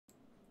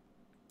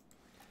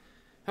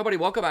Hi, buddy.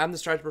 Welcome. I'm the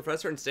Strategy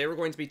Professor, and today we're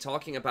going to be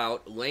talking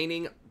about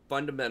laning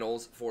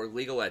fundamentals for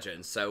League of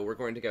Legends. So we're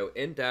going to go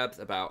in depth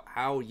about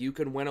how you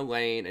can win a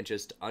lane and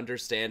just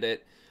understand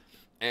it.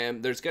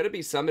 And there's going to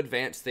be some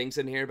advanced things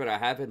in here, but I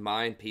have in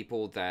mind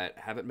people that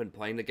haven't been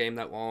playing the game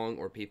that long,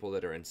 or people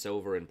that are in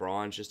silver and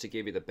bronze, just to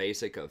give you the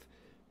basic of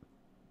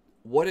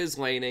what is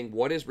laning,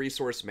 what is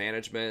resource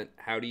management,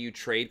 how do you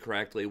trade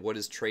correctly, what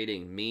does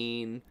trading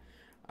mean,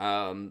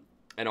 and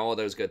all of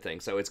those good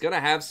things. So it's going to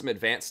have some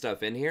advanced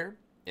stuff in here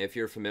if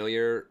you're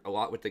familiar a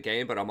lot with the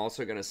game, but I'm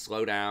also going to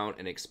slow down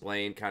and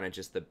explain kind of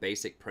just the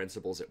basic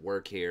principles at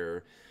work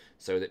here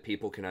so that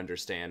people can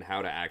understand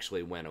how to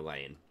actually win a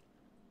lane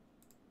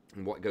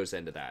and what goes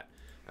into that.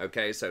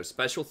 Okay, so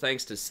special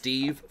thanks to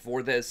Steve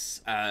for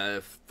this,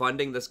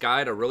 funding this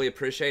guide. I really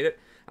appreciate it.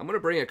 I'm going to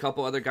bring a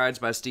couple other guides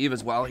by Steve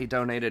as well. He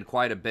donated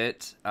quite a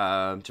bit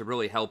to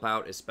really help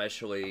out,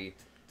 especially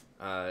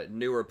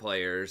newer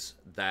players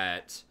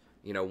that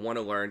want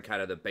to learn kind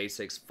of the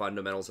basics,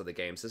 fundamentals of the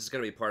game. So this is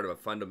going to be part of a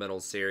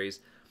fundamentals series.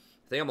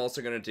 I think I'm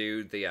also going to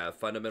do the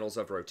fundamentals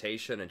of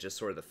rotation and just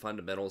sort of the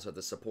fundamentals of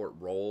the support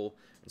role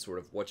and sort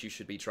of what you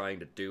should be trying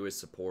to do as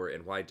support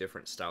and why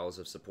different styles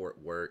of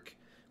support work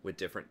with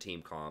different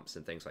team comps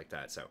and things like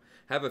that. So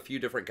I have a few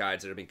different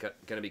guides that are going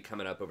to be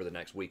coming up over the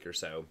next week or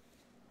so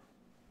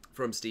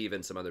from Steve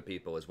and some other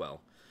people as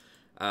well.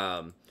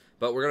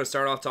 But we're going to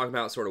start off talking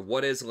about sort of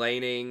what is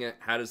laning,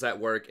 how does that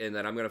work, and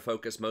then I'm going to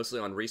focus mostly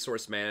on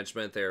resource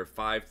management. There are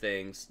 5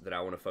 things that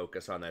I want to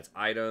focus on. That's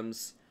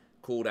items,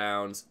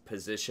 cooldowns,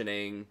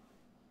 positioning,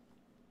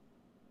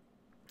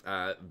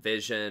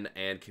 vision,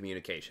 and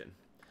communication.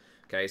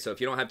 Okay, so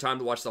if you don't have time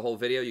to watch the whole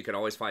video, you can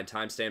always find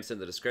timestamps in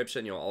the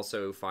description. You'll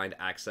also find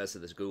access to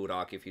this Google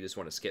Doc if you just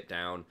want to skip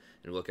down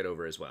and look it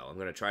over as well. I'm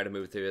going to try to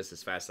move through this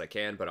as fast as I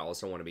can, but I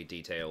also want to be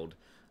detailed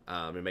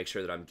and make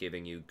sure that I'm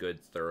giving you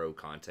good, thorough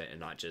content and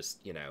not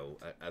just,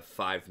 a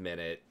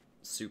 5-minute,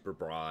 super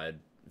broad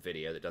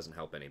video that doesn't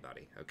help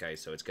anybody. Okay,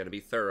 so it's going to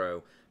be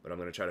thorough, but I'm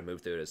going to try to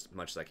move through it as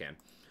much as I can.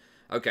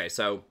 Okay,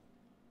 so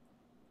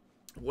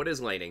what is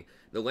laning?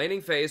 The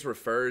laning phase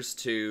refers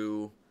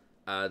to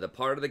the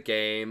part of the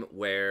game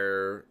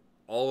where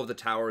all of the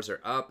towers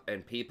are up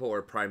and people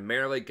are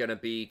primarily going to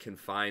be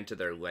confined to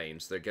their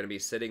lanes. They're going to be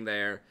sitting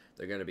there.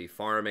 They're going to be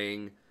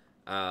farming.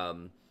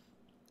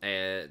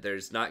 And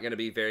there's not going to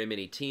be very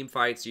many team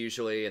fights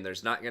usually, and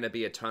there's not going to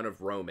be a ton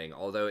of roaming.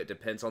 Although it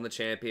depends on the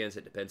champions,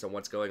 it depends on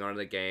what's going on in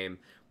the game.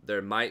 There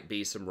might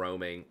be some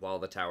roaming while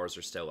the towers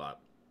are still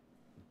up.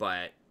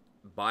 But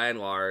by and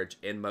large,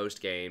 in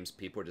most games,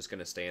 people are just going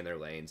to stay in their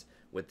lanes,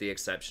 with the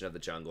exception of the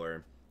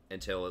jungler,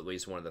 until at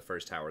least one of the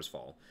first towers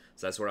fall.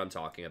 So that's what I'm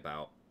talking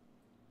about.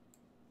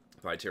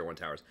 Probably tier 1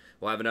 towers.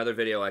 We'll have another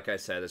video, like I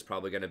said, that's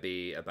probably going to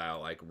be about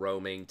like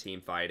roaming,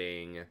 team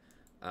fighting,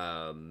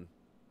 I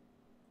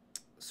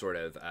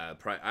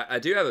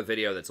do have a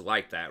video that's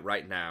like that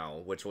right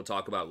now, which we'll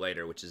talk about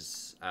later, which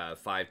is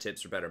 5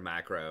 tips for better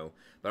macro,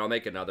 but I'll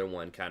make another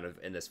one kind of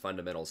in this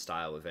fundamental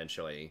style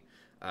eventually.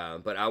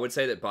 But I would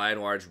say that by and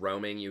large,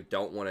 roaming, you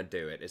don't want to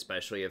do it,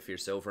 especially if you're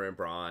silver and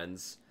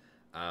bronze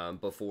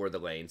before the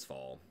lanes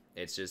fall.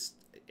 It's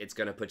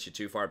going to put you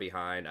too far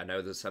behind. I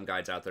know there's some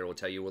guides out there will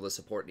tell you, well, the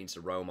support needs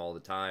to roam all the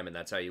time, and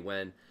that's how you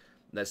win.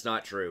 That's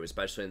not true,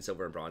 especially in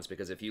silver and bronze,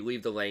 because if you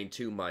leave the lane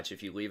too much,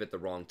 if you leave at the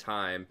wrong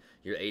time,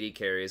 your AD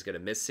carry is going to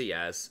miss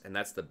CS, and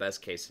that's the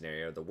best case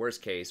scenario. The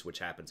worst case, which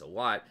happens a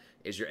lot,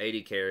 is your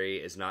AD carry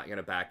is not going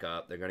to back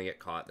up. They're going to get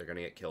caught, they're going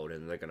to get killed,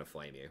 and they're going to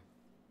flame you.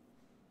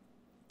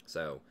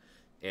 So,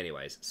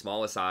 anyways,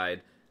 small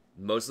aside,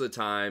 most of the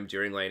time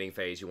during laning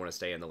phase, you want to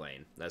stay in the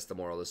lane. That's the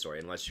moral of the story,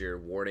 unless you're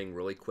warding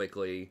really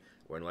quickly,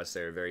 or unless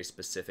there are very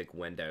specific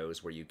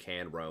windows where you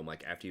can roam,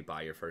 like after you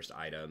buy your first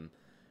item.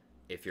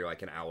 If you're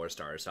like an Hour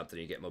Star or something,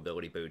 you get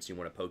mobility boots, you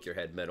want to poke your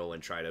head middle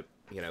and try to,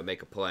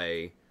 make a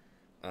play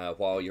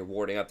while you're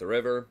warding up the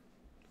river,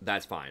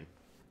 that's fine.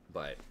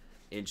 But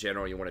in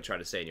general, you want to try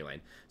to stay in your lane.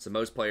 So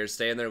most players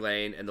stay in their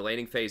lane, and the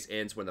laning phase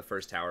ends when the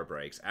first tower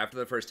breaks. After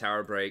the first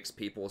tower breaks,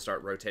 people will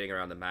start rotating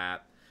around the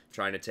map,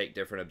 trying to take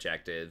different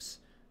objectives,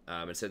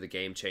 and so the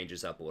game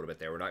changes up a little bit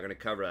there. We're not going to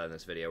cover that in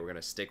this video. We're going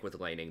to stick with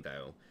laning,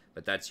 though.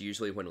 But that's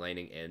usually when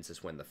laning ends,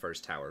 is when the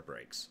first tower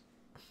breaks.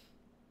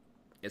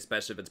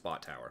 Especially if it's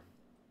bot tower,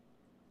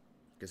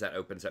 because that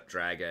opens up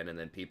dragon, and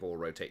then people will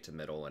rotate to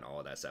middle and all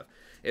of that stuff.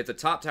 If the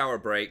top tower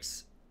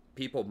breaks,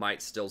 people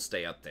might still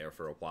stay up there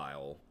for a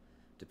while,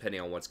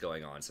 depending on what's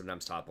going on.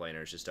 Sometimes top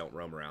laners just don't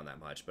roam around that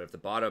much. But if the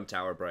bottom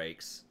tower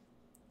breaks,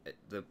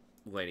 the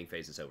laning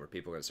phase is over.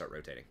 People are going to start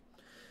rotating.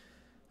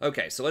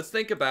 Okay, so let's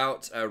think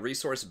about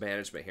resource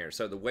management here.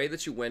 So the way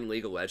that you win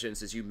League of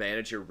Legends is you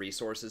manage your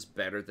resources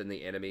better than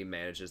the enemy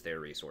manages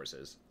their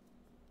resources.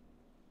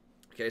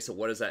 Okay, so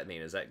what does that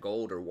mean? Is that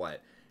gold or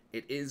what?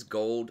 It is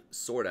gold,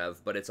 sort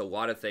of, but it's a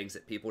lot of things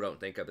that people don't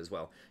think of as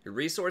well. Your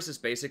resource is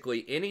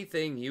basically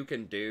anything you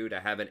can do to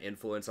have an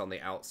influence on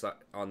the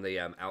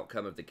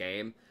outcome of the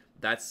game.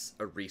 That's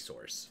a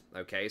resource.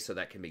 Okay, so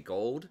that can be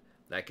gold.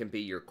 That can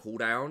be your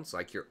cooldowns,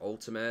 like your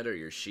ultimate or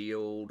your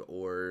shield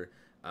or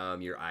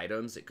your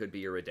items. It could be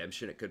your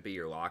redemption. It could be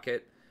your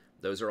locket.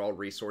 Those are all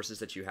resources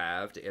that you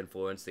have to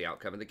influence the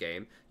outcome of the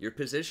game. Your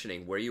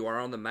positioning, where you are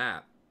on the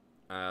map,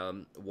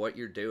 what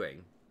you're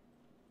doing.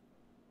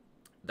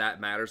 That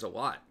matters a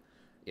lot.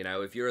 You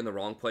know, if you're in the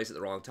wrong place at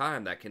the wrong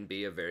time, that can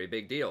be a very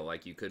big deal.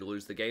 Like, you could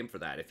lose the game for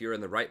that. If you're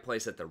in the right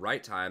place at the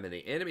right time and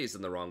the enemy's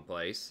in the wrong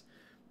place,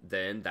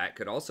 then that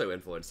could also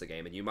influence the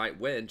game. And you might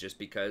win just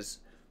because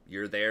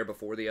you're there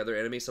before the other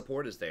enemy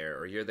support is there,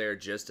 or you're there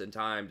just in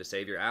time to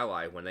save your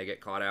ally when they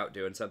get caught out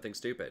doing something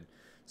stupid.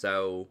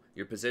 So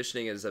your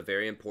positioning is a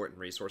very important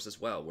resource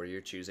as well, where you're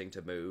choosing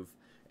to move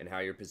and how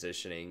you're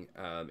positioning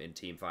in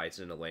team fights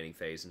and in the laning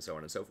phase and so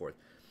on and so forth.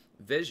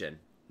 Vision.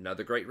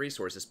 Another great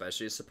resource,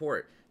 especially as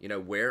support. You know,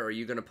 where are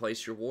you going to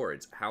place your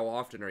wards? How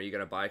often are you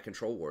going to buy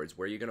control wards?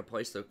 Where are you going to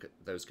place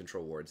those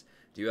control wards?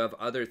 Do you have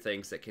other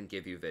things that can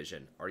give you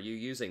vision? Are you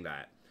using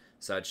that?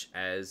 Such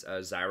as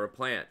Zyra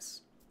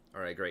plants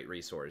are a great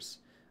resource.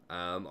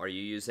 Are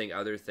you using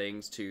other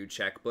things to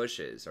check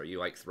bushes? Are you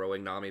like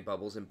throwing Nami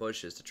bubbles in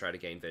bushes to try to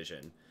gain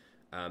vision?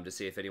 To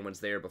see if anyone's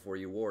there before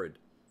you ward?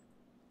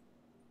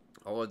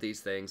 All of these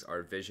things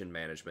are vision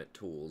management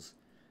tools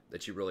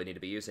that you really need to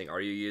be using.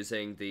 Are you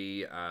using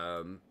the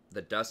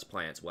dust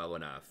plants well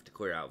enough to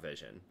clear out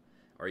vision?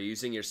 Are you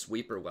using your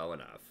sweeper well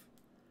enough?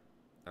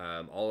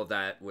 All of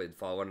that would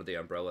fall under the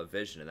umbrella of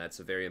vision, and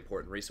that's a very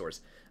important resource.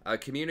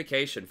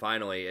 Communication,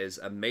 finally, is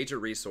a major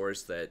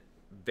resource that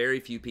very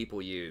few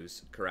people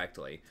use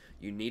correctly.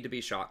 You need to be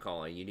shot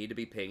calling. You need to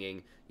be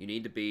pinging. You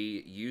need to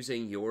be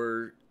using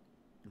your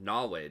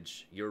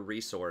knowledge, your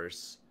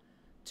resource,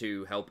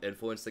 to help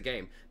influence the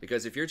game.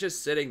 Because if you're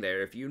just sitting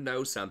there, if you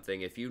know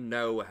something, if you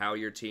know how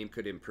your team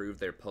could improve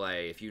their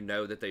play, if you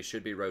know that they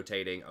should be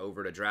rotating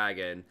over to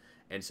Dragon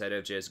instead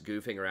of just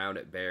goofing around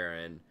at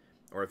Baron,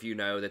 or if you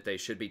know that they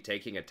should be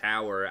taking a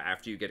tower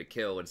after you get a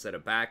kill instead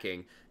of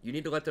backing, you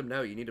need to let them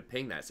know. You need to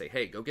ping that. Say,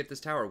 hey, go get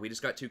this tower. We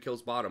just got 2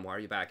 kills bottom. Why are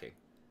you backing?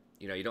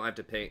 You know, you don't have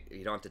to ping,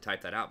 you don't have to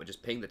type that out, but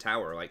just ping the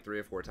tower like 3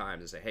 or 4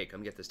 times and say, hey,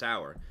 come get this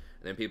tower.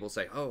 And then people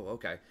say, oh,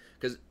 okay.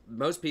 Because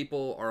most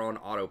people are on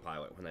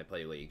autopilot when they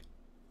play League,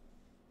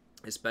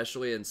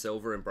 especially in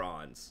Silver and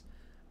Bronze.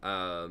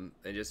 And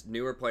just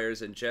newer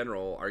players in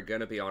general are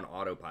going to be on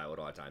autopilot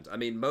a lot of times. I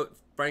mean,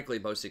 frankly,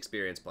 most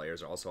experienced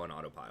players are also on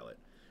autopilot.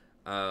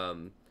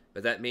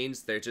 But that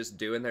means they're just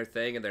doing their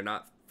thing and they're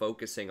not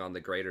focusing on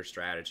the greater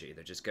strategy.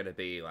 They're just going to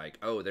be like,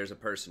 oh, there's a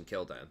person,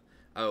 killed them.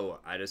 Oh,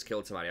 I just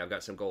killed somebody. I've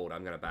got some gold.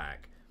 I'm going to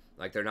back.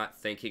 Like, they're not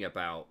thinking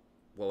about,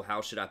 well, how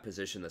should I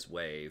position this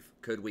wave?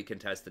 Could we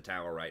contest the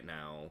tower right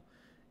now?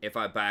 If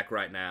I back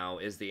right now,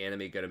 is the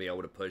enemy going to be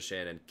able to push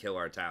in and kill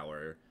our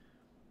tower?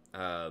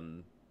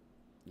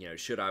 You know,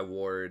 should I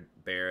ward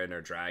Baron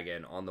or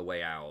Dragon on the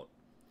way out?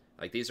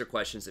 Like, these are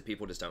questions that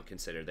people just don't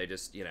consider. They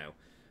just, you know,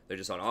 they're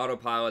just on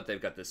autopilot.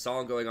 They've got this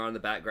song going on in the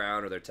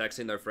background, or they're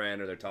texting their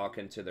friend, or they're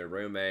talking to their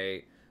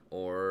roommate,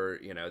 or,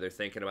 you know, they're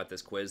thinking about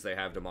this quiz they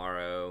have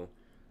tomorrow.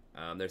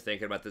 They're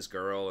thinking about this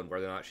girl and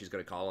whether or not she's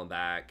going to call them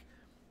back.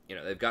 You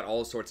know, they've got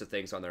all sorts of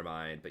things on their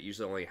mind, but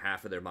usually only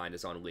half of their mind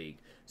is on League.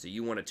 So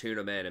you want to tune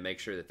them in and make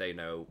sure that they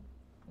know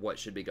what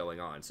should be going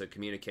on. So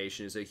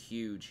communication is a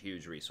huge,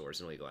 huge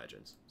resource in League of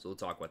Legends. So we'll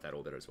talk about that a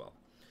little bit as well.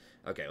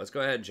 Okay, let's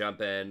go ahead and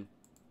jump in.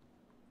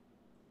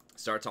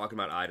 Start talking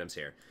about items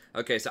here.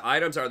 Okay, so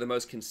items are the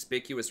most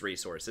conspicuous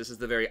resource. This is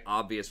the very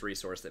obvious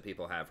resource that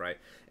people have, right?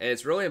 And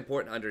it's really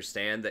important to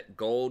understand that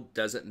gold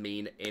doesn't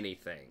mean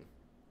anything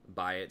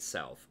by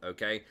itself,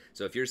 okay?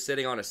 So if you're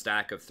sitting on a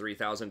stack of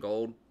 3,000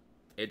 gold,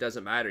 it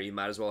doesn't matter. You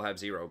might as well have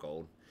 0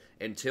 gold.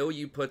 Until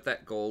you put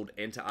that gold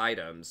into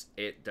items,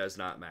 it does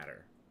not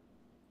matter.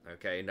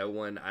 Okay, no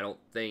one, I don't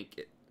think,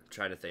 I'm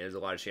trying to think, there's a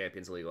lot of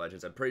champions in League of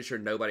Legends. I'm pretty sure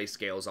nobody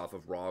scales off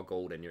of raw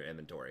gold in your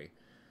inventory.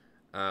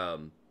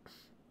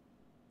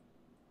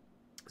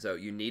 So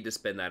you need to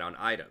spend that on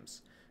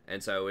items.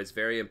 And so it's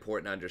very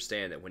important to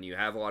understand that when you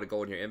have a lot of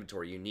gold in your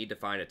inventory, you need to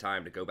find a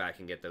time to go back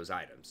and get those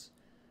items.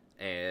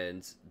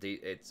 And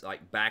it's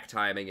like back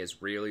timing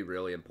is really,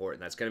 really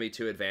important. That's going to be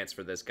too advanced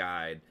for this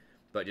guide,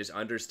 but just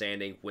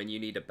understanding when you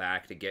need to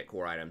back to get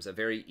core items. A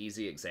very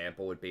easy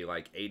example would be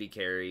like 80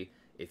 carry.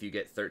 If you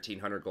get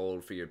 1,300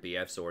 gold for your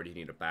BF sword, you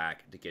need to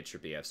back to get your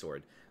BF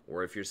sword.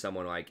 Or if you're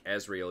someone like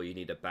Ezreal, you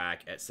need to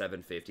back at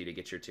 750 to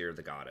get your Tear of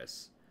the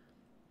Goddess,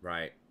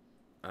 right?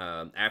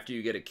 After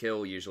you get a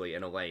kill, usually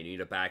in a lane, you need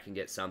to back and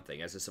get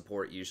something. As a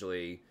support,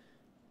 usually,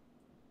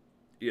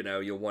 you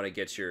know, you'll want to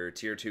get your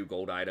tier 2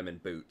 gold item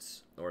and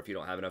boots. Or if you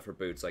don't have enough for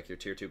boots, like your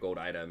tier 2 gold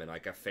item and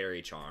like a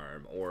fairy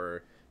charm.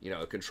 Or, you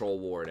know, a control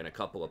ward and a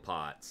couple of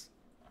pots.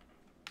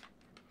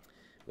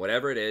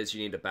 Whatever it is,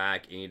 you need to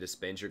back, you need to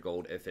spend your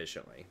gold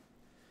efficiently.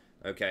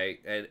 Okay,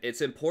 and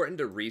it's important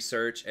to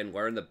research and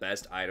learn the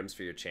best items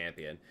for your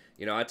champion.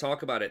 You know, I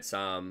talk about it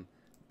some,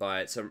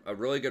 but a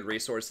really good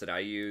resource that I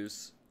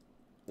use,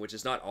 which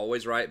is not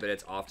always right, but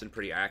it's often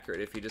pretty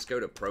accurate. If you just go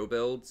to Pro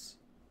Builds,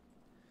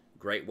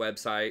 great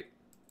website.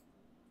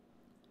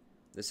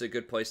 This is a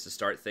good place to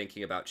start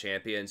thinking about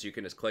champions. You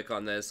can just click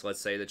on this. Let's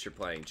say that you're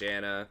playing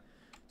Janna,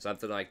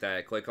 something like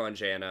that. Click on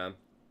Janna.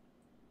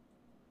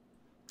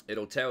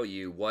 It'll tell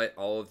you what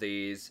all of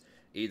these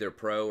either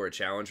pro or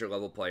challenger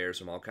level players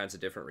from all kinds of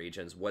different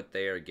regions, what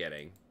they are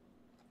getting.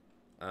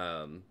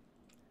 And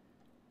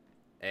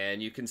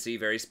you can see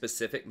very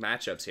specific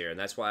matchups here, and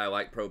that's why I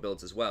like pro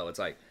builds as well. It's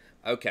like,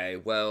 okay,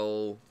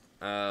 well,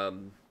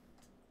 you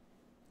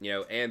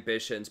know,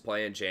 Ambition's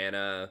playing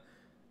Janna,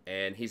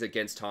 and he's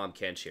against Tom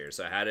Kench here.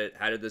 So how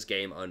did this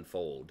game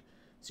unfold?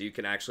 So you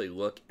can actually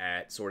look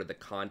at sort of the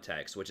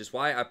context, which is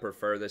why I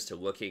prefer this to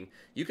looking.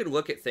 You can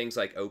look at things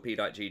like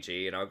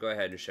op.gg, and I'll go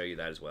ahead and show you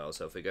that as well.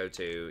 So if we go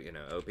to, you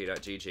know,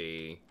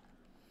 op.gg,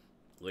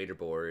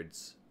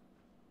 leaderboards,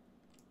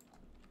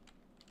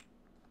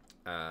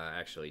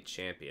 actually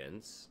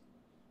champions.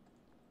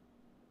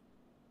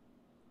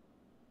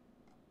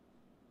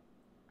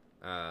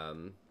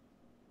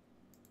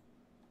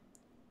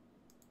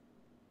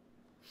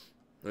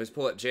 Let's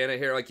pull up Janna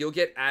here. Like, you'll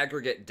get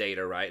aggregate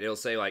data, right? It'll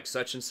say, like,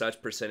 such and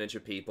such percentage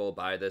of people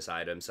buy this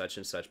item, such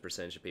and such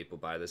percentage of people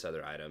buy this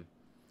other item.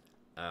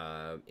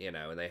 You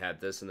know, and they have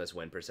this and this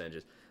win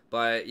percentages.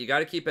 But you got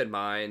to keep in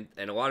mind,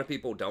 and a lot of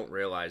people don't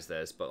realize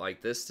this, but,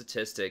 like, this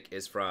statistic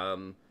is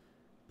from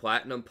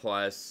Platinum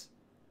Plus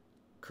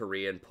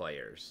Korean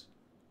players,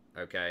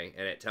 okay?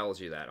 And it tells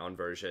you that on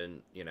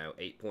version, you know,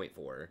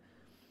 8.4.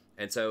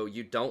 And so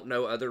you don't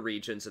know other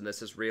regions, and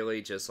this is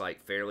really just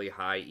like fairly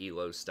high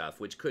elo stuff,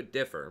 which could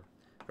differ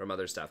from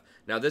other stuff.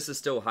 Now, this is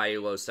still high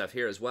elo stuff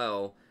here as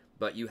well,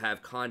 but you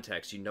have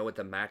context. You know what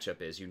the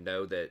matchup is. You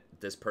know that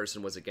this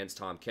person was against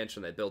Tom Kench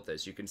when they built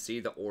this. You can see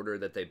the order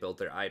that they built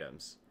their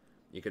items.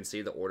 You can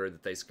see the order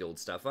that they skilled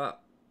stuff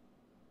up.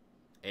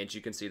 And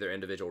you can see their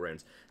individual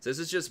runes. So this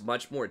is just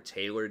much more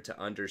tailored to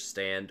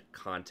understand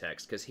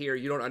context. Because here,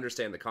 you don't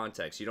understand the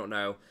context. You don't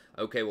know,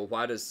 okay, well,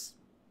 why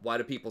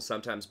do people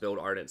sometimes build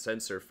Ardent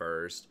Censor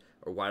first?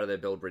 Or why do they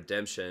build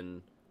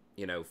Redemption,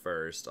 you know,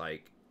 first?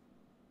 Like,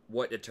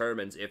 what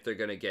determines if they're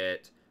going to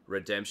get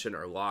Redemption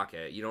or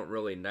Locket? You don't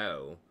really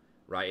know,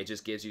 right? It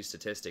just gives you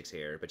statistics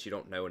here, but you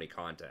don't know any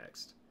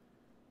context.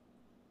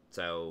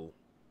 So,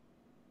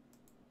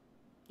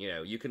 you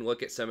know, you can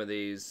look at some of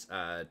these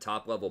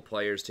top-level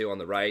players, too, on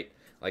the right,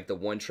 like the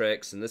One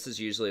Tricks, and this is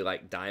usually,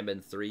 like,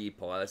 Diamond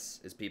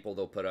 3+ is people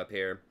they'll put up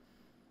here.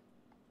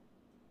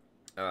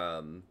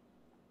 And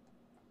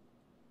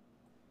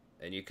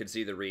you can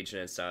see the region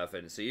and stuff,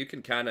 and so you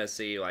can kind of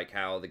see, like,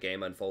 how the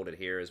game unfolded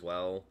here as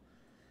well,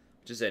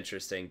 which is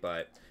interesting,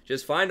 but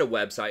just find a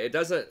website. It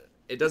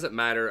doesn't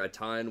matter a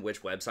ton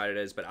which website it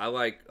is, but I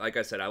like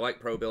I said, I like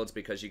pro builds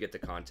because you get the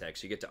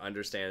context. You get to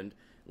understand,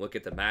 look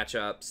at the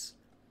matchups.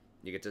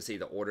 You get to see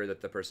the order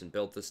that the person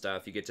built the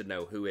stuff. You get to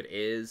know who it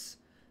is.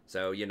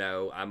 So, you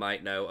know, I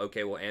might know,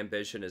 okay, well,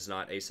 Ambition is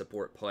not a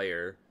support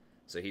player,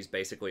 so he's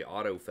basically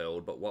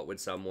auto-filled, but what would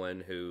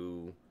someone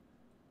who,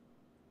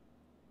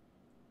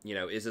 you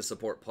know, is a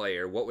support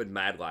player, what would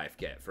Mad Life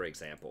get, for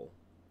example,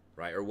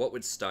 right? Or what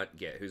would Stunt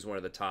get, who's one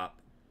of the top,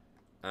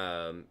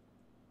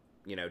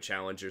 you know,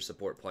 challenger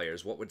support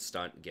players? What would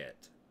Stunt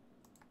get?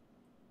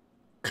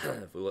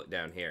 If we look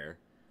down here,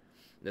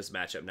 this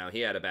matchup, now he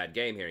had a bad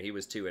game here. He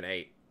was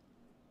 2-8.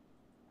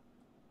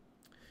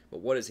 But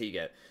what does he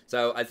get?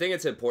 So I think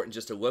it's important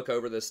just to look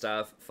over this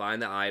stuff,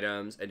 find the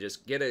items, and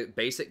just get a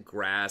basic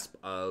grasp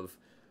of,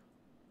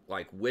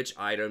 like, which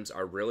items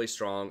are really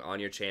strong on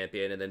your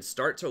champion, and then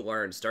start to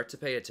learn, start to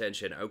pay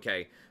attention.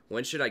 Okay,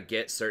 when should I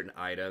get certain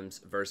items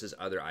versus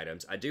other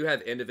items? I do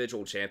have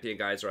individual champion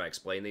guides where I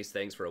explain these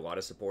things for a lot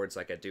of supports.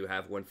 Like, I do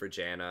have one for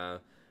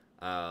Janna,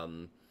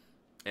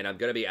 and I'm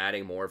going to be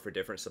adding more for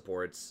different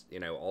supports, you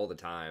know, all the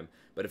time.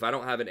 But if I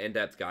don't have an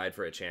in-depth guide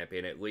for a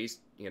champion, at least,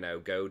 you know,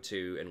 go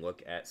to and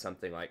look at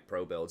something like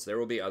Pro Builds. There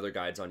will be other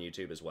guides on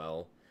YouTube as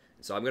well.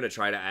 So I'm going to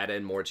try to add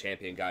in more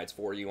champion guides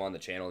for you on the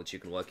channel that you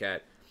can look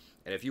at.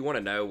 And if you want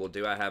to know, well,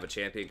 do I have a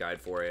champion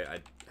guide for it? I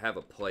have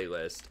a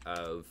playlist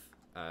of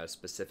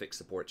specific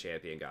support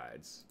champion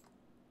guides.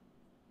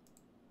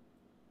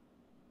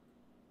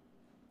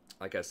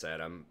 Like I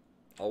said, I'm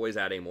always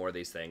adding more of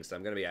these things, so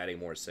I'm going to be adding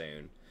more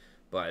soon.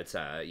 But,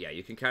 yeah,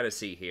 you can kind of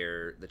see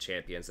here the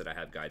champions that I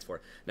have guides for.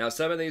 Now,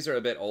 some of these are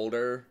a bit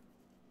older.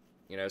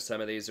 You know,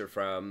 some of these are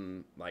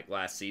from, like,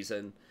 last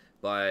season.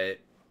 But,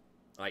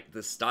 like,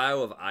 the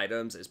style of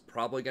items is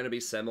probably going to be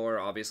similar.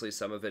 Obviously,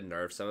 some have been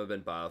nerfed, some have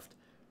been buffed.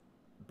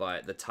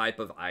 But the type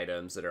of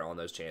items that are on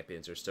those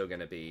champions are still going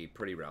to be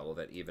pretty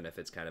relevant, even if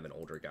it's kind of an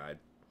older guide.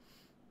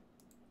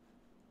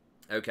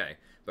 Okay,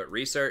 but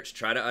research,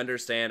 try to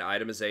understand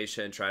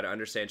itemization, try to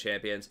understand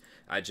champions.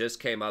 I just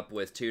came up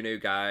with 2 new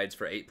guides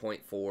for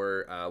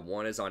 8.4.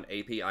 One is on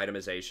AP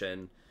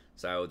itemization,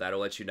 so that'll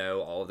let you know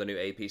all of the new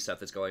AP stuff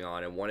that's going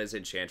on, and one is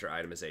enchanter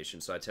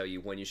itemization, so I tell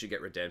you when you should get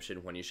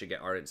redemption, when you should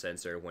get ardent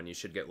censor, when you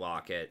should get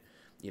locket,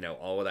 you know,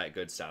 all of that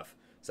good stuff.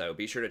 So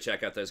be sure to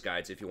check out those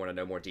guides if you want to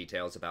know more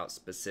details about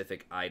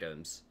specific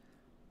items,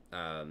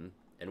 and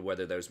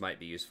whether those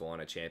might be useful on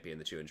a champion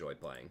that you enjoy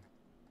playing.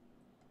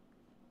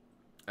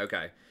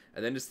 Okay,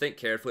 and then just think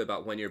carefully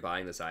about when you're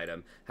buying this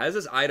item. How does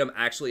this item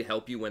actually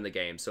help you win the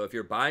game? So if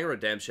you're buying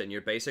Redemption,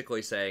 you're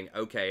basically saying,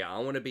 okay, I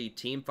want to be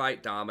team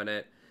fight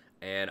dominant,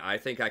 and I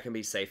think I can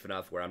be safe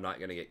enough where I'm not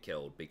going to get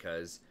killed,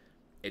 because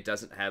it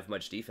doesn't have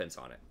much defense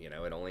on it. You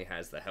know, it only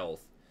has the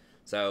health.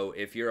 So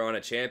if you're on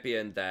a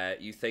champion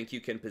that you think you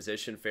can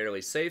position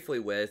fairly safely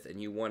with,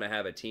 and you want to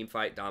have a team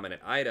fight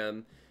dominant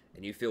item,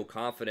 and you feel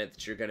confident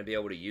that you're going to be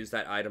able to use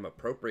that item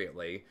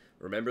appropriately,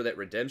 remember that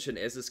Redemption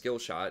is a skill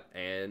shot,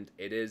 and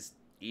it is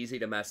easy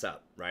to mess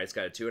up, right? It's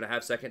got a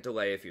 2.5 second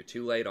delay. If you're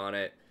too late on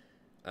it,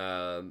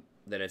 then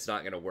it's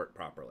not going to work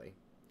properly.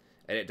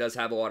 And it does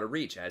have a lot of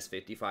reach. It has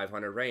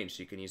 5,500 range,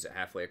 so you can use it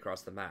halfway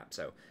across the map.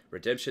 So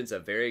Redemption's a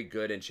very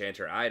good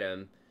enchanter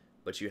item,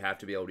 but you have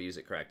to be able to use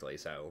it correctly.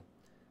 So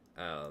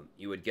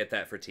you would get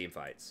that for team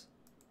fights.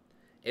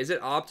 Is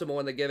it optimal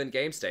in the given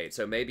game state?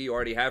 So maybe you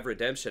already have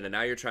Redemption, and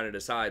now you're trying to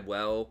decide,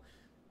 well,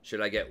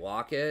 should I get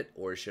Locket,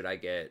 or should I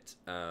get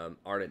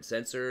Ardent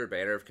Censer,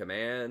 Banner of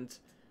Command?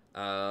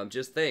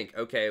 Just think,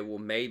 okay, well,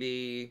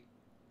 maybe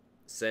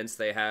since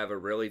they have a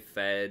really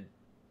fed,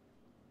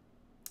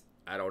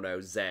 I don't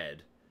know,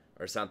 Zed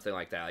or something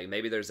like that. Like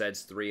maybe their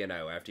Zed's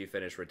 3-0 after you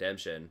finish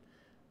Redemption.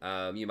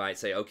 You might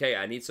say, okay,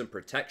 I need some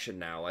protection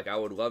now. Like, I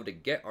would love to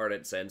get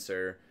Ardent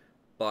Censer,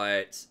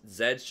 but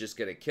Zed's just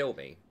going to kill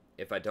me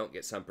if I don't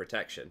get some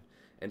protection.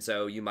 And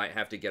so you might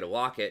have to get a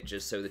Locket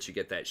just so that you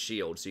get that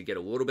shield. So you get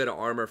a little bit of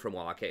armor from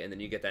Locket, and then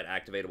you get that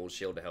activatable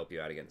shield to help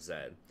you out against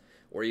Zed.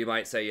 Or you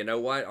might say, you know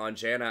what, on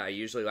Janna, I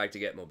usually like to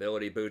get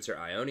mobility boots or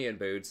Ionian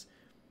boots,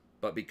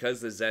 but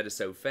because the Zed is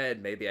so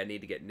fed, maybe I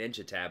need to get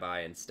Ninja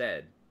Tabi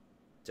instead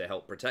to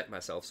help protect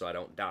myself so I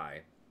don't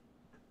die.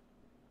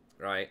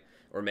 Right?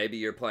 Or maybe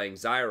you're playing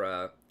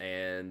Zyra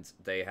and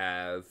they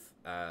have,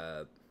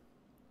 I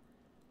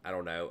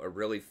don't know, a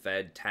really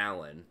fed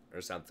Talon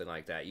or something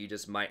like that. You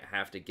just might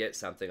have to get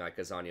something like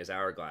Azania's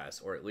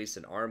Hourglass, or at least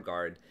an Arm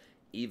Guard,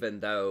 even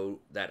though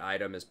that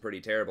item is pretty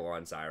terrible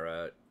on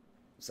Zyra.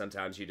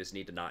 Sometimes you just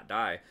need to not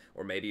die.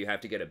 Or maybe you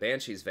have to get a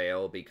Banshee's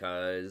Veil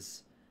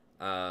because,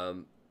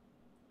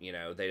 you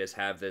know, they just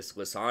have this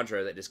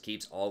Lissandra that just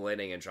keeps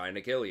all-inning and trying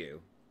to kill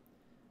you.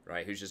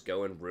 Right? Who's just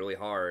going really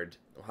hard,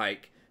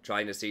 like,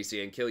 trying to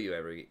CC and kill you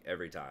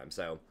every time.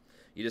 So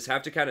you just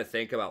have to kind of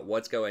think about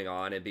what's going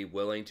on and be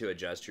willing to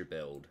adjust your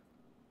build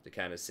to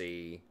kind of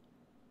see,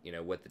 you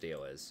know, what the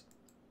deal is.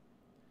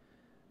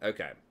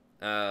 Okay.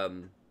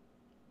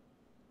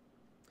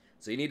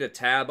 So you need to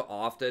tab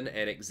often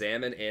and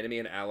examine enemy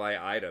and ally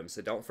items.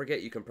 So don't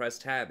forget, you can press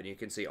tab and you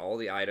can see all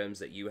the items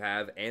that you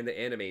have and the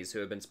enemies who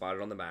have been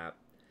spotted on the map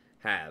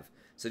have.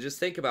 So just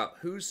think about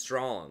who's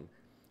strong.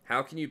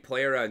 How can you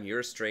play around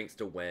your strength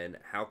to win?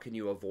 How can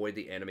you avoid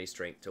the enemy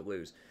strength to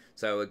lose?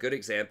 So a good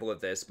example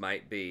of this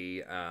might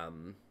be,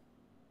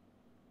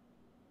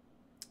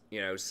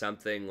 you know,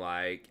 something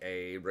like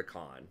a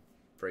Rakan,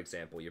 for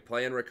example. You're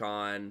playing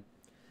Rakan,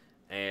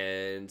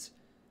 and,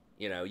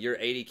 you know, your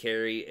AD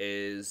carry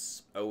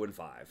is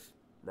 0-5,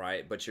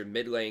 right? But your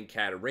mid lane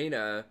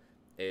Katarina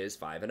is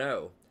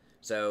 5-0.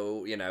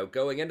 So, you know,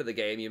 going into the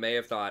game, you may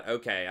have thought,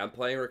 okay, I'm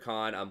playing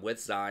Rakan, I'm with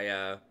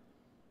Xayah.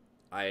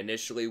 I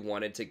initially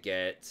wanted to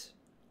get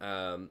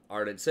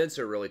Ardent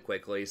Censer really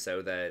quickly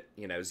so that,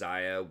 you know,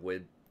 Xayah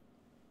would...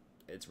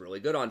 It's really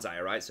good on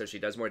Xayah, right? So she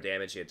does more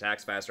damage, she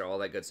attacks faster, all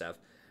that good stuff.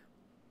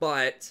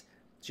 But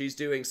she's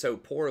doing so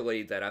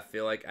poorly that I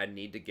feel like I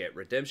need to get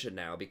Redemption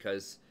now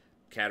because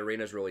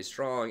Katarina's really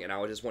strong, and I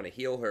would just want to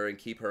heal her and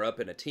keep her up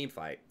in a team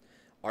fight.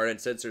 Ardent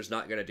Censor's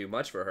not going to do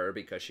much for her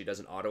because she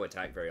doesn't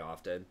auto-attack very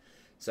often.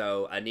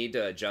 So I need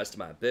to adjust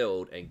my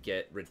build and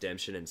get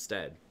Redemption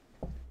instead.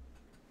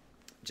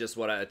 Just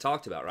what I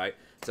talked about, right?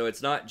 So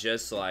it's not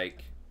just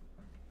like...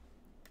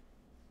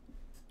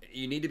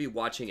 You need to be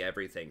watching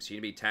everything. So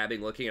you need to be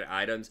tabbing, looking at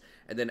items,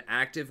 and then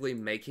actively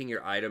making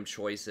your item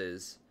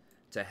choices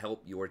to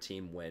help your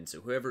team win.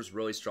 So whoever's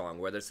really strong,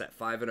 whether it's that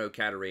 5-0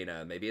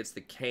 Katarina, maybe it's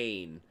the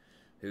Kayn,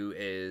 who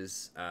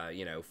is,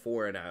 you know,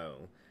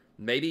 4-0.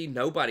 Maybe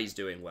nobody's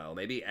doing well.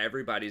 Maybe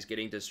everybody's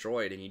getting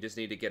destroyed, and you just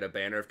need to get a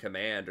Banner of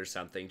Command or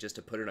something just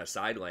to put in a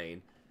side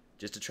lane,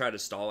 just to try to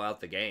stall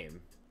out the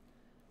game,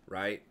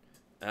 right?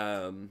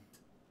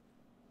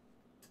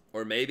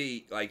 Or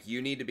maybe, like,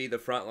 you need to be the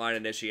frontline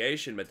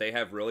initiation, but they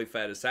have really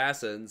fed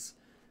assassins,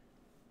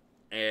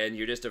 and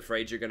you're just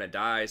afraid you're going to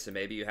die, so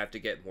maybe you have to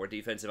get more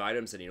defensive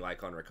items than you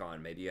like on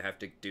Rakan. Maybe you have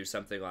to do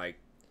something like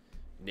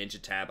Ninja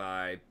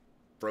Tabi,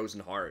 Frozen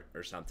Heart,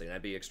 or something.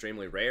 That'd be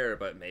extremely rare,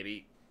 but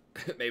maybe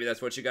maybe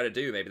that's what you got to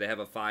do. Maybe they have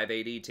a 5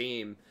 AD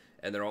team,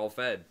 and they're all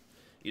fed.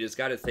 You just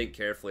got to think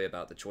carefully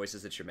about the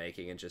choices that you're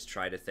making, and just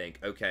try to think,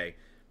 okay,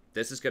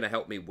 this is going to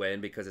help me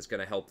win because it's going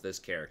to help this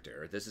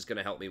character. Or this is going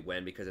to help me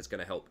win because it's going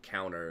to help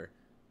counter,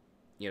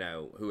 you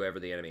know, whoever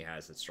the enemy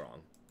has that's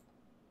strong.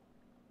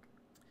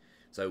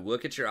 So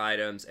look at your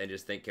items and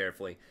just think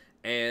carefully.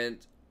 And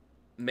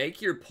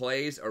make your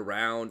plays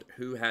around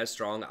who has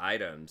strong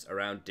items,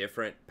 around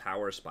different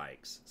power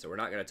spikes. So we're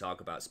not going to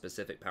talk about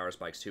specific power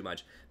spikes too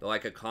much. But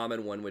like a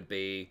common one would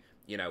be,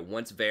 you know,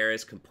 once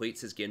Varus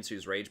completes his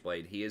Ginsu's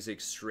Rageblade, he is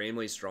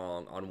extremely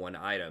strong on one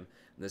item.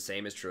 And the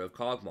same is true of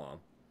Kog'Maw.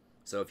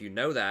 So if you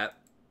know that,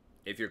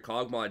 if your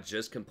Kog'Maw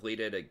just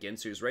completed a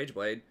Ginsu's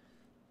Rageblade,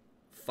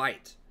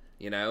 fight.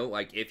 You know,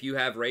 like if you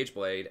have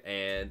Rageblade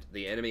and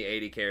the enemy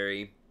AD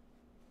carry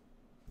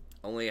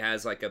only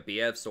has like a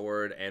BF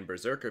sword and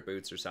berserker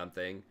boots or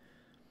something,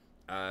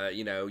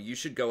 you know, you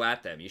should go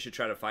at them. You should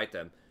try to fight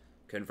them.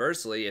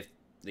 Conversely, if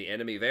the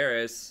enemy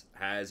Varus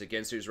has a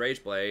Gensu's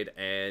Rage Blade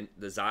and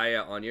the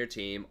Xayah on your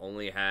team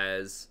only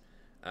has,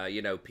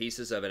 you know,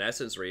 pieces of an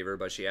Essence Reaver,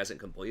 but she hasn't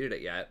completed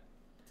it yet,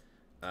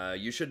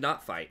 you should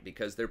not fight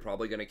because they're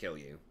probably going to kill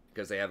you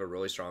because they have a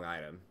really strong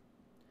item.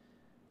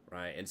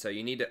 Right, and so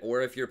you need to,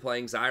 or if you're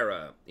playing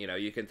Zyra, you know,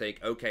 you can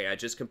think, okay, I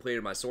just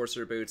completed my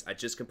Sorcerer Boots, I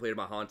just completed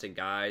my Haunting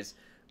Guise,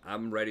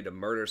 I'm ready to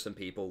murder some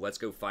people, let's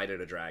go fight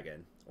at a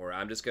dragon. Or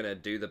I'm just going to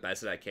do the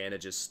best that I can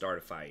and just start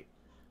a fight.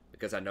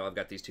 Because I know I've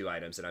got these 2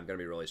 items and I'm going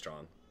to be really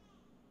strong.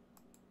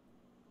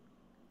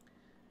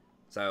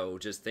 So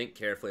just think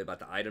carefully about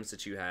the items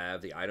that you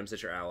have, the items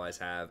that your allies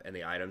have, and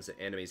the items that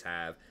enemies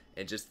have,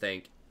 and just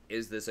think,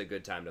 is this a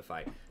good time to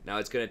fight? Now,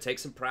 it's going to take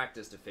some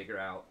practice to figure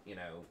out, you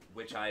know,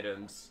 which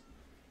items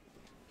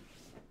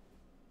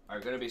are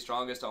going to be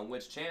strongest on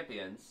which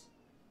champions.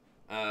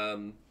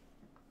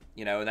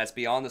 You know, and that's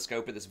beyond the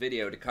scope of this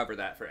video to cover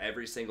that for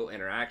every single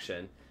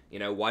interaction. You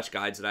know, watch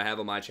guides that I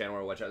have on my channel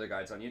or watch other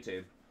guides on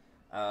YouTube.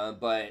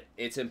 But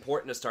it's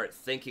important to start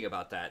thinking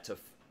about that,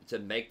 to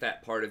make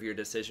that part of your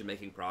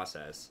decision-making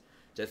process.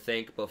 To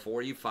think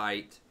before you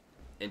fight,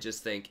 and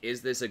just think,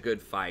 is this a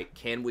good fight?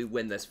 Can we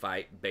win this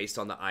fight based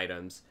on the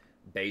items,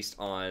 based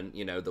on,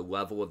 you know, the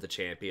level of the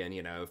champion?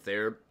 You know, if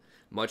they're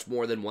much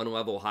more than 1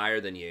 level higher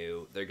than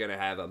you, they're going to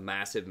have a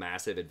massive,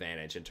 massive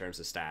advantage in terms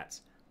of stats.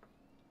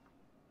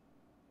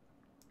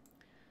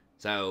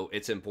 So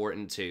it's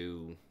important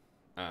to,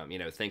 you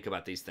know, think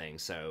about these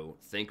things. So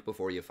think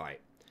before you fight.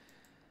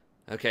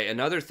 Okay,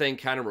 another thing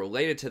kind of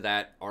related to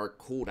that are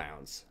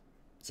cooldowns.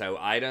 So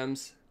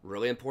items,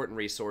 really important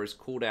resource.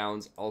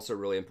 Cooldowns, also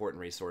really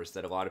important resource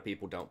that a lot of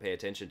people don't pay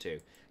attention to.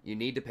 You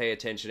need to pay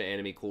attention to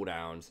enemy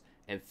cooldowns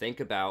and think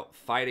about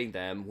fighting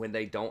them when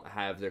they don't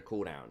have their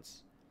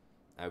cooldowns.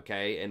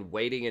 Okay, and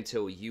waiting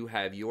until you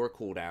have your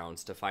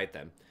cooldowns to fight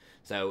them.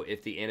 So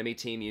if the enemy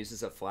team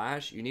uses a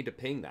flash, you need to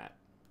ping that,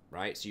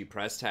 right? So you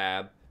press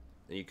tab,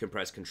 and you can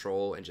press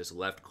control and just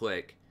left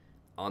click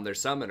on their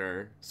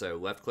summoner, so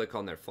left click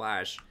on their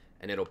flash,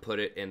 and it'll put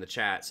it in the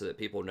chat so that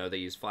people know they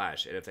use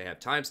flash. And if they have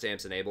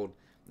timestamps enabled,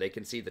 they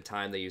can see the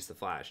time they use the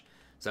flash.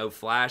 So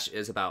flash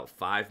is about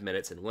 5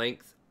 minutes in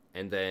length,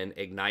 and then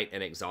ignite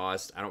and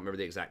exhaust, I don't remember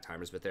the exact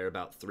timers, but they're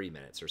about 3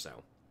 minutes or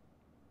so.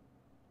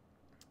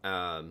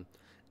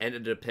 And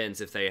it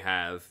depends if they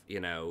have, you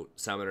know,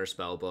 Summoner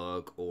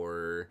Spellbook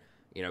or,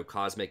 you know,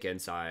 Cosmic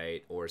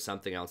Insight or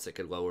something else that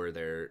could lower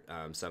their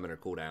Summoner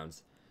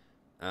cooldowns.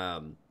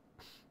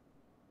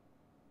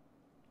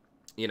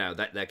 You know,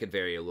 that could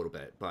vary a little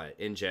bit. But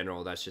in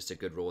general, that's just a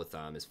good rule of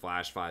thumb is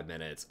Flash 5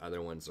 minutes.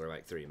 Other ones are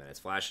like 3 minutes.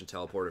 Flash and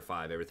Teleporter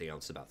 5. Everything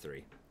else is about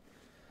 3.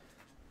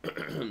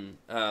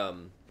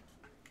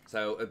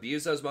 So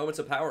abuse those moments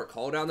of power.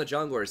 Call down the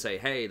jungler. Say,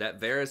 hey,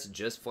 that Varus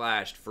just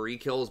flashed. Free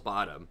kills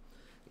bottom.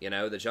 You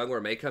know, the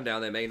jungler may come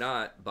down, they may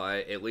not,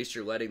 but at least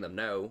you're letting them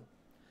know.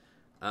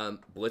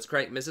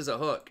 Blitzcrank misses a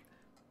hook.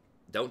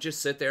 Don't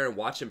just sit there and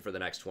watch him for the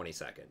next 20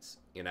 seconds,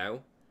 you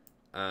know?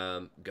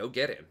 Go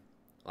get him.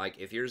 Like,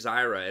 if you're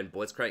Zyra and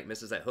Blitzcrank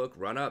misses that hook,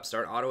 run up,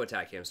 start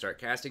auto-attacking him, start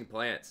casting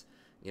plants.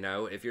 You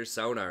know, if you're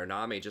Sona or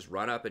Nami, just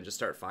run up and just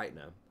start fighting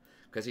him.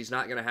 Because he's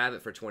not going to have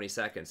it for 20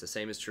 seconds. The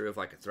same is true of,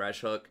 like, a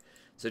Thresh hook.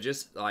 So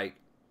just, like,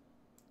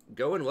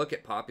 go and look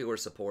at popular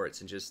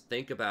supports and just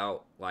think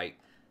about, like,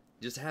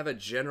 just have a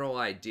general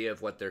idea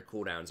of what their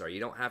cooldowns are. You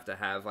don't have to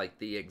have, like,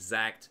 the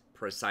exact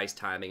precise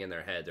timing in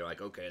their head. They're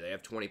like, okay, they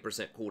have 20%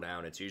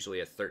 cooldown. It's usually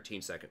a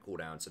 13-second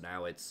cooldown. So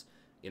now it's,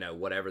 you know,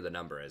 whatever the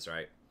number is,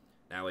 right?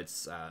 Now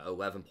it's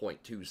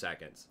 11.2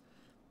 seconds.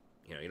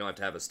 You know, you don't have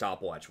to have a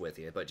stopwatch with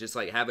you. But just,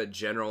 like, have a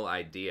general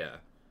idea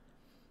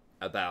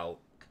about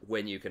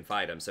when you can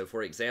fight them. So,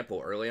 for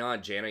example, early on,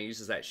 Janna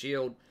uses that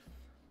shield.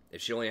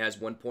 If she only has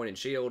 1 point in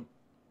shield,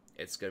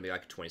 it's going to be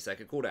like a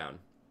 20-second cooldown.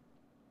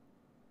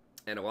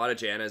 And a lot of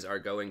Jannas are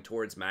going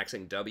towards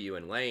maxing W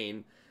in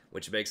lane,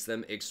 which makes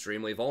them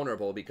extremely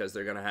vulnerable because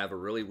they're going to have a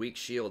really weak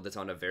shield that's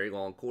on a very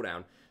long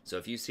cooldown. So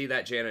if you see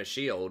that Janna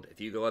shield,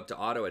 if you go up to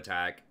auto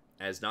attack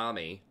as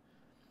Nami,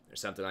 or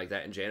something like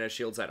that, and Janna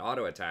shields that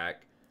auto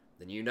attack,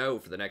 then you know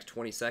for the next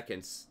 20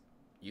 seconds,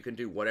 you can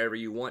do whatever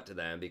you want to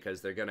them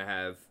because they're going to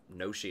have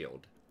no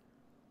shield.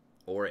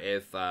 Or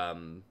if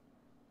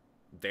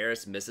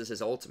Varus misses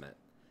his ultimate.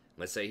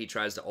 Let's say he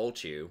tries to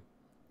ult you,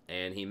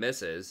 and he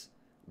misses,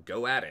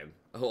 go at him.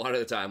 A lot of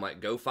the time, like,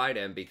 go fight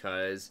him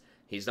because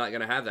he's not going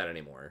to have that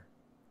anymore.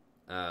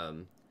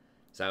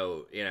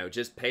 So, you know,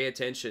 just pay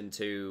attention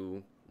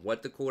to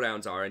what the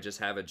cooldowns are and just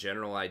have a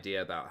general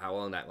idea about how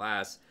long that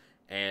lasts.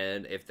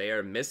 And if they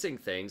are missing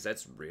things,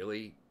 that's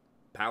really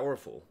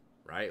powerful,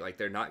 right? Like,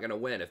 they're not going to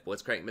win. If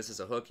Blitzcrank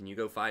misses a hook and you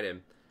go fight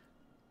him,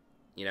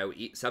 you know,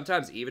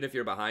 sometimes even if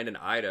you're behind in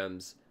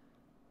items,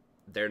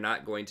 they're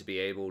not going to be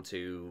able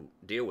to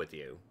deal with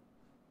you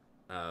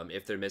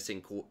if they're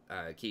missing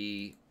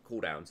key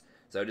cooldowns.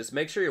 So just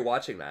make sure you're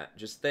watching that.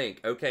 Just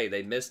think, okay,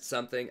 they missed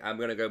something. I'm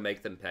going to go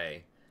make them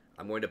pay.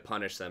 I'm going to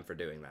punish them for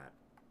doing that.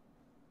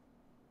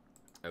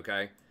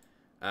 Okay?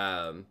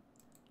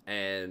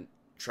 And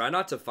try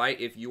not to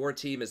fight if your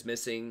team is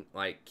missing,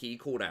 like, key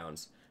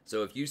cooldowns.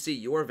 So if you see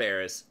your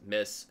Varus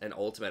miss an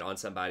ultimate on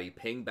somebody,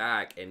 ping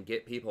back and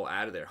get people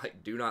out of there.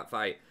 Like, do not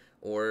fight.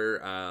 Or,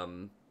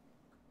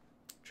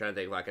 trying to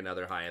think like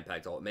another high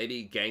impact ult.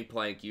 Maybe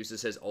Gangplank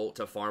uses his ult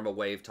to farm a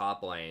wave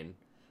top lane,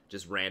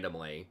 just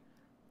randomly.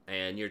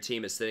 And your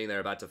team is sitting there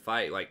about to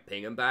fight. Like,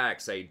 ping him back.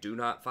 Say, do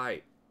not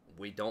fight.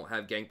 We don't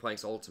have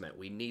Gangplank's ultimate.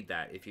 We need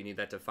that if you need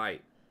that to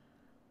fight.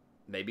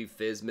 Maybe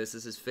Fizz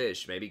misses his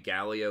fish. Maybe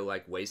Galio,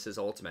 like, wastes his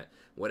ultimate.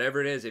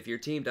 Whatever it is, if your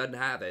team doesn't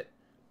have it,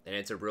 and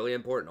it's a really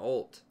important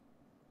ult,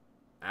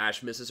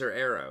 Ashe misses her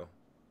arrow,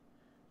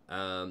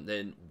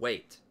 then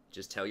wait.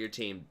 Just tell your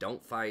team,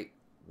 don't fight,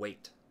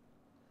 wait.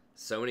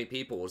 So many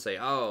people will say,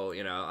 oh,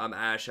 you know, I'm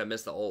Ashe, I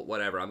missed the ult,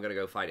 whatever, I'm going to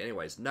go fight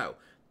anyways. No,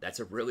 that's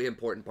a really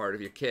important part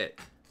of your kit,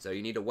 so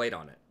you need to wait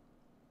on it.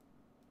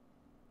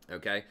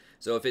 Okay?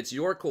 So if it's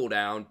your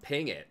cooldown,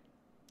 ping it.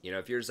 You know,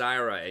 if you're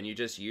Zyra and you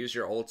just use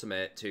your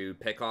ultimate to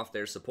pick off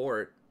their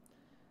support,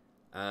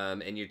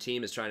 and your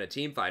team is trying to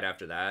team fight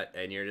after that,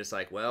 and you're just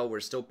like, well, we're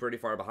still pretty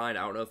far behind,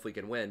 I don't know if we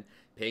can win,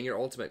 ping your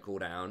ultimate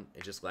cooldown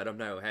and just let them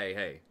know,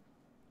 hey,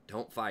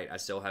 don't fight, I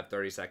still have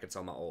 30 seconds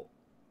on my ult.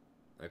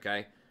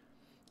 Okay?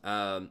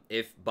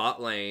 If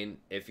bot lane,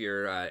 if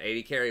your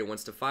AD carry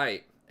wants to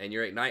fight, and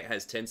your Ignite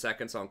has 10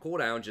 seconds on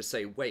cooldown, just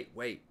say, wait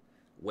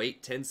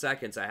 10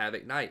 seconds, I have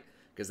Ignite.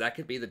 Because that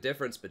could be the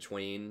difference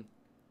between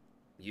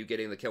you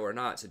getting the kill or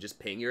not. So just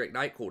ping your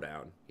Ignite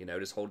cooldown. You know,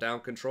 just hold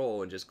down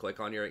control and just click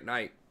on your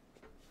Ignite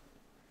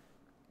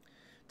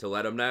to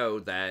let them know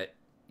that,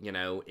 you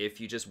know,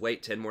 if you just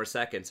wait 10 more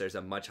seconds, there's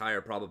a much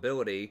higher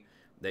probability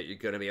that you're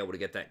going to be able to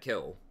get that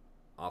kill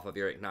off of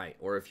your Ignite.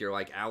 Or if you're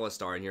like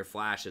Alistar and your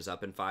flash is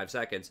up in 5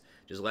 seconds,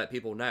 just let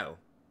people know.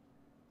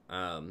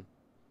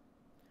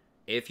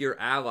 If your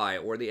ally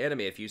or the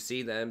enemy, if you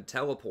see them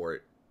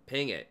teleport,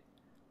 ping it.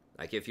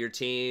 Like if your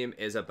team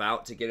is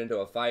about to get into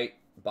a fight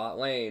bot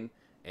lane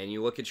and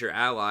you look at your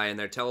ally and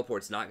their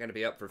teleport's not going to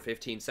be up for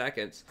 15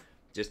 seconds,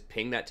 just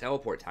ping that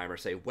teleport timer.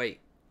 Say,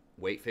 wait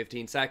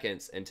 15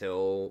 seconds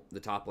until the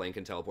top lane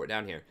can teleport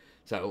down here.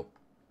 So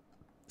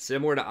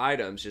similar to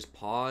items, just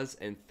pause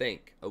and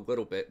think a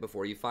little bit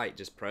before you fight.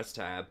 Just press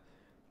tab,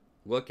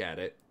 look at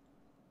it,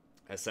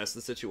 assess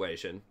the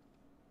situation,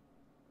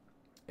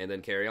 and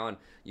then carry on.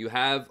 You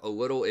have a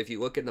little, if you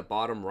look in the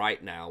bottom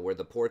right now where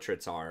the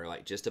portraits are,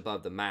 like just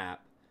above the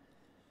map,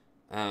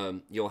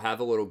 you'll have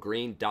a little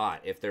green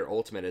dot if their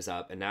ultimate is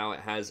up, and now it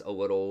has a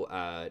little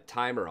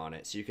timer on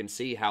it, so you can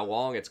see how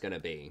long it's going to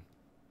be.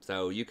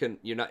 So you can,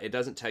 it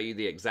doesn't tell you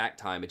the exact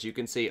time, but you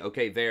can see,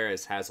 okay,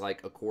 Varus has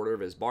like a quarter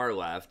of his bar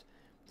left,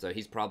 so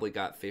he's probably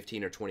got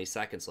 15 or 20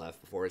 seconds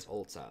left before his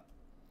ult's up.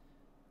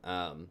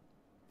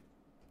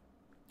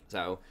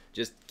 So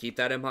just keep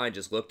that in mind.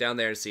 Just look down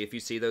there and see if you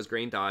see those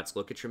green dots.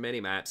 Look at your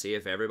mini-map. See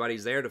if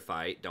everybody's there to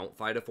fight. Don't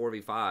fight a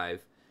 4v5.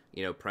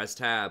 You know, press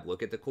tab.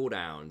 Look at the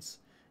cooldowns.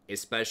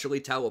 Especially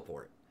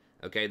teleport.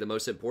 Okay, the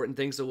most important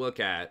things to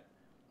look at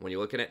when you're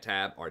looking at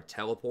tab are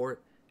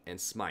teleport and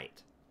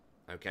smite.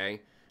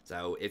 Okay?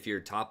 So if your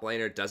top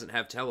laner doesn't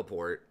have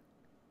teleport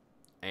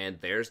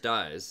and theirs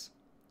does,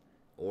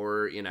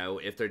 or, you know,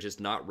 if they're just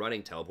not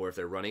running teleport, if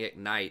they're running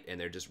Ignite and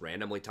they're just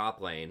randomly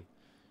top lane,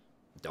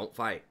 don't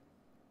fight.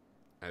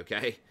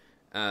 Okay?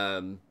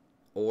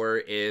 Or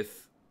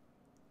if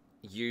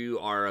you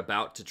are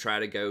about to try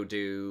to go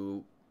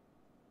do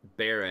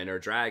Baron or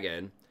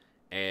Dragon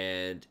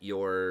and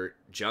your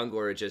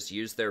jungler just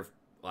used their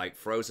like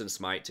frozen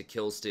smite to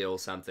kill steal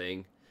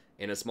something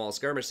in a small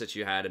skirmish that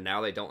you had, and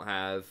now they don't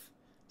have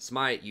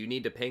smite, you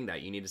need to ping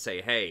that. You need to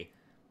say, hey,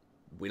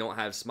 we don't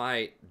have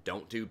smite,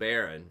 don't do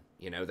Baron.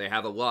 You know, they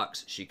have a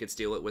Lux, she could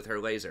steal it with her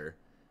laser.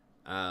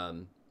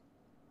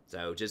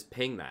 So just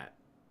ping that.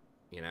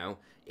 You know,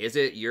 is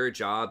it your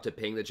job to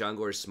ping the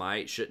jungler's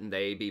smite? Shouldn't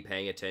they be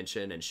paying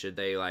attention, and should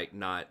they like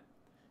not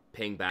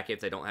ping back if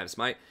they don't have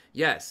smite?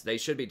 Yes, they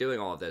should be doing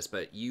all of this,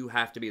 but you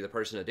have to be the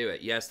person to do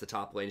it. Yes, the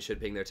top lane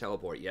should ping their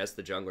teleport. Yes,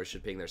 the jungler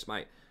should ping their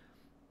smite.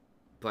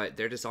 But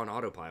they're just on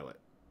autopilot.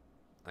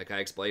 Like I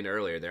explained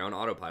earlier, they're on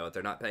autopilot.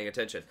 They're not paying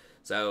attention.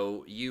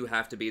 So you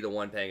have to be the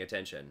one paying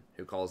attention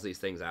who calls these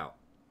things out.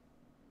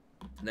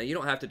 Now, you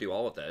don't have to do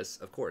all of this,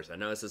 of course. I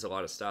know this is a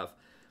lot of stuff.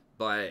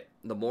 But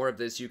the more of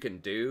this you can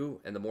do,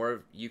 and the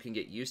more you can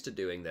get used to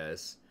doing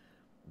this,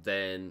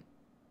 then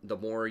the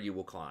more you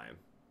will climb.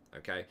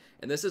 Okay?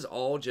 And this is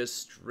all just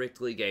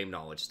strictly game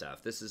knowledge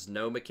stuff. This is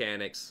no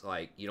mechanics.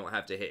 Like, you don't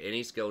have to hit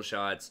any skill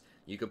shots.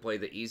 You can play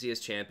the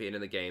easiest champion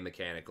in the game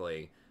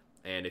mechanically.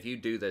 And if you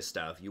do this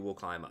stuff, you will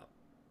climb up.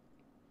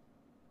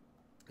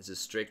 This is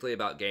strictly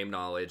about game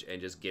knowledge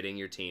and just getting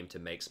your team to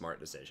make smart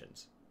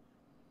decisions.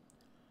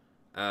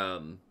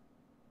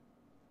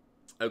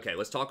 Okay,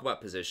 let's talk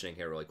about positioning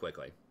here really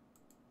quickly.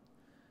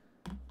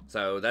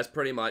 So that's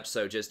pretty much,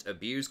 so just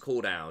abuse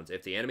cooldowns.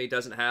 If the enemy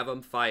doesn't have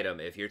them, fight them.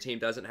 If your team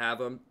doesn't have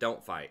them,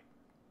 don't fight.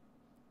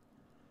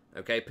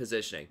 Okay,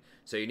 positioning.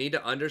 So you need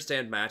to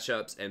understand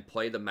matchups and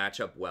play the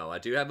matchup well. I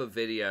do have a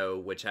video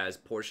which has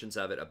portions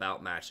of it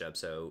about matchups,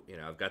 so, you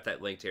know, I've got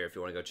that linked here if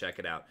you want to go check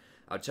it out.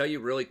 I'll tell you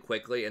really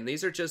quickly, and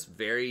these are just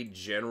very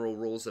general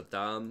rules of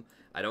thumb.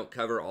 I don't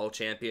cover all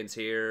champions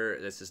here.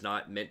 This is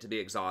not meant to be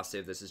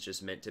exhaustive. This is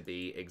just meant to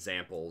be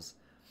examples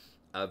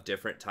of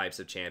different types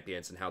of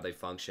champions and how they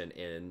function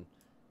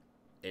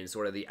in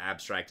sort of the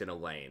abstract in a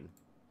lane.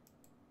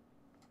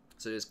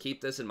 So just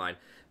keep this in mind.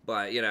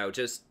 But, you know,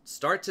 just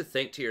start to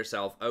think to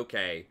yourself,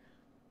 okay,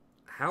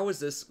 how is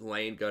this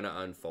lane going to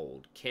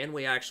unfold? Can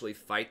we actually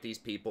fight these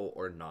people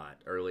or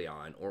not early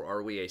on? Or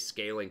are we a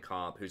scaling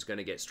comp who's going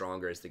to get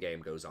stronger as the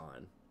game goes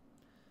on?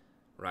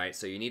 Right?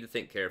 So you need to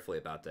think carefully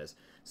about this.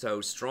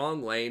 So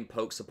strong lane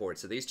poke support.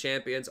 So these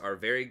champions are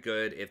very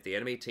good. If the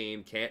enemy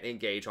team can't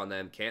engage on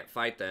them, can't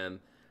fight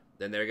them,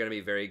 then they're going to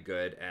be very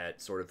good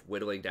at sort of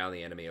whittling down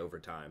the enemy over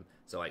time.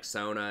 So like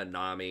Sona,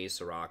 Nami,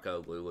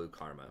 Soraka, Lulu,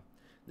 Karma.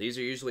 These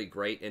are usually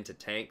great into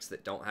tanks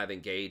that don't have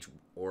engage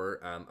or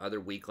other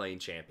weak lane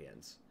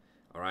champions.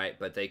 All right,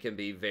 but they can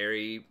be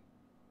very,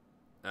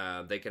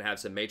 they can have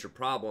some major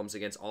problems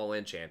against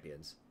all-in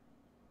champions.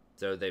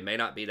 So they may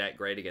not be that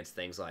great against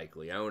things like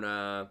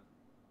Leona,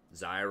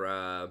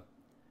 Zyra,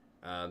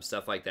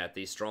 stuff like that.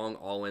 These strong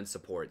all-in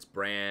supports,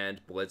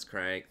 Brand,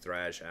 Blitzcrank,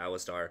 Thresh,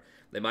 Alistar,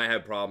 they might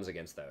have problems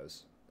against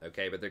those.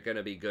 Okay, but they're going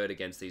to be good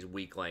against these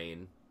weak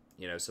lane,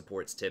 you know,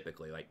 supports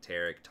typically, like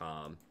Taric,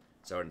 Tom,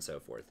 so on and so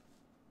forth.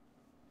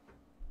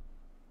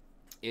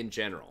 In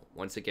general,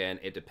 once again,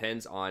 it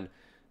depends on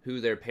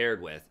who they're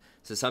paired with.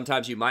 So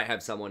sometimes you might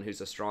have someone who's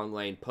a strong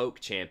lane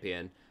poke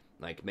champion,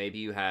 like maybe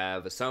you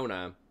have a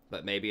Sona,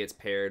 but maybe it's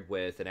paired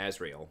with an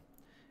Ezreal.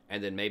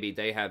 And then maybe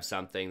they have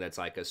something that's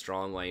like a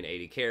strong lane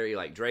AD carry,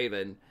 like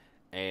Draven,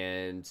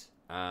 and,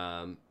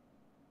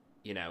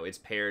 you know, it's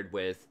paired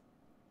with,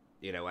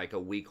 you know, like a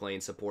weak lane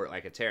support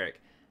like a Taric.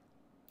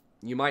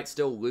 You might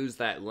still lose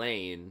that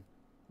lane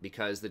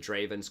because the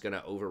Draven's going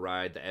to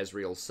override the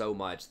Ezreal so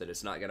much that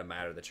it's not going to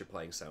matter that you're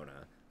playing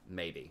Sona.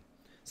 Maybe.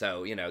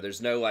 So, you know,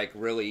 there's no, like,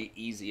 really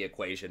easy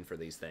equation for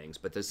these things,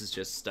 but this is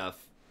just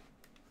stuff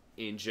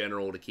in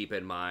general to keep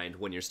in mind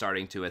when you're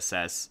starting to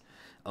assess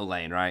a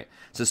lane, right?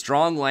 So,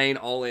 strong lane,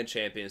 all-in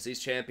champions. These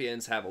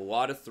champions have a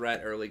lot of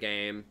threat early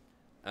game.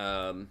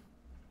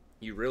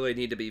 You really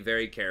need to be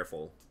very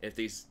careful if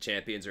these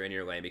champions are in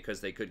your lane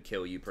because they could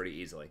kill you pretty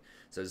easily.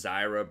 So,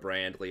 Zyra,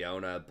 Brand,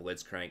 Leona,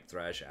 Blitzcrank,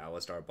 Thresh,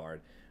 Alistar, Bard.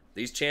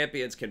 These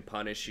champions can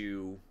punish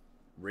you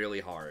really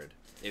hard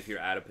if you're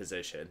out of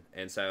position.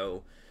 And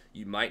so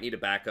you might need to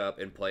back up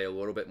and play a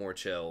little bit more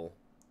chill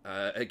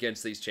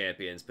against these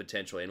champions,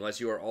 potentially, unless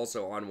you are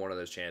also on one of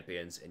those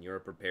champions and you're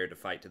prepared to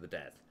fight to the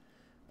death.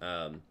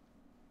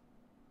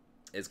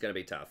 It's going to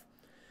be tough.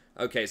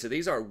 Okay, so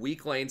these are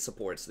weak lane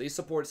supports. These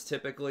supports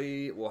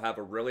typically will have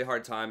a really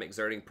hard time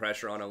exerting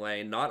pressure on a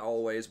lane. Not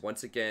always.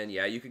 Once again,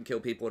 yeah, you can kill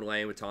people in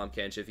lane with Tahm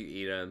Kench if you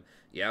eat them.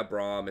 Yeah,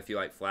 Braum, if you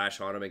like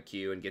flash on them and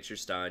Q and get your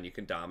stun, you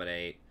can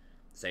dominate.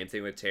 Same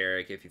thing with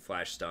Taric if you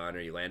flash stun or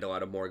you land a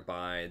lot of Morg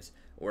binds.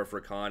 Or if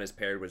Rakan is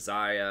paired with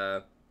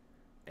Xayah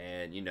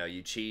and, you know,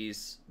 you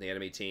cheese the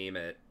enemy team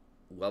at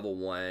level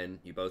 1,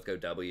 you both go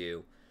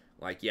W.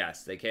 Like,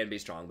 yes, they can be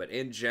strong. But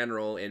in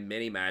general, in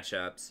many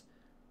matchups,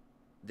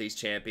 these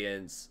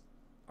champions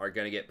are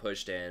going to get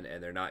pushed in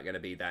and they're not going to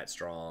be that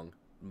strong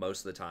most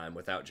of the time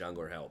without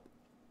jungler help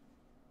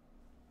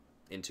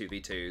in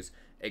 2v2s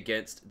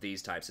against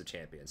these types of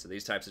champions. So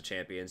these types of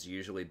champions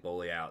usually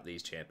bully out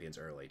these champions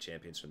early,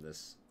 champions from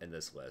this in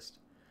this list.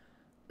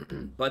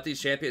 But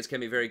these champions can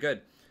be very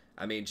good.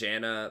 I mean,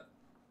 Janna,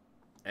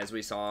 as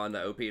we saw on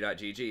the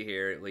op.gg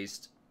here, at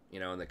least, you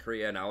know, in the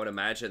Korea, and I would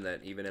imagine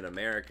that even in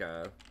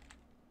America,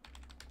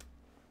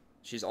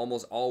 she's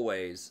almost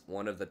always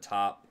one of the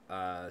top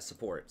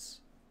supports.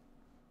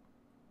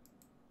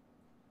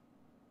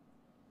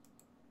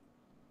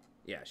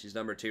 Yeah, she's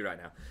number 2 right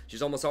now.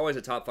 She's almost always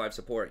a top 5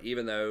 support,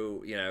 even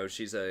though, you know,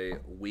 she's a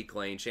weak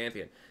lane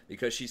champion,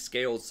 because she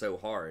scales so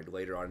hard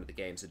later on in the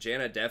game. So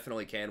Janna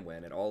definitely can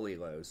win at all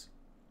elos.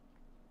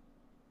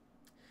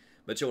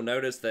 But you'll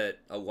notice that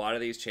a lot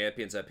of these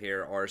champions up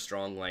here are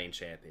strong lane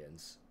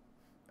champions.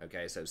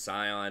 Okay, so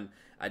Sion,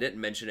 I didn't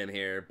mention him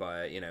here,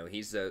 but, you know,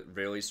 he's a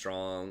really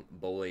strong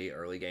bully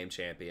early game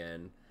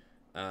champion.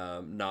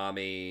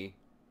 Nami,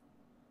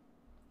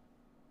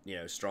 you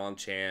know, strong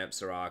champ,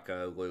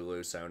 Soraka,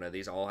 Lulu, Sona.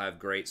 These all have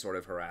great sort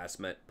of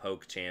harassment,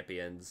 poke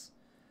champions.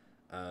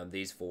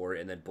 These 4,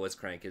 and then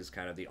Blitzcrank is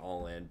kind of the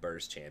all-in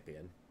burst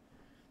champion.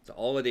 So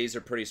all of these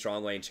are pretty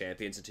strong lane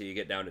champions until you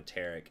get down to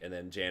Taric, and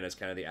then Janna's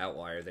kind of the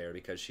outlier there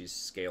because she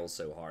scales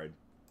so hard.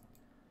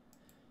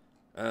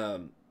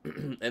 And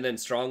then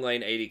strong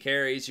lane AD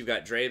carries, you've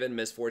got Draven,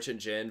 Misfortune,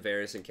 Jhin,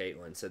 Varus, and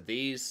Caitlyn. So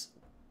these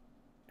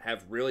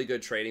have really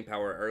good trading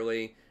power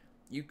early.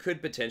 You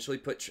could potentially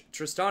put...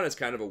 Tristana's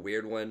kind of a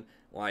weird one.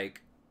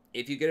 Like,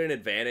 if you get an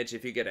advantage,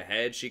 if you get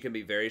ahead, she can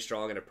be very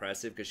strong and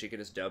oppressive because she can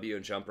just W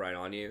and jump right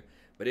on you.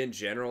 But in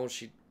general,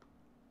 she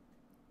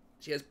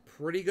has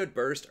pretty good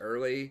burst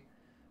early,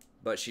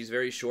 but she's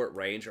very short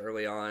range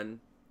early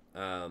on.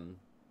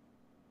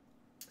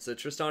 So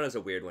Tristana's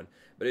a weird one.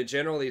 But in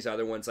general, these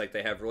other ones, like,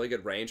 they have really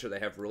good range or they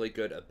have really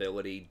good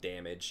ability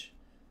damage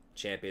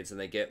champions, and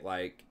they get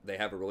like they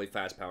have a really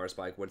fast power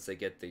spike once they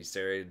get the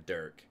serrated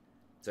Dirk.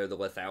 So the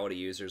lethality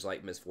users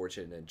like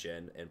Misfortune and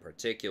Jin in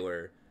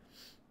particular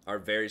are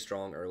very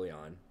strong early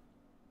on.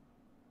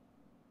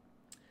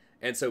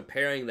 And so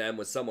pairing them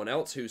with someone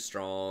else who's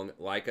strong,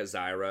 like a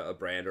Zyra, a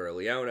Brand, or a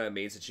Leona,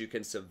 means that you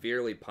can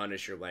severely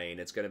punish your lane.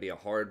 It's going to be a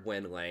hard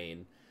win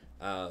lane,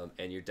 and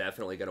you're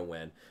definitely going to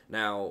win.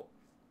 Now,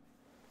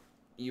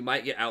 you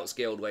might get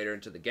outscaled later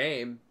into the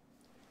game,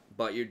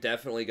 but you're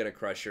definitely going to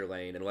crush your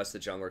lane unless the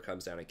jungler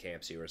comes down and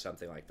camps you or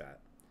something like that.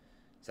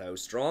 So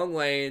strong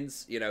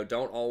lanes, you know,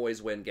 don't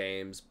always win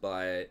games,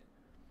 but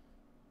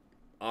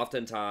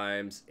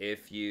oftentimes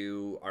if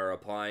you are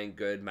applying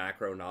good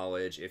macro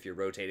knowledge, if you're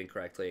rotating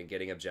correctly and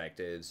getting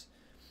objectives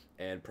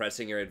and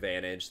pressing your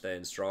advantage,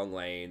 then strong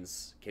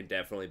lanes can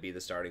definitely be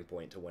the starting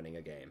point to winning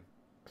a game.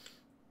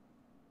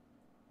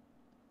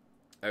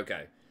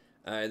 Okay.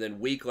 And then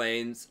weak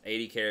lanes,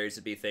 AD carries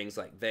would be things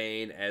like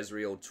Vayne,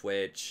 Ezreal,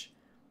 Twitch,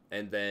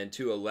 and then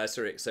to a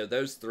lesser... So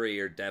those three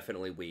are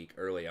definitely weak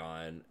early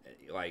on.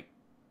 Like,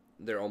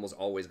 they're almost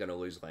always going to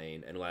lose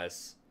lane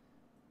unless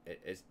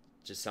it's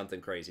just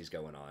something crazy's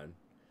going on.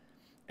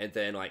 And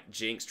then, like,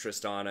 Jinx,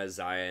 Tristana,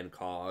 Xayah, and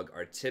Kog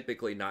are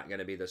typically not going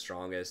to be the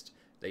strongest.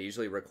 They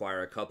usually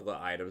require a couple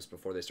of items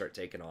before they start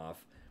taking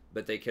off.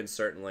 But they can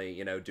certainly,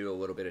 you know, do a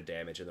little bit of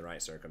damage in the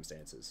right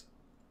circumstances.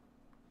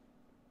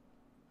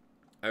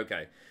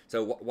 Okay,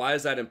 so why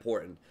is that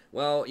important?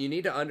 Well, you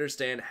need to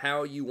understand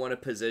how you want to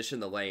position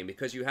the lane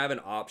because you have an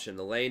option.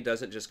 The lane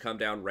doesn't just come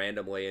down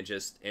randomly and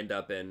just end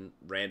up in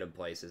random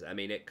places. I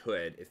mean, it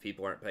could if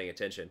people aren't paying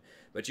attention.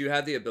 But you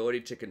have the ability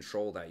to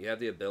control that. You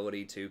have the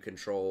ability to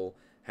control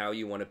how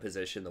you want to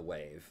position the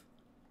wave.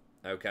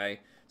 Okay?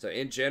 So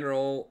in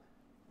general,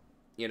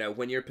 you know,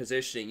 when you're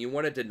positioning, you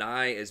want to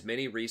deny as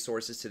many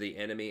resources to the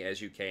enemy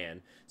as you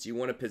can. So you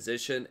want to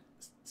position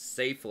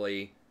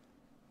safely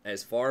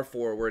as far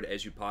forward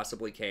as you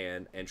possibly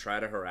can and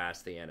try to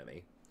harass the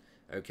enemy.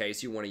 Okay,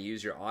 so you want to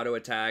use your auto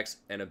attacks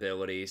and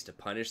abilities to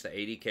punish the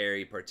AD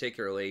carry,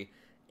 particularly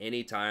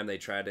anytime they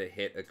try to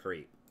hit a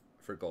creep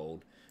for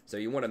gold. So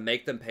you want to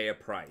make them pay a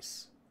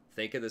price.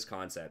 Think of this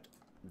concept.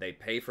 They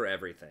pay for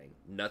everything.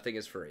 Nothing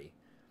is free.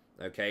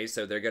 Okay,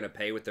 so they're going to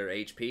pay with their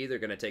HP. They're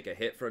going to take a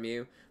hit from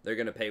you. They're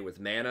going to pay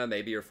with mana.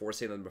 Maybe you're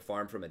forcing them to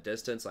farm from a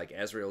distance, like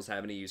Ezreal's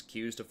having to use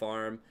Qs to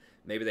farm.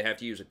 Maybe they have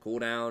to use a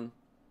cooldown.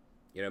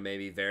 You know,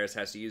 maybe Varus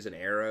has to use an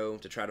arrow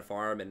to try to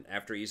farm, and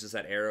after he uses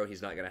that arrow,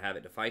 he's not going to have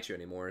it to fight you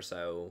anymore,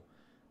 so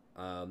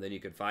then you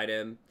can fight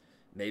him.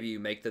 Maybe you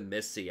make them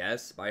miss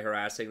CS by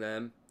harassing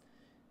them.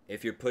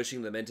 If you're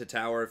pushing them into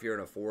tower, if you're in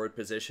a forward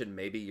position,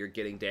 maybe you're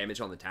getting damage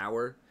on the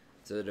tower,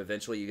 so that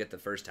eventually you get the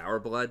first tower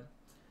blood.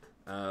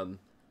 So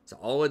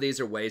all of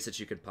these are ways that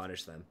you could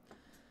punish them.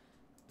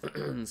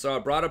 So I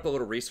brought up a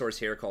little resource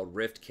here called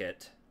Rift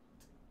Kit,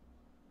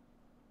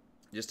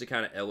 just to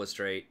kind of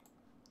illustrate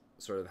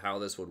sort of how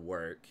this would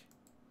work.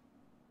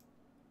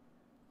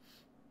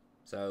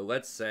 So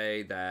let's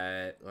say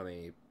that,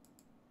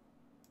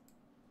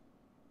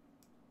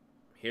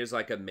 here's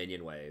like a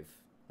minion wave.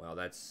 Well,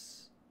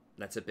 that's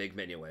a big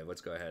minion wave.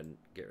 Let's go ahead and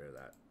get rid of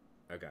that.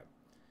 Okay.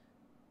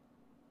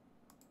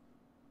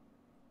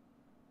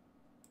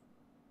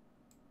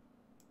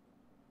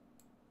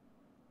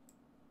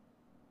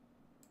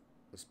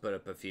 Let's put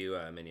up a few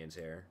minions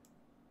here.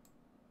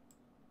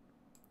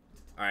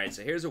 Alright,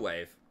 so here's a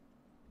wave.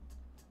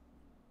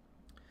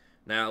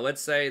 Now,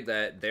 let's say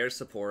that their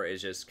support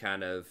is just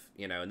kind of,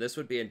 you know, and this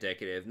would be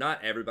indicative.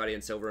 Not everybody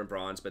in Silver and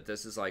Bronze, but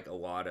this is like a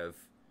lot of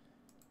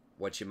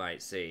what you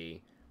might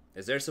see.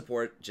 Is their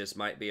support just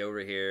might be over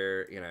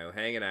here, you know,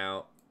 hanging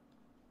out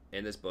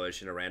in this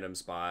bush in a random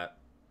spot.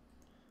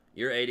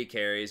 Your AD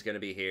carry is going to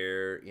be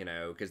here, you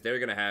know, because they're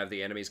going to have,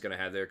 the enemy's going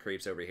to have their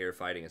creeps over here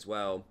fighting as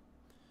well.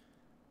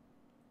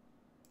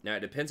 Now,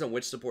 it depends on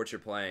which support you're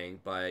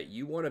playing, but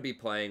you want to be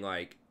playing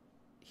like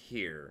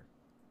here-ish.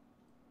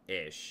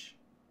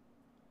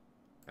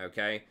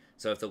 Okay,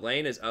 so if the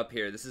lane is up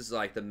here, this is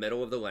like the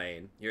middle of the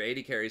lane. Your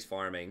AD carry's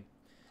farming.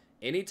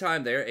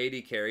 Anytime their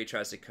AD carry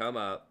tries to come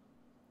up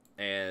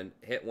and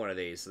hit one of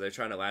these, so they're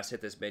trying to last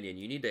hit this minion,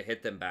 you need to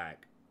hit them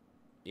back.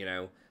 You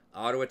know,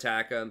 auto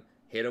attack them,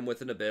 hit them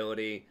with an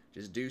ability,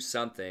 just do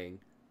something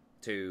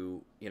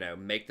to, you know,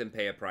 make them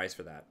pay a price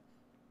for that.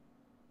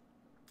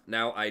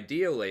 Now,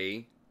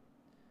 ideally,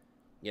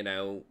 you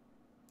know,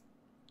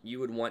 you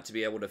would want to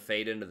be able to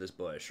fade into this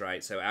bush,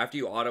 right? So after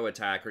you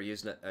auto-attack or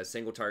use a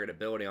single target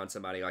ability on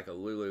somebody like a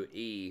Lulu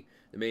E,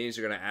 the minions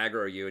are going to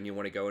aggro you, and you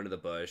want to go into the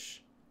bush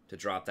to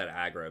drop that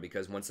aggro,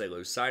 because once they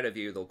lose sight of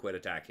you, they'll quit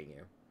attacking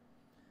you.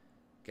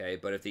 Okay,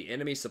 but if the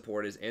enemy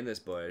support is in this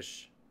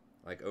bush,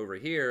 like over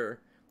here,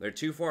 they're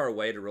too far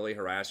away to really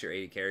harass your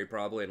AD carry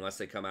probably, unless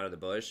they come out of the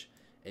bush,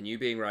 and you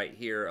being right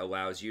here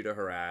allows you to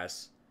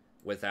harass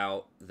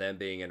without them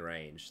being in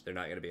range. They're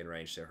not going to be in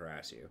range to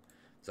harass you.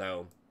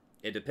 So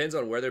it depends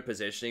on where they're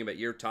positioning, but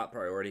your top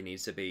priority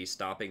needs to be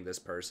stopping this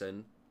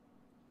person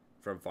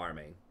from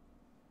farming.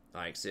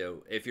 Like,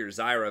 so if you're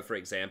Zyra, for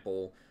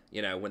example,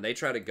 you know, when they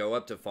try to go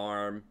up to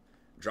farm,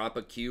 drop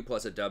a Q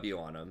plus a W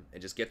on them, and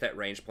just get that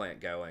range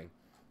plant going.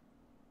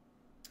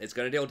 It's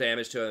going to deal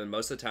damage to them, and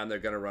most of the time they're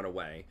going to run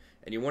away.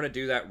 And you want to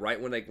do that right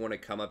when they want to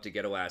come up to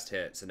get a last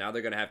hit. So now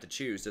they're going to have to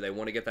choose. Do they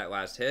want to get that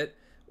last hit,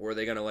 or are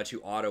they going to let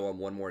you auto them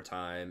one more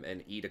time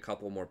and eat a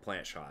couple more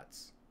plant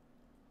shots?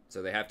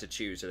 So they have to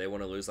choose. Do they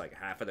want to lose like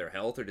half of their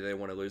health, or do they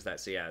want to lose that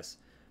CS?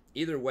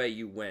 Either way,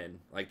 you win.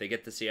 Like, they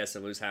get the CS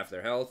and lose half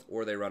their health,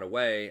 or they run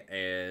away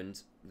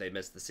and they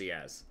miss the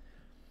CS.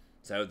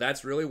 So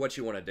that's really what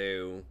you want to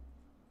do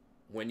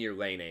when you're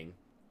laning.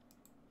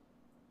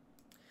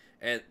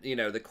 And, you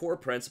know, the core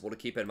principle to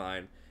keep in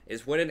mind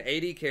is when an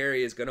AD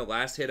carry is going to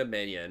last hit a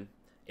minion,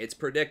 it's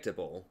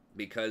predictable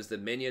because the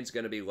minion's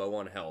going to be low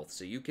on health.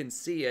 So you can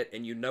see it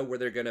and you know where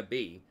they're going to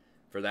be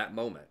for that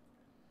moment.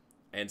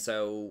 And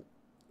so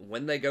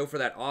when they go for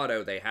that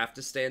auto, they have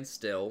to stand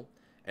still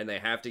and they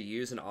have to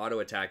use an auto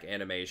attack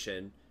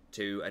animation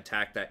to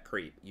attack that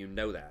creep. You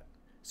know that.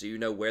 So you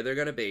know where they're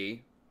going to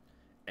be,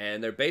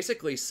 and they're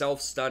basically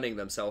self-stunning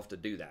themselves to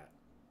do that.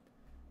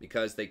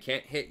 Because they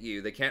can't hit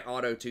you. They can't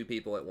auto two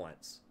people at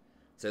once.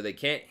 So they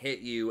can't hit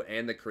you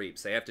and the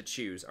creeps. They have to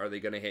choose. Are they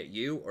going to hit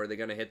you or are they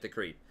going to hit the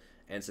creep?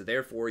 And so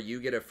therefore you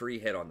get a free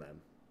hit on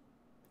them.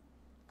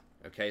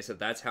 Okay, so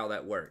that's how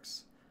that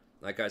works.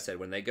 Like I said,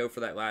 when they go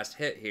for that last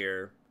hit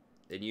here,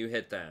 then you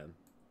hit them.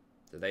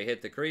 Do they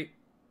hit the creep?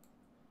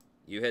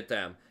 You hit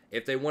them.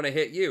 If they want to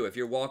hit you, if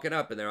you're walking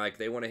up and they're like,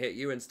 they want to hit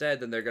you instead,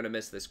 then they're going to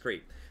miss this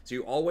creep. So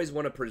you always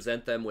want to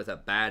present them with a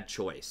bad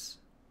choice.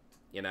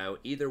 You know,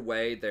 either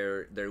way,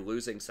 they're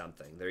losing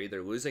something. They're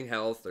either losing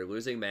health, they're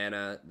losing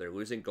mana, they're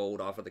losing gold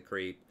off of the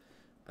creep.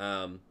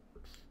 They're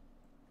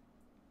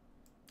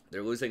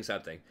losing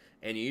something.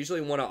 And you usually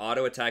want to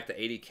auto attack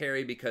the AD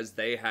carry because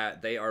they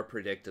are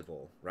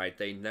predictable, right?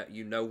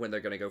 You know when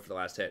they're going to go for the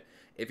last hit.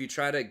 If you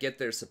try to get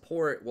their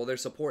support, well, their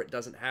support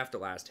doesn't have to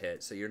last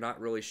hit, so you're not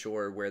really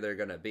sure where they're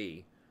going to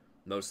be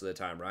most of the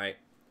time, right?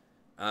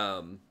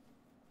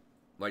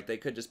 Like, they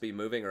could just be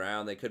moving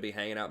around. They could be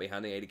hanging out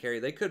behind the AD carry.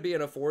 They could be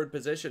in a forward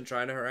position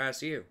trying to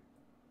harass you.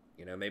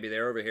 You know, maybe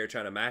they're over here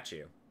trying to match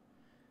you.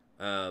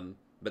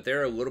 But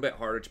they're a little bit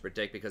harder to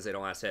predict because they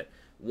don't last hit.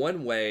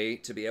 One way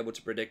to be able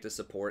to predict a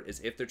support is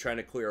if they're trying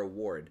to clear a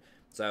ward.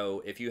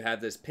 So if you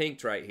have this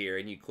pinked right here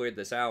and you cleared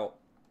this out,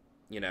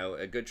 you know,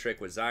 a good trick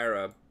with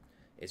Zyra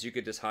is you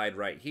could just hide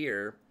right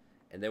here.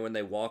 And then when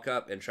they walk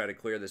up and try to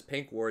clear this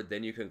pink ward,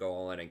 then you can go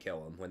all in and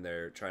kill them when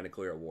they're trying to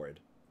clear a ward.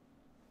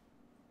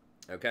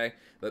 Okay,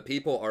 but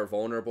people are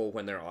vulnerable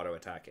when they're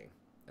auto-attacking.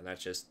 And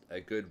that's just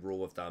a good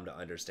rule of thumb to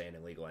understand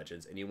in League of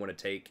Legends. And you want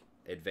to take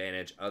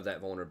advantage of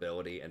that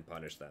vulnerability and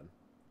punish them.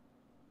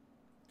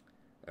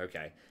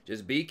 Okay,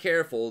 just be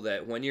careful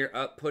that when you're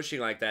up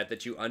pushing like that,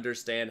 that you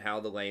understand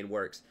how the lane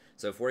works.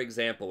 So for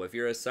example, if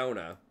you're a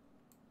Sona,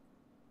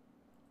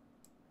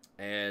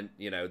 and,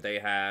 you know, they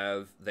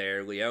have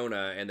their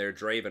Leona and their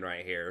Draven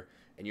right here,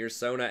 and you're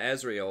Sona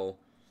Ezreal,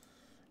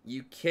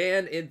 you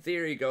can, in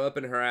theory, go up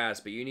and harass,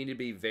 but you need to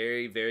be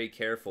very, very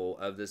careful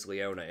of this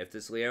Leona. If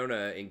this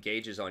Leona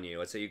engages on you,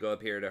 let's say you go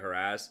up here to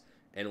harass,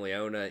 and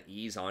Leona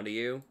E's onto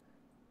you,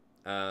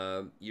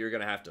 you're going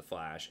to have to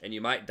flash. And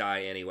you might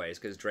die anyways,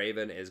 because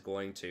Draven is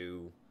going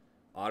to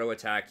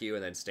auto-attack you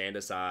and then stand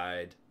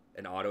aside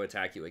and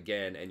auto-attack you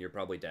again, and you're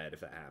probably dead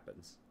if that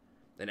happens.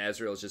 And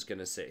Ezreal's just going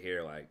to sit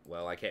here like,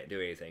 well, I can't do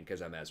anything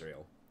because I'm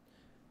Ezreal.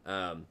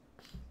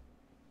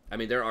 I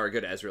mean, there are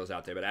good Ezreals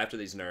out there, but after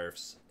these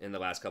nerfs in the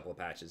last couple of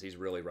patches, he's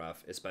really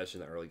rough, especially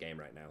in the early game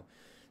right now.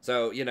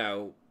 So, you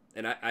know,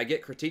 and I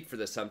get critiqued for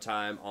this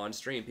sometime on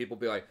stream. People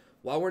be like,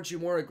 why weren't you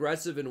more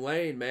aggressive in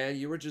lane, man?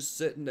 You were just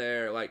sitting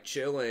there, like,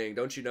 chilling.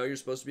 Don't you know you're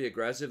supposed to be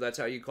aggressive? That's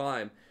how you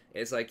climb.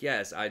 It's like,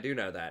 yes, I do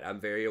know that. I'm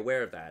very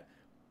aware of that.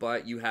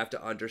 But you have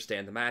to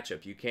understand the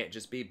matchup. You can't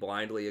just be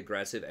blindly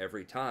aggressive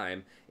every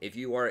time. If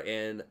you are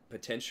in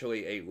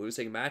potentially a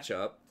losing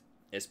matchup,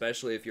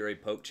 especially if you're a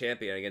poke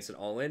champion against an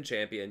all-in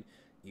champion,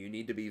 you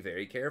need to be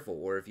very careful.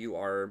 Or if you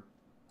are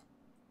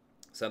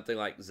something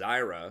like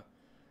Zyra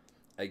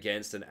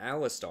against an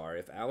Alistar,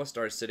 if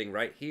Alistar's sitting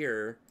right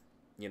here,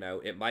 you know,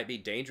 it might be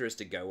dangerous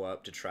to go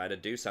up to try to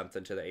do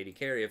something to the AD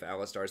carry if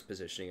Alistar's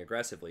positioning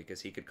aggressively,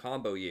 because he could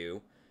combo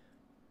you.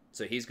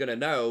 So he's going to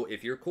know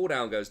if your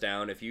cooldown goes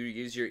down, if you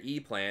use your E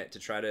plant to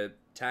try to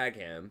tag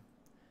him,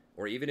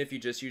 or even if you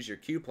just use your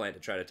Q plant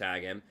to try to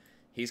tag him,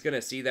 he's going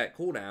to see that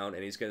cooldown,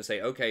 and he's going to say,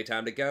 okay,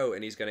 time to go,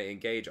 and he's going to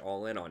engage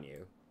all in on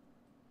you.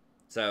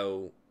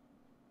 So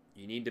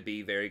you need to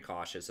be very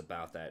cautious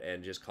about that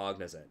and just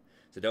cognizant.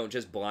 So don't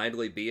just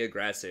blindly be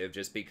aggressive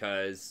just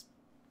because,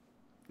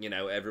 you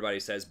know, everybody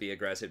says be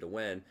aggressive to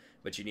win,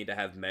 but you need to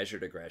have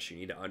measured aggression.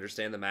 You need to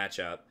understand the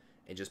matchup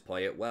and just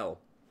play it well.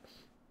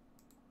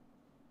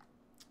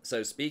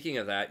 So speaking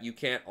of that, you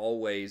can't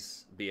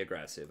always be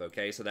aggressive,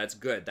 okay? So that's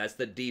good. That's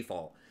the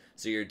default.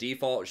 So your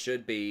default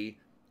should be,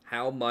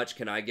 how much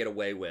can I get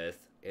away with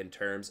in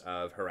terms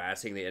of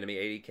harassing the enemy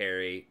AD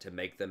carry to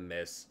make them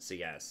miss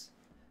CS?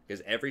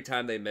 Because every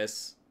time they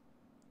miss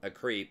a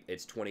creep,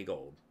 it's 20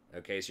 gold.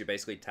 Okay, so you're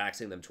basically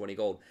taxing them 20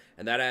 gold.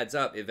 And that adds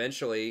up.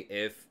 Eventually,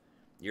 if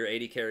your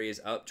AD carry is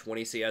up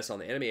 20 CS on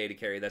the enemy AD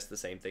carry, that's the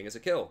same thing as a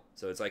kill.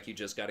 So it's like you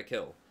just got a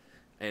kill.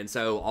 And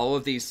so all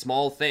of these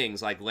small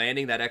things, like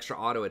landing that extra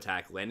auto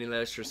attack, landing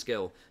that extra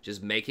skill,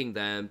 just making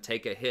them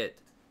take a hit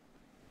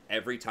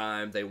every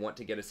time they want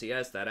to get a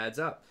CS, that adds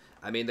up.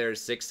 I mean,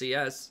 there's 6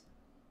 CS,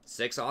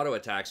 6 auto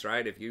attacks,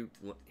 right? If you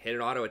hit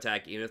an auto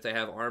attack, even if they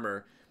have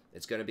armor,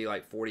 it's going to be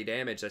like 40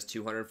 damage. That's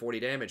 240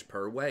 damage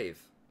per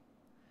wave.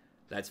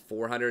 That's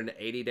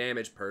 480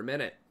 damage per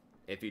minute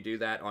if you do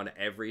that on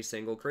every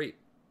single creep.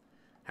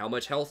 How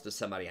much health does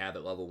somebody have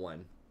at level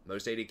 1?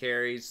 Most AD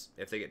carries,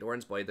 if they get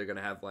Doran's Blade, they're going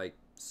to have like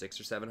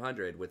 600 or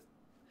 700 with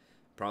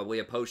probably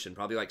a potion.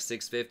 Probably like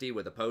 650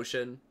 with a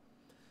potion.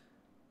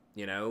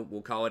 You know,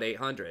 we'll call it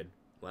 800.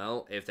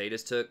 Well, if they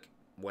just took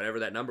whatever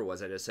that number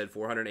was, I just said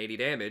 480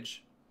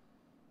 damage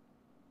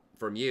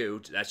from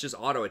you. That's just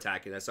auto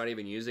attacking. That's not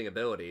even using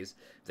abilities.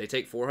 If they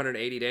take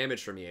 480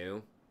 damage from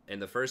you in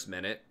the first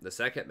minute, the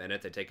second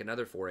minute they take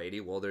another 480,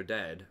 well, they're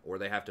dead, or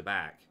they have to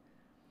back.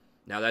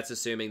 Now, that's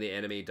assuming the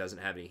enemy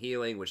doesn't have any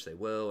healing, which they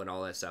will, and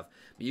all that stuff.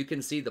 But you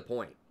can see the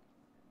point.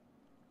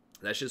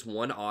 That's just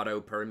 1 auto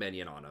per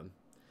minion on them.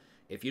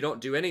 If you don't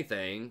do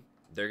anything,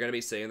 they're going to be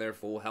sitting there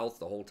full health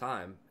the whole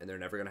time, and they're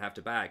never going to have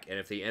to back. And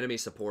if the enemy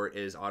support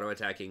is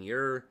auto-attacking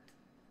your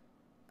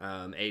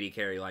AD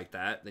carry like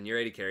that, then your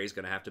AD carry is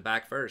going to have to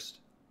back first.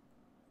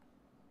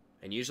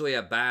 And usually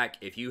a back,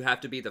 if you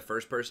have to be the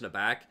first person to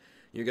back,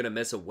 you're going to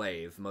miss a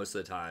wave most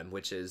of the time,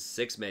 which is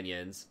 6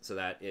 minions, so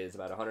that is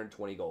about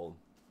 120 gold.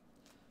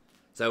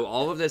 So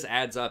all of this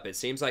adds up. It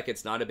seems like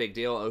it's not a big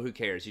deal. Oh, who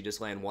cares? You just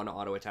land 1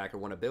 auto attack or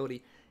 1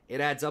 ability. It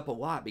adds up a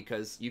lot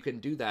because you can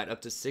do that up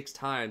to 6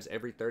 times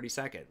every 30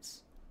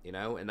 seconds. You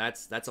know, and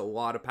that's a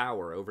lot of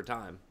power over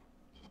time.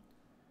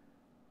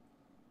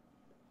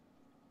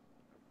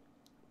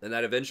 And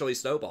that eventually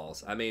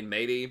snowballs. I mean,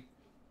 maybe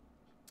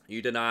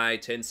you deny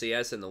 10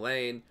 CS in the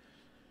lane,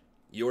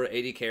 your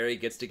AD carry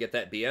gets to get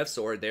that BF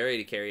sword, their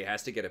AD carry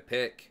has to get a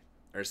pick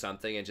or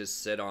something and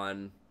just sit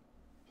on,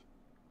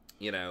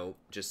 you know,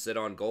 just sit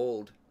on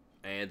gold,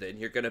 and then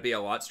you're going to be a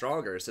lot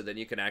stronger, so then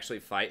you can actually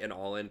fight and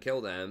all-in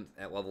kill them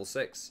at level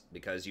 6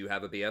 because you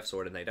have a BF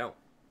sword and they don't.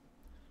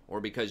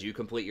 Or because you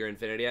complete your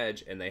Infinity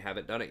Edge and they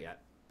haven't done it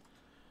yet.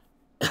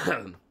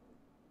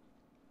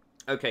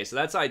 Okay, so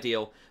that's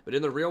ideal, but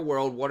in the real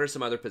world, what are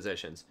some other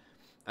positions?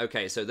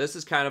 Okay, so this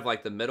is kind of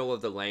like the middle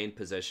of the lane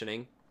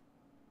positioning.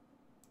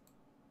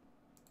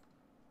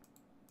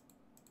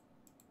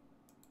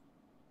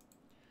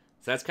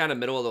 So that's kind of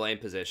middle of the lane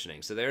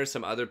positioning. So there are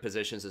some other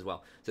positions as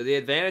well. So the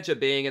advantage of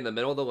being in the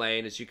middle of the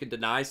lane is you can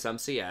deny some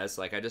CS,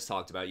 like I just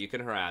talked about. You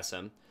can harass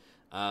them.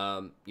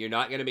 You're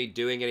not going to be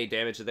doing any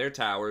damage to their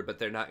tower, but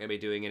they're not going to be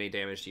doing any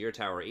damage to your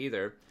tower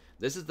either.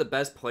 This is the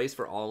best place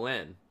for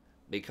all-in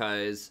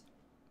because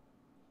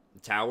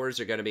towers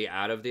are going to be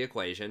out of the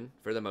equation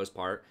for the most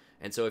part.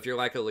 And so if you're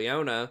like a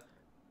Leona,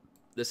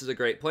 this is a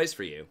great place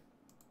for you.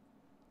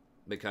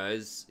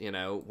 Because, you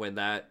know, when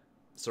that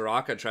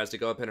Soraka tries to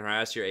go up and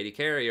harass your AD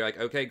carry, you're like,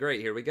 okay,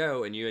 great, here we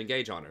go, and you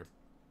engage on her.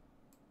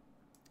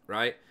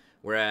 Right?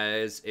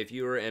 Whereas if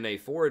you were in a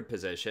forward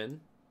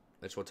position,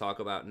 which we'll talk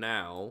about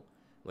now,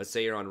 let's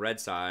say you're on red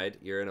side,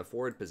 you're in a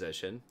forward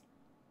position,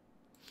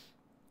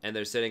 and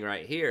they're sitting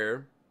right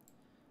here,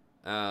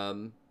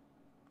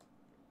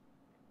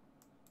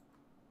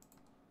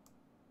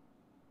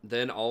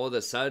 then all of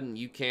a sudden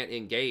you can't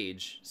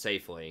engage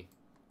safely.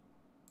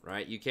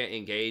 Right? You can't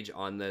engage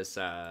on this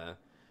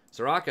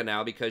Soraka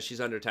now because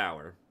she's under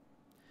tower.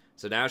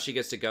 So now she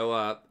gets to go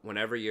up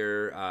whenever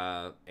your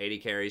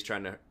AD carry's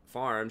trying to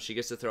farm. She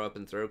gets to throw up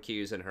and throw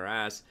Qs and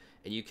harass,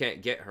 and you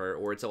can't get her,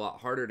 or it's a lot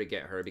harder to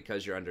get her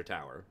because you're under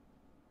tower.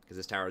 Because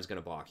this tower is going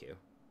to block you.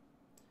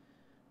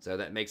 So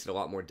that makes it a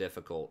lot more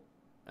difficult.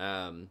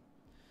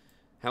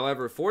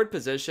 However, forward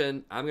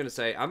position, I'm going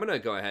to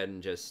go ahead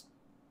and just...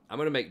 I'm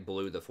going to make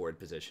blue the forward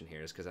position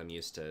here just because I'm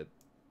used to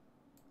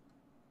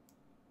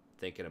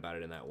thinking about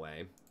it in that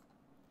way.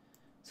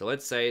 So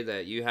let's say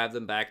that you have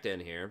them backed in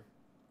here.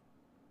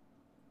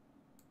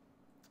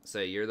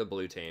 Say you're the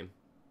blue team.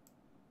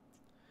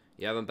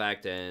 You have them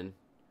backed in,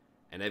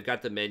 and they've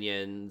got the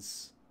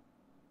minions.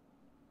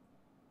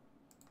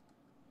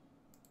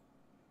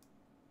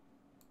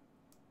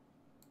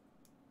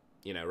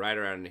 You know, right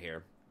around in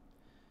here.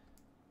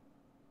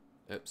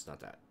 Oops,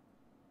 not that.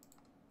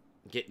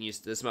 Getting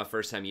used to, this is my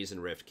first time using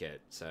Rift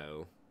Kit,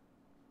 so...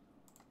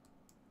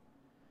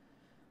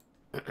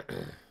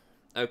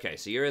 Okay,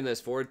 so you're in this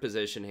forward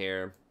position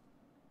here.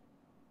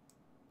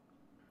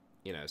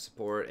 You know,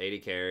 support,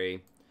 AD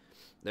carry.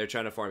 They're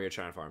trying to farm, you're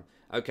trying to farm.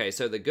 Okay,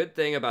 so the good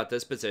thing about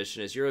this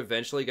position is you're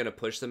eventually going to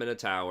push them in a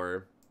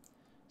tower.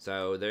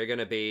 So they're going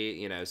to be,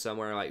 you know,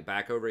 somewhere like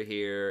back over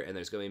here, and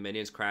there's going to be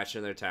minions crashing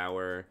in their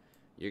tower.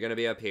 You're going to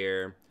be up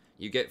here.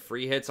 You get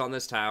free hits on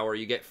this tower.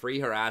 You get free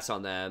harass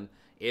on them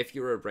if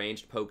you're a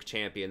ranged poke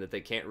champion that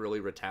they can't really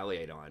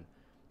retaliate on.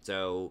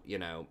 So, you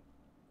know...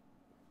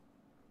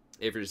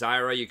 If you're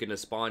Zyra, you can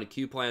just spawn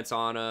Q plants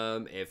on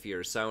them. If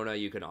you're Sona,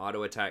 you can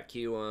auto-attack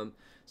Q them.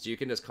 So you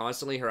can just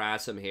constantly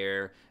harass them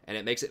here, and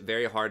it makes it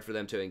very hard for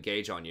them to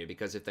engage on you,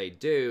 because if they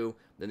do,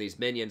 then these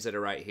minions that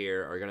are right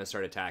here are going to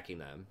start attacking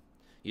them.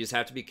 You just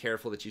have to be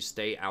careful that you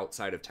stay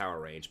outside of tower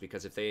range,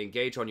 because if they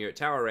engage on you at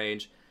tower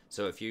range,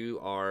 so if you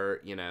are,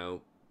 you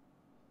know,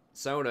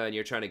 Sona and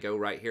you're trying to go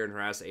right here and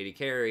harass the AD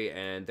carry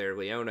and their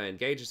Leona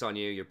engages on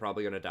you, you're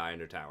probably going to die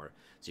under tower.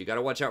 So you got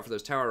to watch out for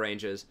those tower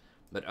ranges.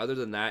 But other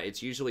than that,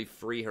 it's usually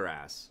free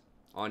harass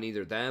on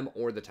either them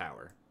or the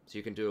tower. So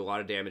you can do a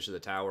lot of damage to the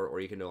tower, or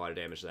you can do a lot of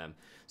damage to them.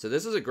 So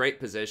this is a great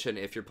position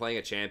if you're playing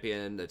a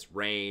champion that's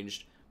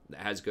ranged,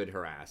 that has good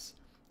harass.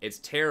 It's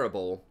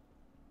terrible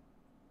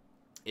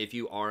if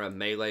you are a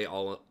melee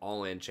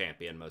all-in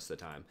champion most of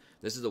the time.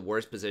 This is the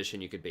worst position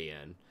you could be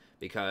in.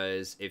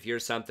 Because if you're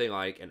something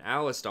like an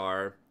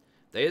Alistar,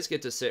 they just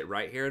get to sit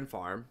right here and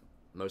farm,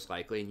 most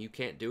likely, and you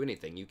can't do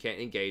anything. You can't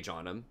engage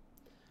on them.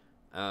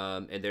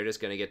 And they're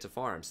just going to get to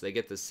farm. So they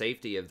get the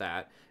safety of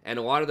that. And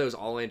a lot of those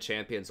all-in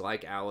champions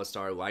like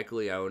Alistar, like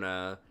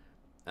Leona,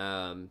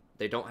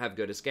 they don't have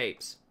good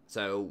escapes.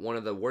 So one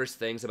of the worst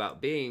things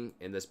about being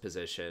in this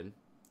position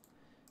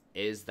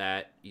is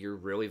that you're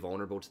really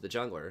vulnerable to the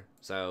jungler.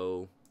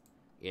 So,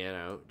 you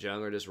know,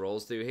 jungler just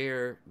rolls through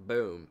here,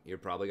 boom, you're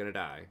probably going to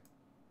die.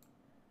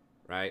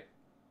 Right?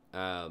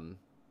 Now,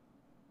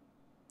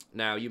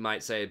 you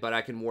might say, but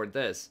I can ward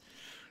this.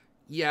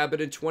 Yeah,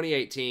 but in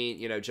 2018,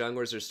 you know,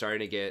 junglers are starting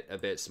to get a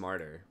bit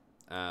smarter.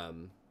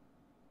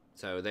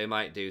 So they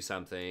might do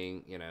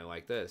something, you know,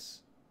 like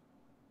this.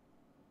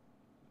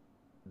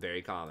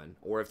 Very common.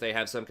 Or if they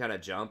have some kind of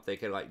jump, they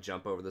could, like,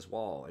 jump over this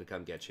wall and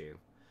come get you.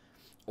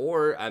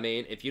 Or, I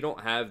mean, if you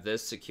don't have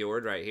this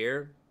secured right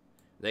here,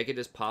 they could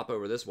just pop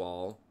over this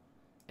wall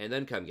and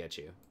then come get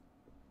you.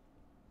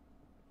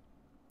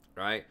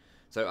 Right?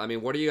 So, I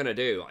mean, what are you going to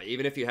do?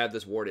 Even if you have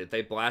this warded, if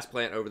they blast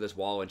plant over this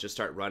wall and just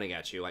start running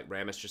at you, like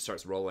Rammus just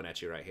starts rolling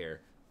at you right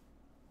here.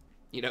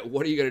 You know,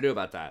 what are you going to do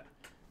about that?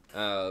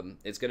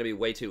 It's going to be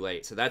way too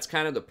late. So that's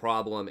kind of the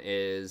problem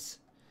is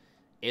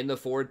in the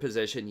forward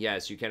position,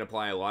 yes, you can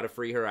apply a lot of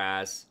free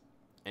harass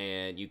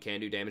and you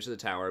can do damage to the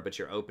tower, but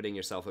you're opening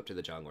yourself up to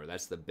the jungler.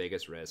 That's the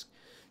biggest risk.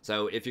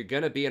 So if you're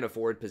going to be in a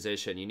forward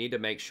position, you need to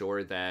make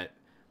sure that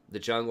the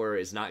jungler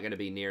is not going to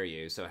be near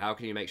you. So how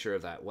can you make sure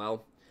of that?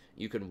 Well,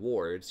 you can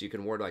ward. So you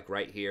can ward like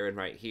right here and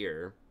right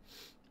here.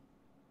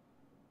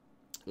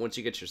 Once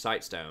you get your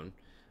sight stone,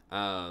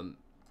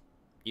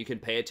 you can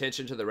pay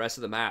attention to the rest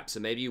of the map. So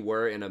maybe you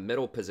were in a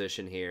middle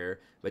position here,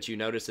 but you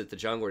notice that the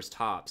jungler's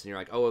tops, and you're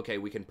like, oh, okay,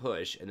 we can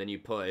push. And then you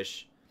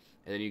push,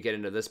 and then you get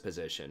into this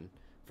position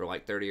for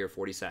like 30 or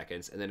 40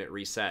 seconds, and then it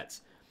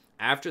resets.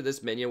 After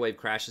this minion wave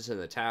crashes in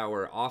the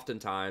tower,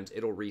 oftentimes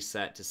it'll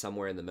reset to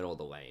somewhere in the middle of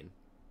the lane.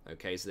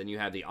 Okay, so then you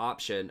have the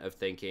option of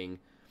thinking,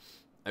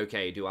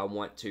 okay, do I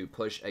want to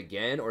push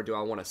again or do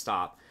I want to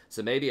stop?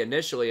 So maybe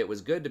initially it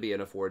was good to be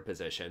in a forward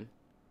position.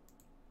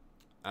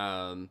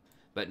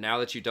 But now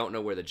that you don't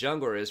know where the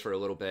jungler is for a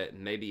little bit,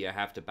 maybe you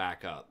have to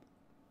back up.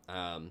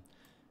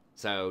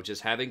 So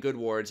just having good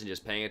wards and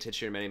just paying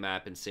attention to your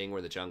minimap and seeing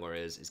where the jungler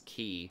is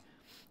key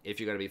if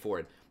you're going to be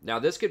forward. Now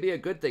this could be a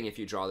good thing if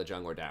you draw the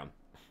jungler down.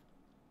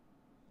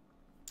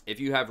 If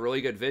you have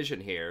really good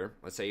vision here,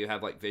 let's say you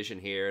have like vision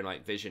here and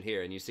like vision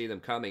here, and you see them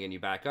coming and you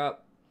back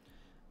up,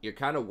 you're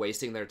kind of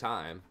wasting their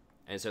time.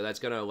 And so that's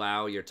going to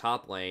allow your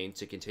top lane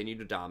to continue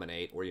to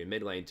dominate, or your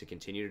mid lane to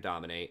continue to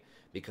dominate,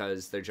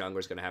 because their jungler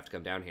is going to have to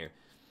come down here.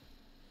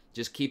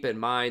 Just keep in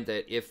mind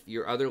that if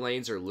your other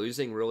lanes are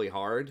losing really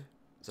hard,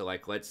 so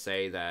like let's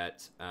say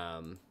that,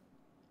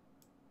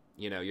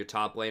 you know, your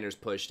top laner's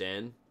pushed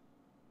in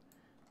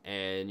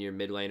and your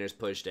mid laner's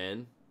pushed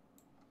in.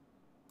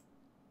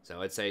 So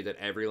let's say that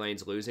every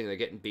lane's losing, they're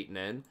getting beaten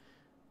in.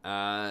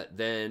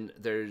 Then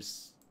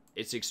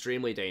it's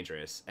extremely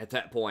dangerous at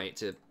that point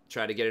to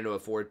try to get into a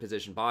forward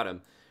position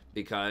bottom,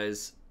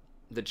 because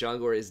the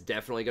jungler is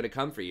definitely going to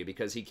come for you,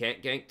 because he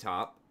can't gank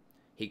top,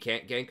 he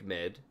can't gank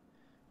mid.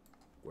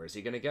 Where's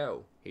he going to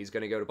go? He's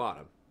going to go to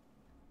bottom.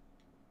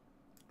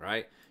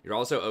 Right? You're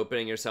also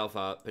opening yourself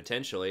up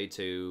potentially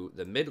to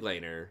the mid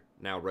laner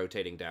now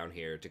rotating down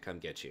here to come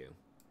get you.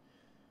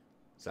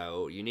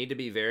 So you need to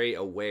be very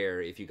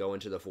aware if you go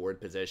into the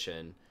forward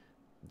position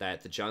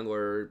that the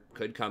jungler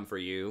could come for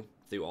you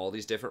through all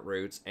these different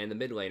routes, and the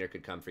mid laner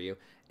could come for you,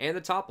 and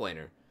the top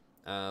laner.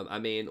 I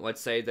mean, let's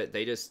say that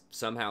they just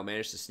somehow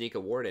managed to sneak a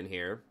ward in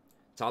here.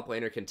 Top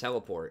laner can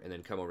teleport and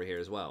then come over here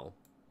as well.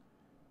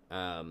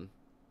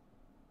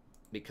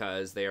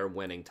 Because they are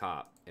winning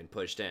top and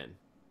pushed in.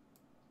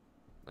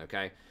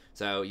 Okay?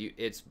 So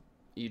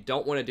you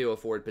don't want to do a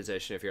forward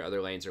position if your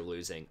other lanes are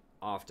losing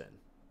often,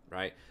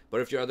 right?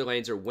 But if your other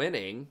lanes are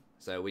winning,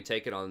 so we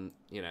take it on,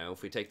 you know,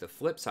 if we take the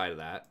flip side of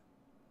that,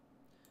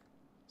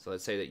 so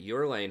let's say that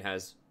your lane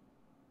has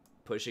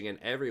pushing in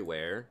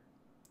everywhere.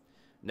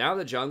 Now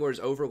the jungler is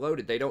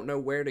overloaded. They don't know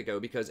where to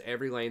go because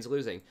every lane's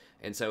losing.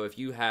 And so if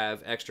you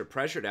have extra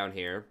pressure down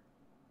here,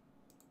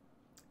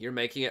 you're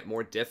making it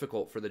more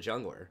difficult for the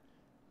jungler,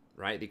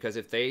 right? Because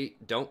if they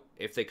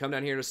come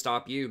down here to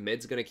stop you,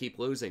 mid's going to keep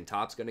losing,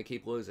 top's going to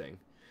keep losing.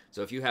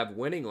 So if you have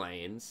winning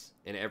lanes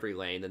in every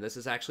lane, then this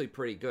is actually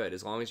pretty good,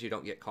 as long as you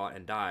don't get caught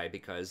and die,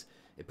 because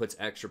it puts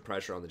extra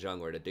pressure on the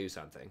jungler to do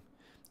something.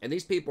 And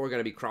these people are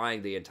going to be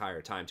crying the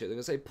entire time, too. They're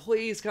going to say,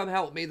 please come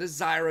help me. This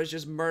Zyra's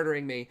just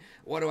murdering me.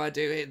 What do I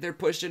do? They're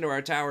pushed into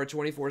our tower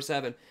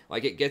 24/7.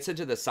 Like, it gets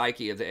into the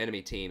psyche of the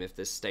enemy team if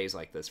this stays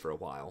like this for a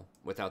while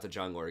without the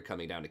jungler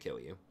coming down to kill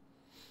you.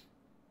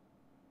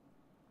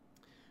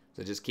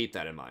 So just keep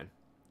that in mind.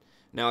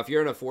 Now, if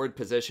you're in a forward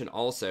position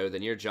also,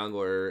 then your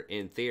jungler,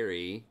 in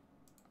theory,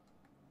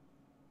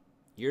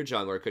 your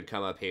jungler could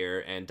come up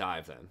here and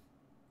dive them,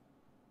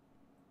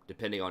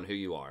 depending on who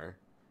you are.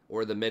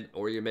 Or your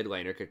mid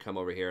laner could come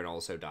over here and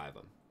also dive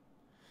them.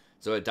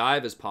 So a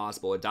dive is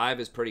possible. A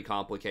dive is pretty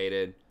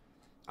complicated.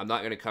 I'm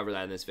not going to cover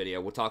that in this video.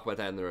 We'll talk about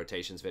that in the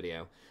rotations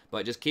video.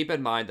 But just keep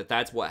in mind that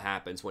that's what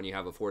happens when you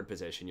have a forward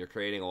position. You're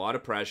creating a lot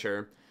of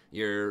pressure.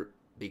 You're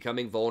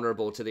becoming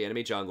vulnerable to the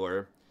enemy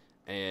jungler.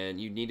 And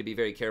you need to be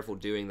very careful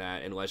doing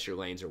that unless your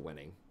lanes are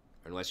winning.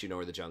 Or unless you know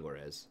where the jungler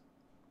is.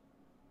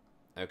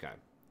 Okay.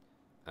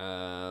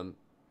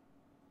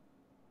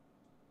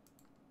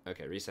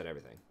 Okay, reset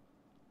everything.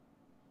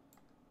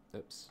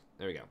 Oops,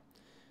 there we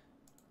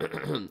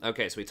go.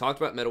 Okay, so we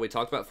talked about middle, we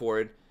talked about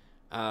forward.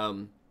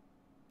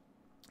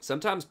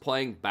 Sometimes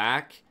playing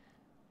back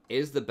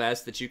is the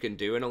best that you can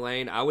do in a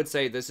lane. I would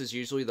say this is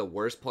usually the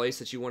worst place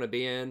that you want to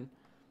be in,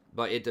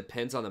 but it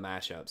depends on the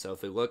matchup. So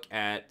if we look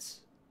at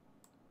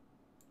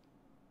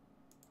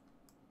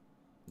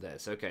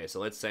this, okay, so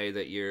let's say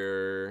that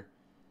you're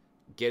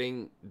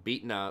getting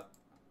beaten up,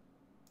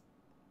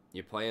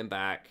 you're playing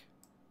back.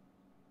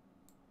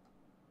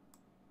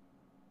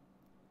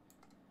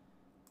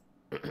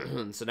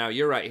 So now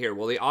you're right here.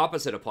 Well, the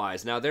opposite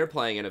applies. Now they're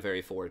playing in a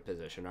very forward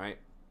position, right?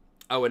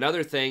 Oh,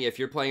 another thing, if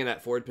you're playing in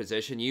that forward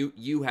position,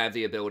 you have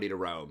the ability to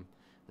roam,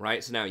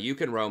 right? So now you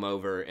can roam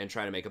over and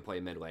try to make a play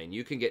mid lane.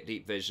 You can get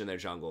deep vision in their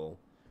jungle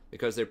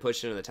because they're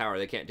pushed into the tower.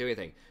 They can't do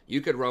anything.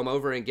 You could roam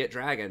over and get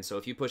dragon. So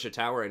if you push a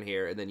tower in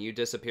here and then you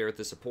disappear with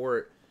the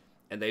support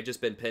and they've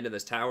just been pinned in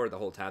this tower the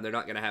whole time, they're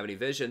not going to have any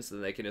vision, so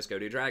then they can just go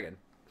do dragon.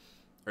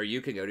 Or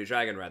you can go to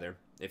dragon, rather,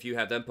 if you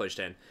have them pushed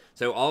in.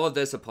 So all of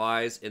this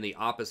applies in the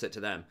opposite to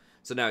them.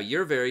 So now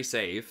you're very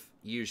safe,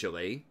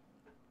 usually,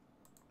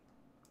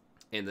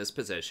 in this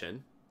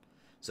position.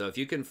 So if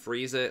you can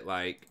freeze it,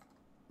 like,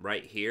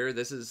 right here,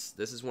 this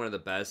is one of the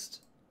best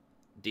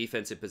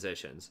defensive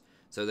positions.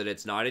 So that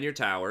it's not in your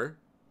tower,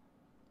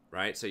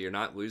 right? So you're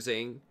not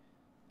losing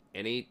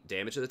any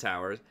damage to the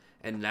towers.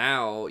 And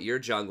now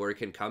your jungler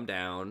can come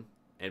down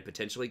and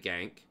potentially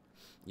gank.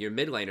 Your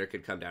mid laner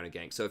could come down and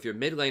gank. So if your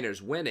mid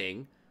laner's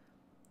winning,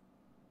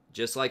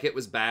 just like it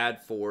was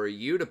bad for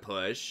you to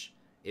push,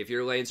 if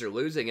your lanes are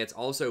losing, it's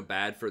also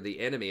bad for the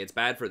enemy. It's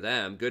bad for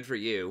them, good for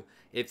you,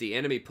 if the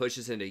enemy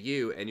pushes into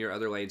you and your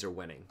other lanes are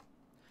winning.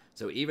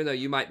 So even though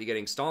you might be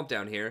getting stomped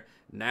down here,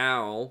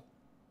 now,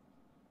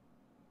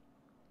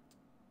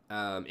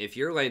 if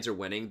your lanes are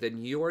winning,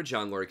 then your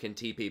jungler can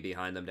TP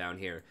behind them down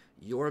here.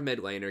 Your mid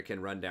laner can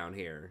run down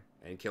here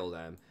and kill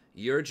them.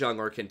 Your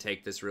jungler can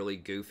take this really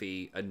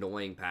goofy,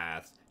 annoying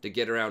path to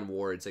get around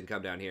wards and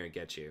come down here and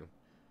get you.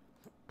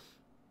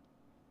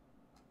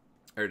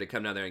 Or to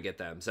come down there and get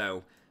them.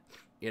 So,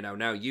 you know,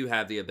 now you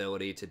have the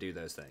ability to do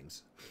those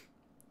things.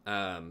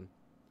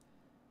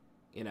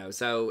 You know,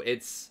 so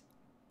it's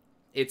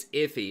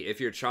iffy. If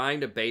you're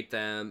trying to bait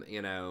them,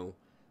 you know,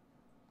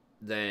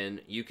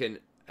 then you can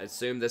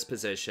assume this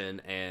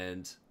position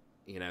and,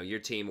 you know, your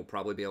team will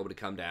probably be able to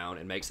come down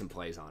and make some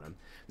plays on them.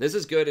 This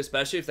is good,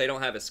 especially if they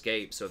don't have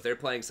escape. So if they're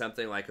playing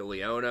something like a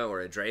Leona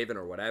or a Draven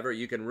or whatever,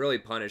 you can really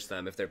punish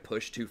them if they're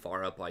pushed too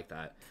far up like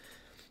that.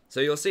 So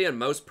you'll see in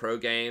most pro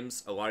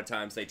games, a lot of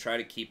times they try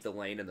to keep the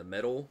lane in the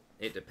middle.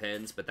 It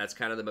depends, but that's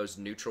kind of the most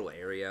neutral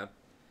area.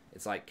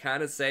 It's like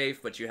kind of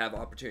safe, but you have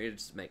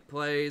opportunities to make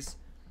plays.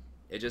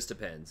 It just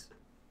depends.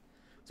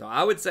 So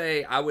I would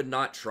say I would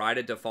not try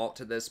to default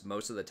to this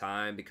most of the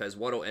time, because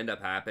what will end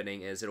up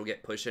happening is it'll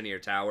get pushed into your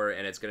tower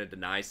and it's going to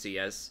deny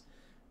CS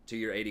to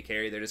your AD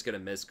carry. They're just going to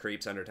miss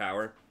creeps under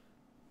tower.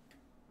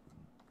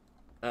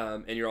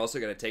 And you're also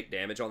going to take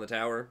damage on the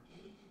tower.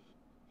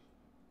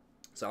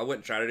 So I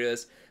wouldn't try to do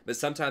this, but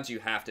sometimes you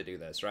have to do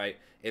this, right?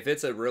 If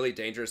it's a really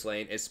dangerous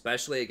lane,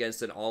 especially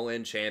against an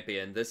all-in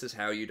champion, this is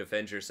how you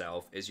defend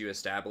yourself, is you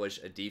establish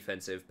a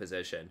defensive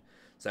position.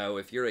 So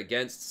if you're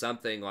against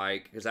something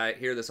like, because I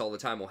hear this all the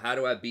time, well, how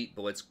do I beat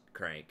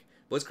Blitzcrank?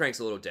 Blitzcrank's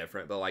a little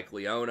different, but like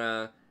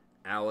Leona,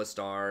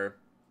 Alistar,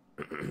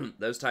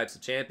 those types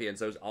of champions,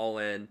 those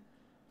all-in,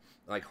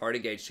 like hard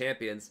engaged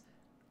champions,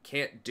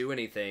 can't do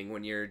anything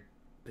when you're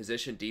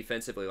positioned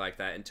defensively like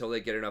that until they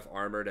get enough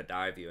armor to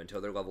dive you,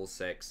 until they're level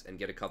 6 and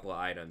get a couple of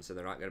items, and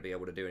they're not going to be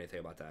able to do anything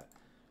about that.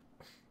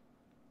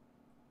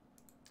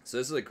 So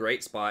this is a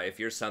great spot if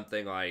you're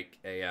something like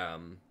a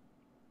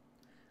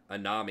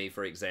Nami,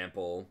 for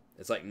example.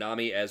 It's like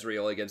Nami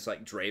Ezreal against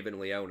like Draven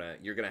Leona.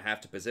 You're going to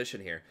have to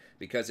position here,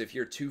 because if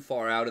you're too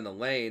far out in the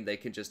lane, they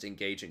can just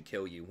engage and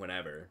kill you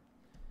whenever.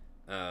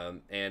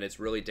 And it's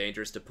really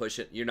dangerous to push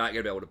it. You're not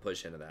going to be able to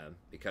push into them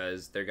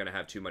because they're going to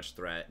have too much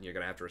threat, and you're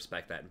going to have to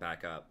respect that and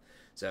back up.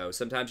 So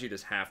sometimes you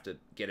just have to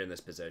get in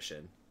this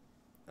position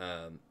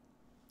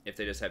if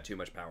they just have too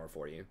much power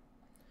for you.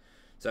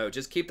 So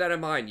just keep that in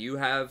mind. You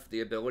have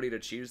the ability to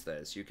choose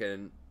this. You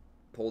can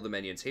pull the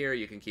minions here,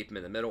 you can keep them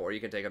in the middle, or you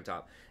can take them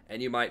top.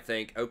 And you might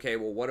think, okay,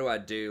 well, what do I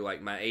do?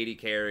 Like, my AD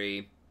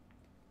carry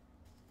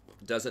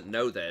doesn't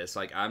know this.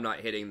 Like, I'm not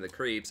hitting the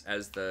creeps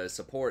as the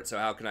support, so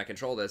how can I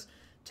control this?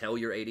 Tell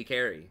your AD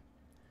carry.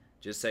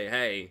 Just say,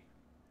 hey,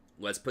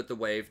 let's put the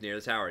wave near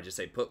the tower. Just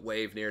say, put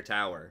wave near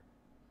tower.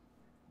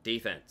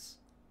 Defense.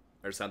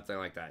 Or something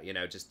like that. You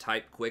know, just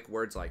type quick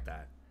words like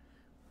that.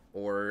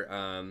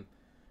 Or,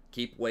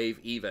 keep wave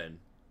even.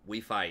 We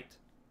fight.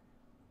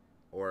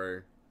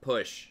 Or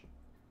push.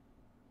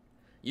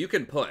 You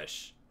can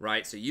push,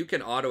 right? So you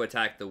can auto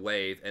attack the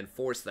wave and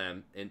force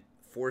them and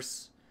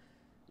force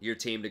your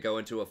team to go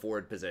into a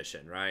forward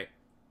position, right?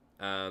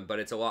 But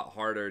it's a lot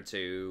harder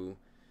to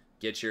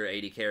get your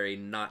AD carry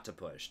not to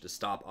push, to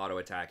stop auto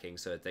attacking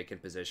so that they can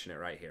position it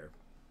right here.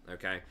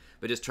 Okay?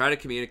 But just try to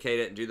communicate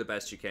it and do the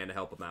best you can to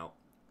help them out.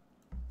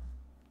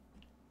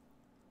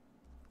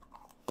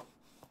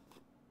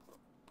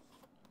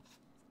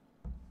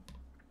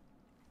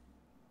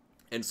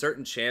 And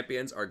certain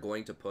champions are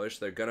going to push.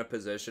 They're going to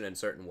position in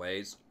certain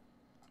ways.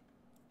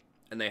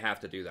 And they have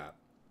to do that.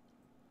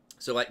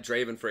 So like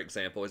Draven, for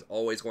example, is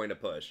always going to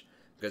push.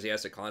 Because he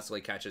has to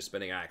constantly catch his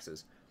spinning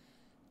axes.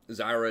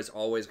 Zyra is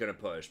always going to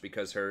push.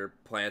 Because her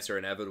plants are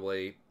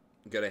inevitably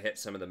going to hit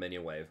some of the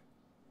minion wave.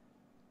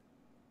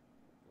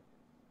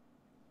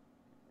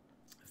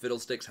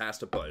 Fiddlesticks has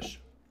to push.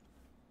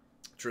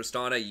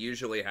 Tristana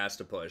usually has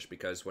to push.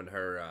 Because when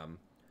her...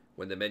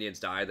 when the minions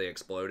die, they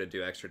explode and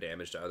do extra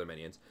damage to other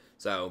minions.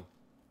 So,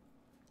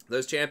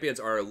 those champions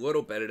are a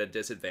little bit at a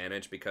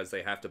disadvantage because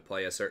they have to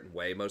play a certain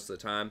way most of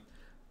the time.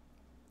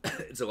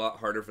 It's a lot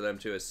harder for them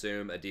to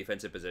assume a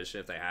defensive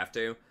position if they have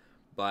to.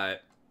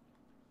 But,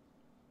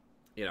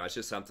 you know, it's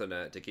just something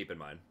to keep in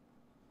mind.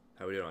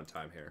 How are we doing on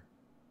time here?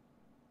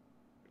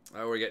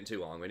 Oh, we're getting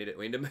too long. We need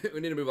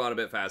to move on a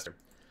bit faster.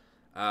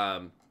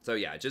 So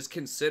yeah, just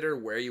consider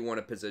where you want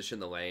to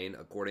position the lane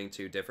according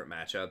to different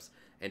matchups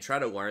and try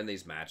to learn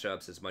these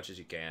matchups as much as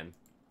you can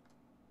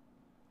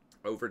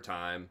over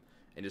time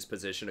and just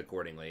position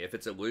accordingly. If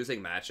it's a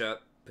losing matchup,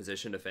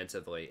 position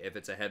defensively. If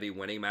it's a heavy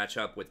winning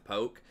matchup with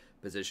poke,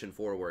 position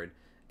forward.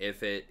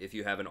 If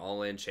you have an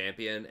all-in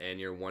champion and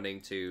you're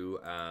wanting to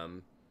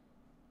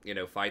you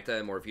know, fight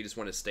them, or if you just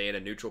want to stay in a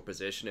neutral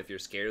position, if you're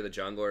scared of the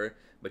jungler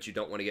but you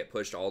don't want to get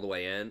pushed all the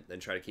way in, then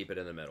try to keep it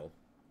in the middle.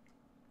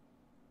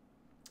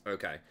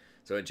 Okay,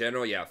 so in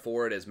general, yeah,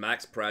 forward is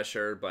max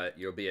pressure, but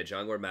you'll be a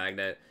jungler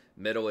magnet.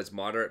 Middle is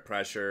moderate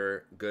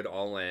pressure, good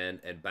all-in,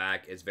 and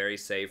back is very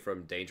safe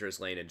from dangerous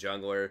lane and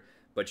jungler,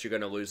 but you're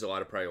going to lose a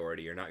lot of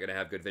priority. You're not going to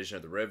have good vision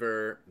of the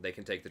river. They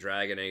can take the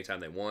dragon anytime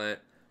they want.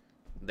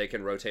 They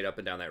can rotate up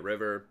and down that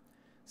river.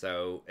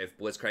 So if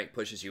Blitzcrank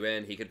pushes you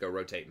in, he could go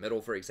rotate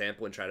middle, for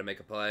example, and try to make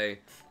a play.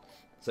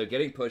 So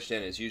getting pushed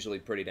in is usually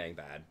pretty dang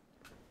bad.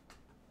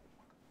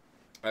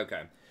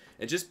 Okay.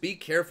 And just be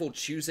careful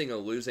choosing a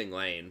losing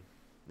lane,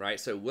 right?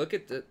 So look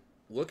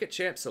at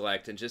champ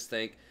select and just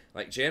think,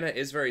 like, Janna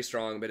is very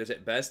strong, but is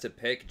it best to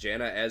pick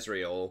Janna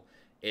Ezreal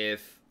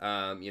if,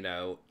 you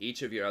know,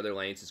 each of your other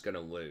lanes is going to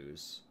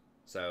lose?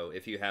 So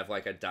if you have,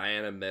 like, a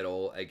Diana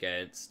middle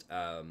against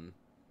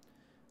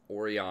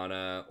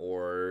Orianna,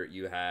 or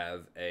you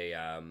have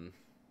a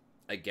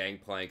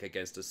Gangplank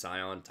against a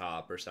Sion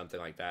top or something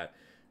like that,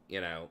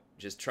 you know,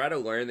 just try to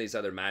learn these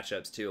other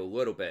matchups too a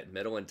little bit,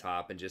 middle and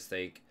top, and just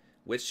think,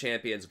 which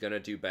champion's going to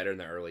do better in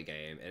the early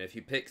game? And if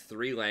you pick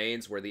 3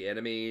 lanes where the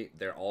enemy,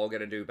 they're all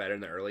going to do better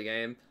in the early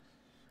game,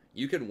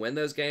 you can win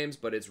those games,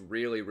 but it's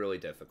really, really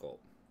difficult.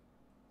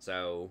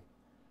 So,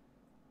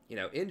 you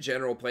know, in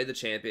general, play the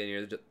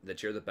champion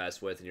that you're the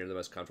best with and you're the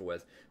most comfortable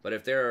with. But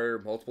if there are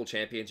multiple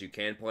champions you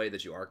can play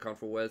that you are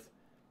comfortable with,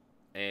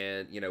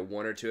 and, you know,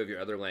 1 or 2 of your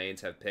other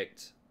lanes have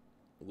picked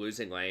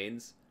losing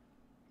lanes,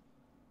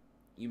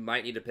 you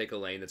might need to pick a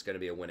lane that's going to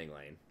be a winning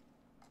lane.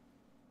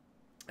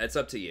 It's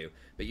up to you.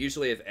 But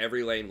usually if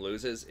every lane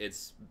loses,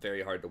 it's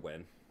very hard to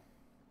win.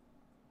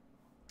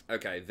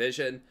 Okay,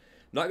 Vision. I'm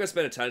not going to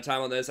spend a ton of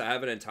time on this. I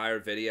have an entire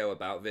video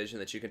about Vision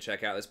that you can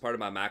check out. It's part of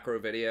my macro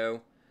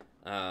video.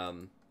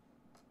 And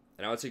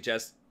I would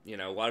suggest, you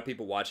know, a lot of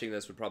people watching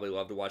this would probably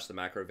love to watch the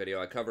macro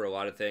video. I cover a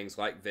lot of things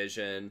like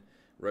Vision,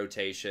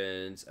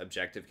 rotations,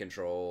 objective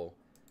control.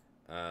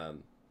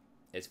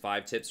 It's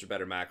 5 tips for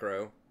better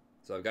macro.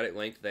 So I've got it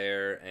linked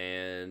there,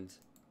 and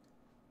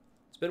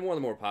it's been one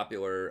of the more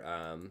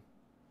popular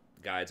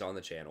guides on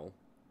the channel.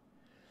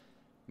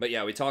 But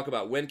yeah, we talk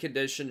about win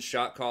conditions,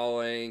 shot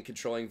calling,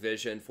 controlling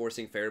vision,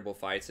 forcing favorable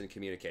fights, and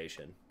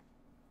communication.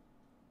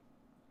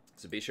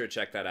 So be sure to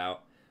check that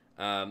out.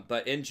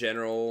 But in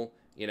general,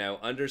 you know,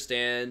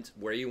 understand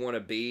where you want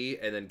to be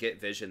and then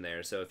get vision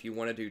there. So if you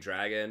want to do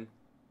dragon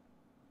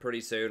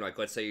pretty soon, like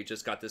let's say you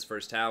just got this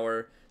first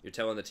tower, you're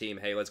telling the team,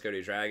 hey, let's go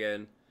do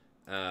dragon.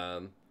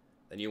 And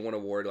you want to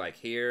ward like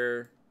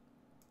here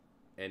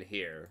and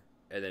here.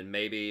 And then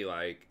maybe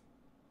like,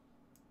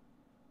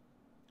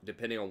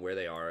 depending on where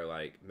they are,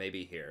 like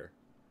maybe here.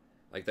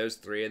 Like those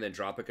 3, and then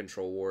drop a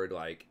control ward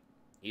like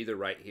either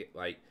right here.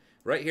 Like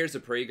right here's a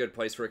pretty good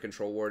place for a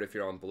control ward if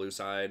you're on blue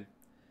side.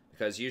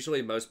 because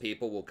usually most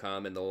people will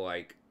come and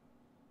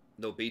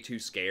they'll be too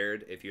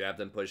scared if you have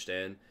them pushed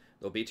in.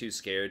 They'll be too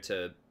scared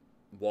to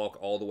walk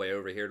all the way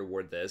over here to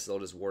ward this. They'll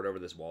just ward over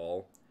this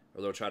wall,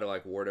 or they'll try to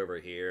like ward over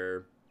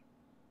here,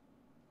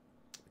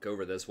 go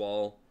over this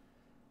wall.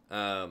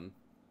 And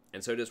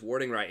so just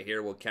warding right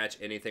here will catch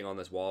anything on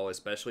this wall,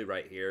 especially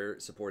right here.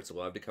 Supports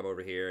love to come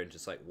over here and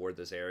just like ward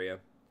this area.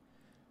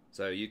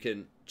 So you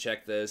can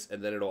check this,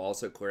 and then it'll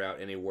also clear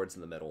out any wards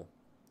in the middle.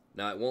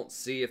 Now it won't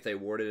see if they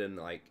warded in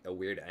like a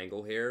weird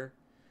angle here,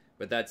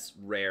 but that's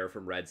rare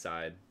from red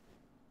side.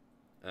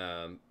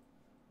 So,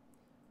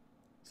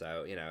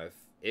 you know,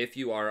 if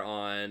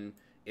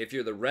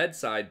you're the red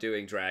side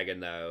doing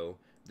dragon though,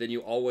 then you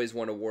always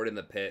want to ward in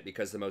the pit,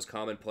 because the most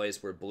common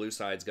place where blue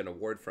side's going to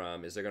ward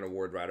from is they're going to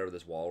ward right over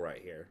this wall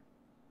right here.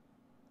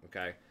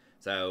 Okay?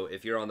 So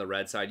if you're on the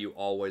red side, you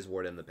always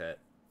ward in the pit.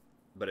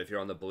 But if you're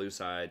on the blue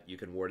side, you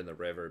can ward in the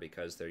river,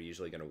 because they're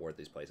usually going to ward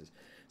these places.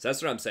 So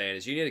that's what I'm saying,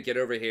 is you need to get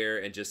over here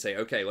and just say,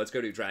 okay, let's go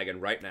do dragon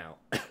right now.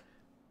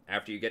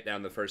 After you get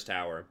down the first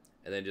tower.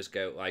 And then just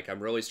go, like, I'm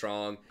really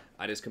strong.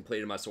 I just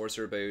completed my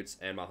sorcerer boots,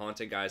 and my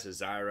haunted guys is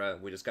Zyra.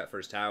 We just got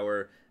first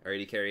tower. Our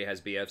AD carry has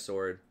BF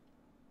sword.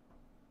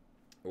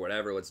 Or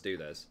whatever, let's do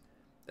this.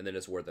 And then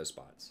just ward those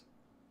spots.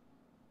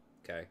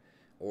 Okay?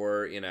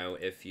 Or, you know,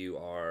 if you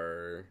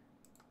are...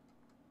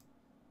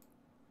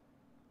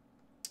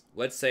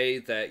 Let's say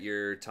that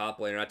your top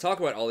laner... I talk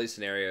about all these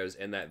scenarios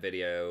in that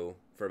video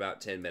for about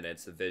 10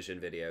 minutes, the vision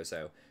video,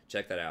 so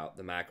check that out,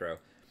 the macro.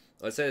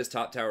 Let's say this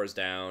top tower is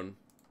down.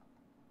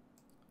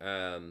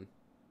 And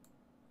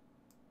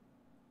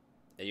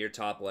your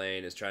top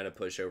lane is trying to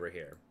push over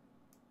here.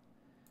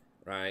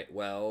 Right?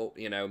 Well,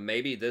 you know,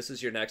 maybe this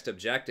is your next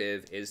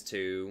objective, is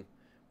to...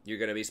 You're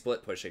going to be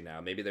split pushing now.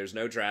 Maybe there's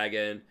no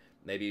dragon.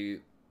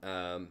 Maybe,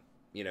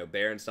 you know,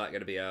 Baron's not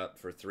going to be up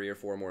for 3 or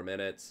 4 more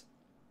minutes.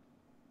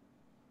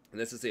 And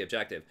this is the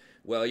objective.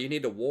 Well, you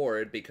need to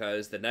ward,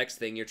 because the next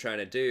thing you're trying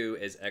to do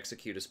is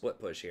execute a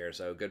split push here.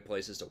 So good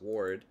places to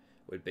ward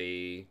would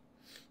be,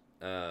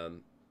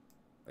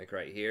 like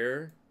right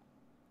here,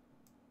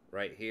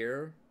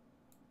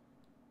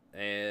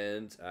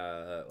 and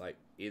like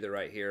either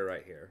right here or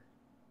right here.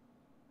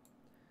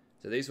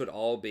 So these would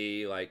all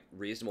be like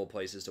reasonable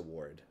places to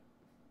ward.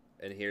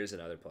 And here's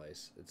another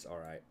place. It's all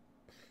right.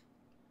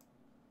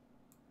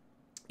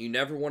 You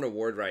never want to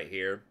ward right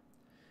here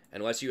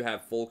unless you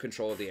have full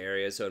control of the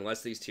area. So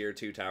unless these tier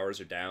 2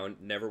 towers are down,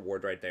 never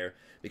ward right there,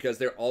 because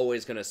they're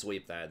always going to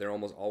sweep that. They're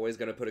almost always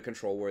going to put a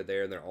control ward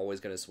there, and they're always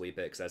going to sweep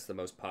it, because that's the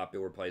most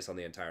popular place on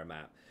the entire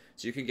map.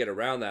 So you can get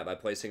around that by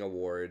placing a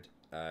ward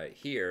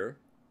here,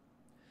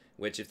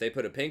 which if they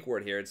put a pink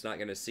ward here, it's not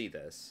going to see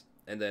this,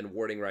 and then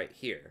warding right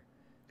here.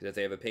 Because if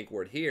they have a pink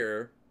ward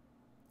here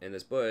in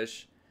this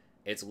bush,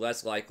 it's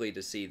less likely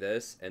to see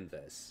this and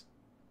this.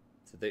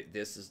 So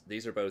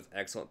these are both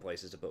excellent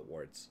places to put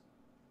wards.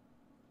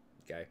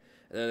 Okay,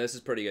 and then this is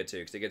pretty good too,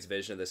 because it gets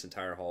vision of this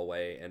entire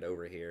hallway and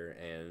over here,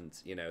 and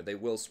you know they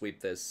will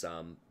sweep this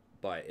some,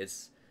 but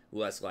it's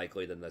less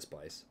likely than this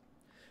place.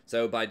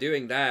 So by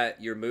doing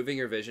that, you're moving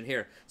your vision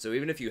here. So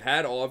even if you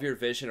had all of your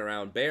vision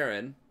around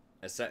Baron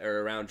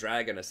or around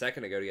Dragon a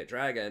second ago to get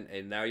Dragon,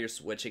 and now you're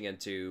switching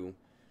into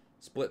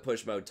split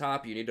push mode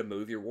top, you need to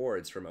move your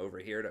wards from over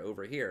here to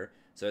over here,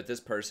 so that this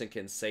person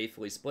can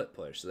safely split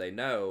push. So they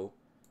know.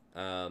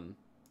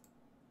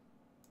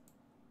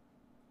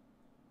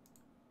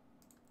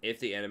 If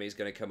the enemy's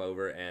going to come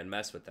over and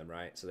mess with them,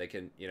 right? So they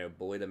can, you know,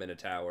 bully them in a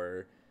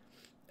tower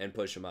and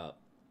push them up.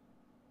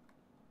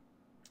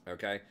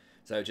 Okay?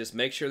 So just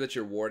make sure that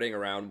you're warding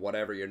around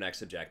whatever your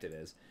next objective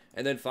is.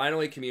 And then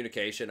finally,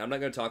 communication. I'm not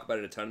going to talk about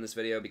it a ton in this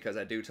video, because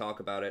I do talk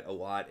about it a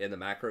lot in the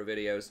macro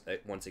videos,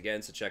 once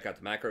again, so check out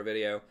the macro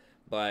video.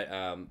 But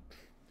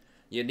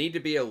you need to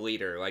be a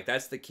leader. Like,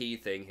 that's the key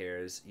thing here,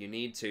 is you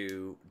need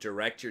to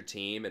direct your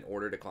team in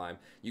order to climb.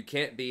 You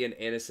can't be an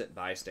innocent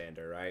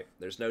bystander, right?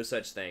 There's no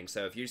such thing.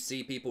 So if you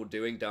see people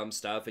doing dumb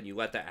stuff and you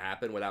let that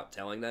happen without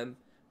telling them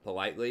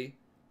politely,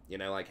 you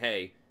know, like,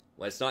 hey,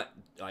 let's not,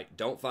 like,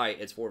 don't fight,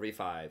 it's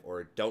 4v5,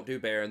 or don't do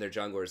Baron, their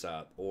jungler's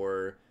up,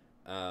 or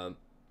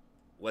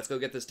let's go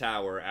get this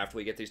tower after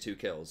we get these 2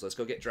 kills. Let's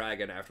go get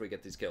Dragon after we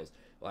get these kills.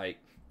 Like,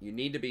 you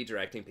need to be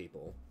directing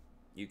people.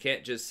 You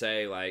can't just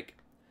say, like,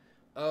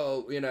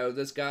 oh, you know,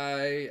 this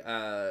guy,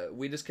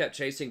 we just kept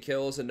chasing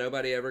kills and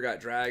nobody ever got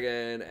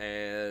Dragon,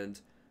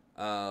 and,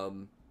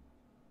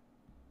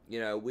 you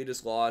know, we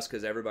just lost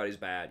because everybody's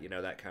bad, you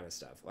know, that kind of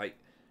stuff. Like,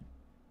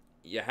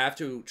 you have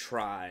to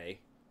try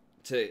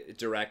to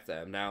direct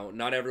them. Now,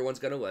 not everyone's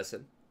going to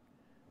listen,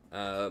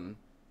 and,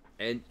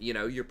 you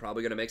know, you're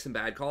probably going to make some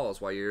bad calls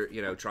while you're,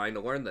 you know, trying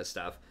to learn this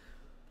stuff.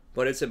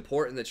 But it's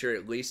important that you're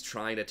at least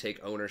trying to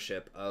take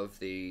ownership of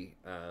the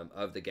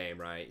game,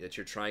 right? That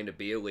you're trying to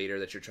be a leader,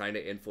 that you're trying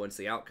to influence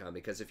the outcome.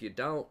 Because if you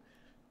don't,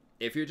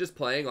 if you're just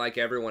playing like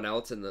everyone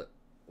else in the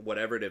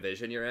whatever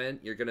division you're in,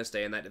 you're going to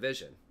stay in that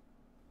division.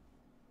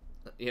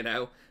 You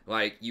know?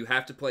 Like, you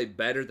have to play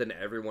better than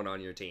everyone on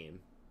your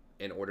team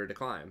in order to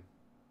climb.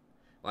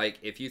 Like,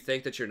 if you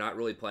think that you're not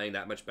really playing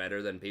that much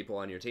better than people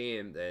on your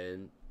team,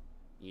 then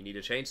you need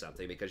to change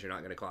something because you're not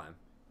going to climb.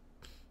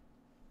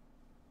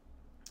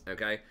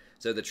 Okay,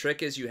 so the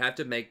trick is you have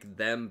to make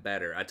them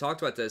better. I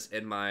talked about this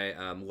in my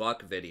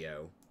luck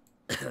video,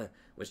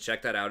 which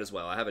check that out as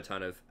well. I have a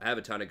ton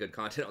of good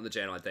content on the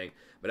channel, I think.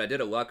 But I did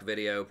a luck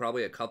video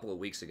probably a couple of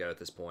weeks ago at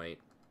this point,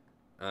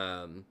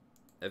 a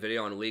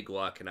video on league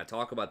luck, and I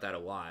talk about that a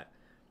lot,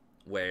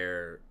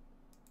 where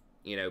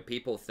you know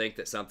people think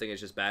that something is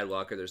just bad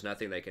luck or there's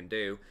nothing they can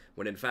do,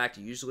 when in fact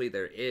usually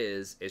there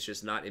is. It's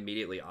just not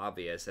immediately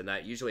obvious, and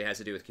that usually has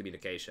to do with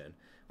communication.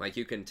 Like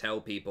you can tell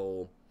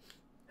people,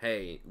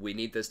 hey, we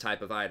need this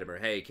type of item, or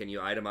hey, can you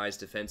itemize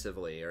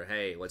defensively, or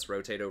hey, let's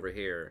rotate over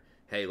here,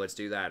 hey, let's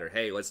do that, or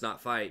hey, let's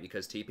not fight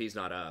because TP's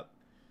not up,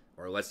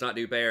 or let's not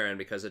do Baron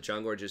because the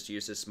jungler just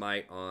used his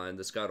smite on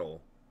the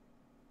scuttle.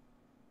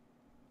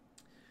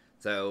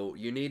 So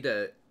you need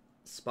to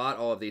spot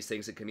all of these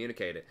things and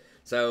communicate it.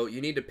 So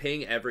you need to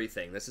ping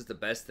everything. This is the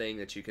best thing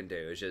that you can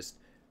do, is just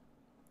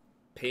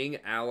ping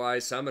ally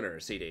summoner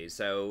CDs.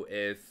 So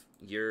if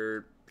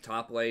your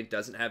top lane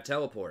doesn't have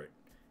teleport,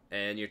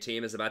 and your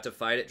team is about to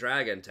fight at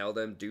Dragon, tell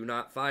them, do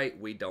not fight,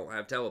 we don't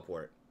have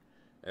teleport.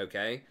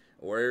 Okay?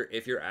 Or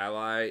if your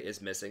ally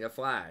is missing a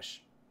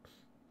flash,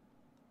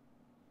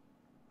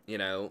 you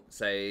know,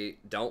 say,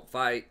 don't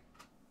fight,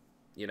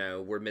 you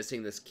know, we're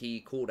missing this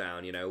key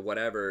cooldown, you know,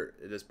 whatever,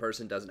 this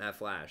person doesn't have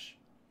flash.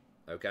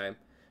 Okay?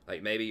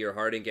 Like maybe your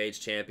hard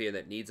engaged champion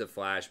that needs a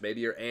flash,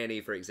 maybe your Annie,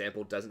 for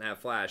example, doesn't have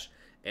flash,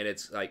 and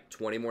it's like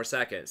 20 more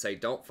seconds. Say,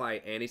 don't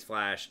fight Annie's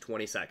flash,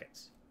 20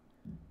 seconds.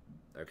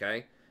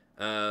 Okay?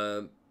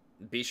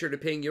 Be sure to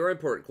ping your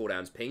important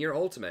cooldowns. Ping your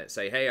ultimate.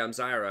 Say, hey, I'm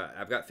Zyra.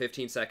 I've got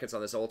 15 seconds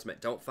on this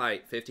ultimate. Don't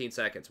fight. 15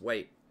 seconds.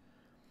 Wait.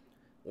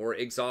 Or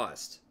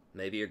exhaust.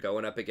 Maybe you're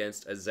going up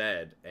against a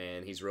Zed,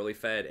 and he's really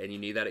fed, and you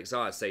need that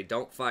exhaust. Say,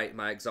 don't fight.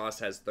 My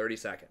exhaust has 30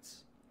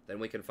 seconds. Then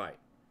we can fight.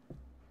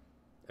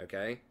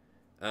 Okay?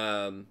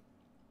 Or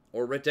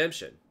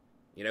redemption.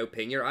 You know,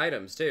 ping your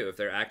items, too. If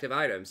they're active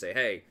items, say,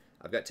 hey,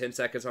 I've got 10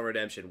 seconds on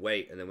redemption.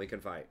 Wait, and then we can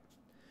fight.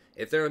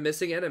 If there are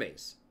missing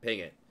enemies, ping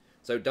it.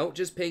 So don't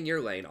just ping your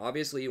lane.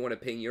 Obviously, you want to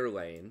ping your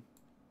lane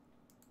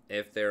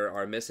if there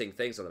are missing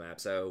things on the map.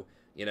 So,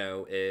 you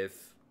know,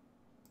 if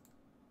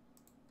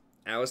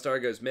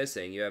Alistar goes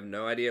missing, you have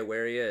no idea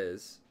where he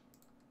is,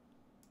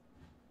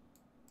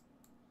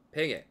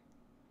 ping it.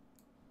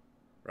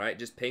 Right?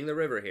 Just ping the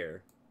river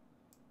here.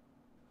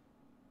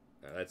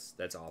 Oh,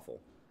 that's awful.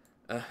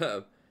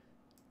 I'm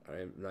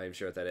not even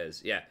sure what that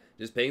is. Yeah,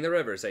 just ping the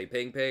river. Say,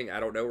 ping, ping.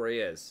 I don't know where he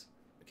is.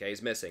 Okay,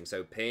 he's missing.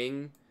 So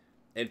ping...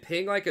 And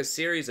ping like a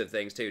series of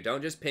things too.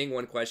 Don't just ping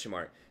one question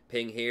mark.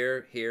 Ping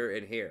here, here,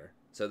 and here.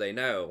 So they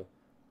know,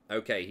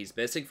 okay, he's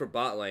missing for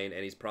bot lane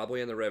and he's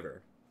probably in the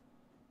river.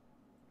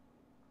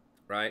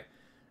 Right?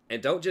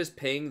 And don't just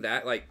ping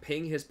that, like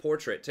ping his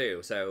portrait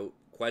too. So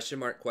question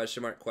mark,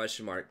 question mark,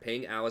 question mark.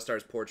 Ping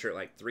Alistar's portrait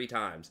like 3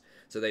 times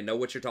so they know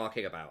what you're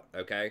talking about.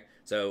 Okay?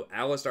 So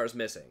Alistar's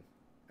missing.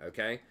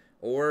 Okay?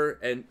 Or,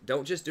 and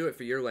don't just do it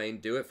for your lane,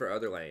 do it for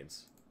other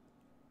lanes.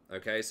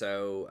 Okay?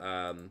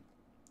 So,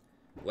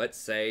 let's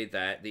say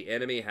that the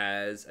enemy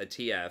has a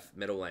TF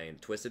middle lane,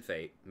 Twisted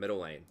Fate middle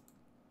lane.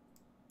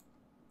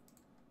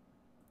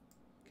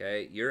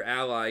 Okay, your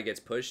ally gets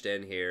pushed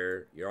in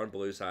here. You're on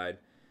blue side.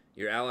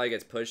 Your ally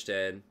gets pushed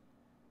in,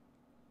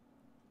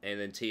 and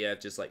then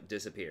TF just like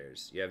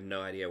disappears. You have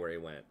no idea where he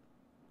went.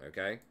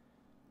 Okay.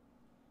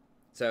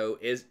 So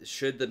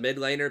should the mid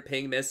laner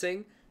ping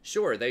missing?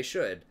 Sure, they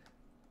should,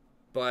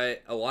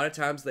 but a lot of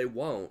times they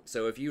won't.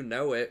 So if you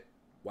know it,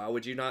 why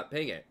would you not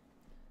ping it?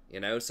 You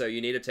know, so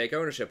you need to take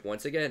ownership.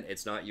 Once again,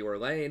 it's not your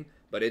lane,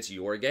 but it's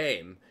your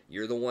game.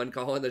 You're the one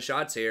calling the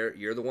shots here.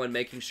 You're the one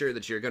making sure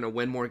that you're going to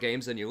win more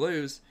games than you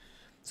lose.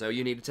 So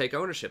you need to take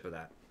ownership of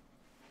that.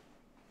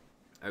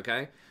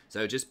 Okay?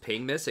 So just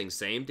ping missing.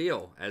 Same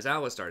deal as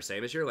Alistar.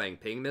 Same as your lane.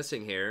 Ping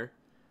missing here.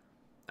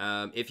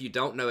 If you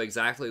don't know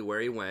exactly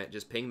where he went,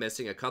 just ping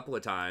missing a couple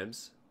of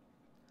times.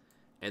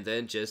 And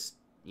then just,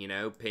 you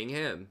know, ping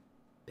him.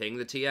 Ping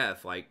the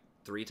TF like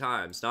 3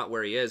 times. Not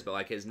where he is, but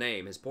like his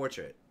name, his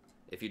portrait.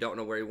 If you don't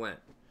know where he went.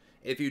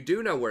 If you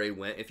do know where he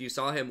went, if you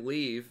saw him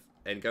leave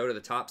and go to the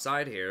top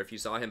side here, if you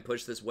saw him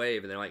push this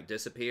wave and then like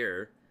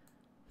disappear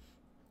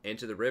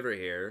into the river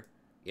here,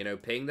 you know,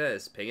 ping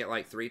this, ping it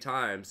like 3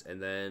 times,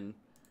 and then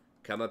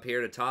come up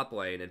here to top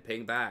lane and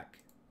ping back.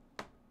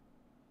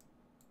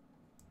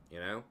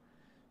 You know?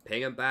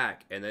 Ping him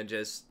back, and then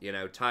just, you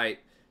know, type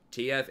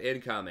TF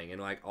incoming in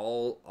like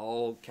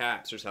all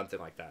caps or something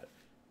like that.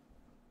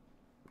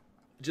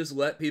 Just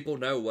let people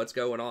know what's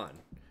going on.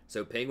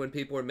 So ping when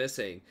people are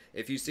missing.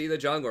 If you see the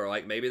jungler,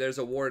 like maybe there's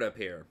a ward up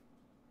here.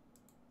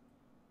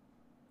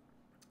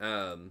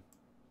 So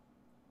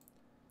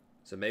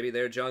maybe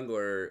their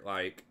jungler,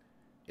 like,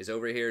 is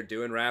over here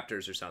doing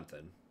raptors or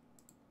something.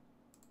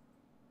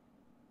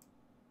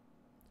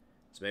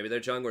 So maybe their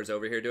jungler's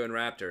over here doing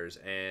raptors,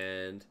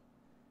 and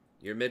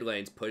your mid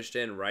lane's pushed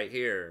in right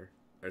here,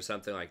 or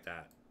something like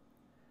that.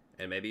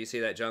 And maybe you see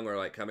that jungler,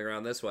 like, coming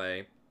around this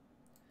way.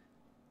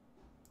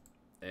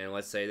 And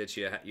let's say that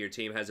your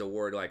team has a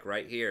ward like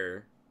right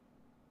here.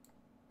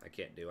 I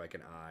can't do like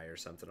an eye or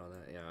something on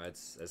that. You know,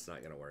 it's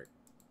not gonna work.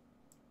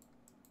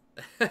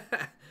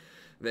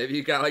 Maybe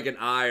you got like an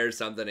eye or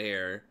something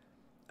here.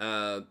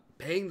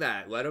 Ping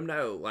that. Let them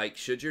know. Like,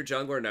 should your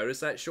jungler notice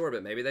that? Sure,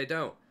 but maybe they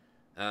don't.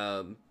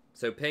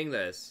 So ping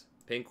this.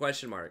 Ping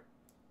question mark.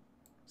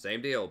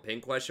 Same deal.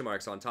 Ping question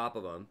marks on top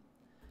of them.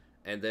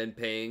 And then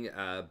ping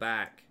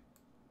back.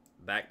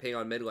 Back ping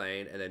on mid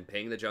lane. And then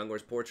ping the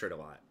jungler's portrait a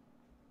lot.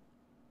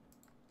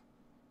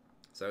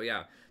 So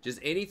yeah, just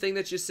anything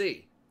that you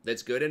see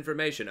that's good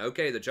information.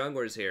 Okay, the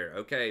jungler's here.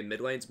 Okay,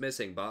 mid lane's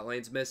missing. Bot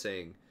lane's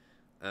missing.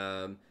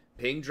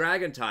 Ping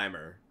dragon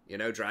timer. You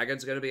know,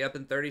 dragon's going to be up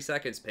in 30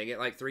 seconds. Ping it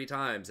like 3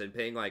 times and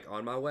ping like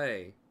on my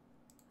way.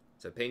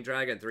 So ping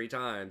dragon 3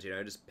 times, you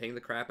know, just ping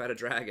the crap out of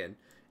dragon.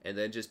 And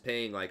then just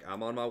ping like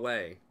I'm on my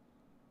way.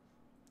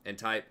 And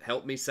type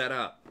help me set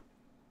up.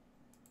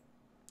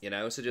 You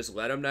know, so just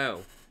let them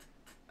know.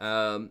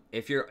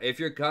 If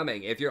you're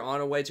coming, if you're on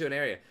a way to an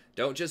area,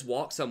 don't just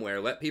walk somewhere.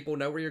 Let people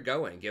know where you're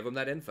going. Give them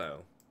that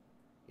info.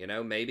 You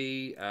know,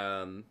 maybe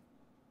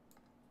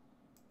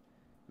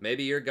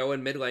maybe you're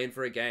going mid lane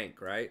for a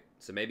gank, right?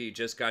 So maybe you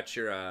just got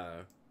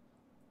your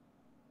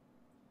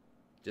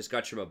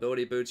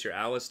mobility boots, your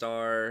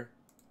Alistar,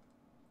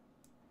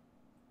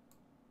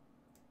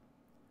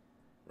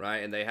 right?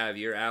 And they have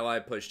your ally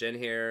pushed in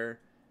here.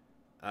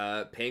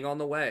 Ping on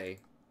the way.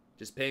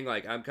 Just ping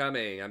like I'm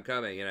coming,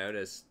 you know,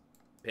 just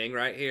ping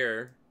right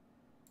here.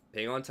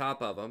 Ping on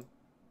top of them.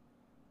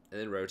 And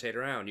then rotate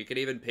around. You could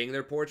even ping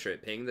their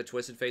portrait. Ping the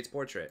Twisted Fates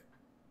portrait.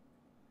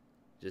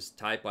 Just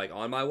type like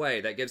on my way.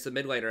 That gives the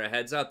mid laner a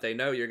heads up. They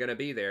know you're going to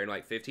be there in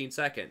like 15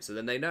 seconds. So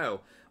then they know,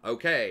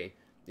 okay,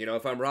 you know,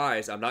 if I'm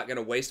Ryze, I'm not going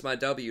to waste my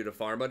W to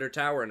farm under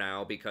tower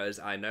now because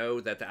I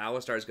know that the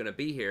Alistar is going to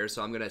be here.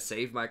 So I'm going to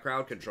save my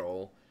crowd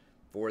control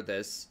for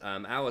this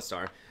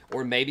Alistar.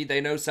 Or maybe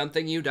they know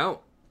something you don't.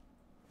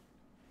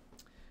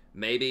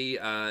 Maybe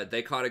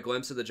they caught a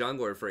glimpse of the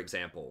jungler, for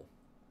example.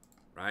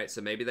 Right?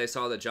 So maybe they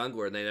saw the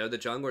jungler and they know the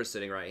jungler is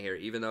sitting right here,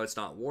 even though it's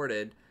not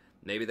warded.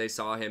 Maybe they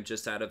saw him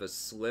just out of a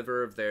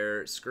sliver of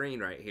their screen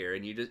right here,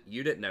 and you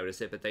didn't notice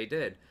it, but they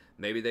did.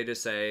 Maybe they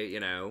just say, you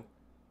know,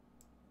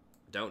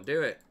 don't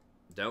do it.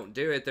 Don't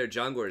do it. Their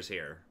jungler's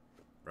here.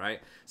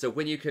 Right? So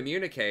when you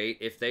communicate,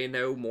 if they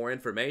know more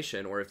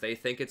information or if they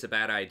think it's a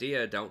bad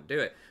idea, don't do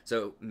it.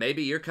 So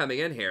maybe you're coming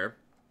in here.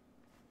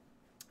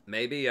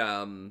 Maybe,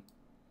 I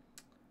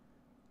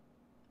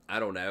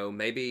don't know.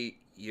 Maybe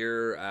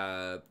you're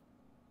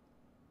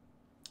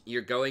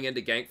going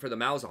into gank for the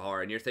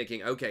Malzahar, and you're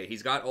thinking, okay,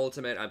 he's got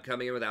ultimate. I'm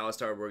coming in with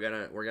Alistar.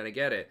 We're gonna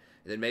get it.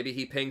 And then maybe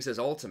he pings his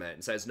ultimate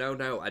and says,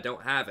 no, I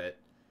don't have it.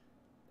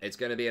 It's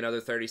gonna be another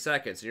 30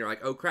 seconds. And you're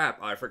like, oh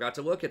crap, I forgot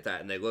to look at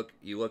that. And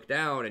you look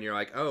down, and you're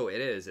like, oh, it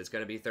is. It's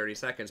gonna be 30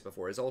 seconds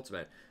before his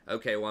ultimate.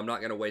 Okay, well, I'm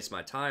not gonna waste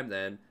my time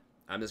then.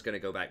 I'm just gonna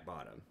go back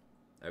bottom.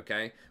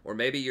 Okay? Or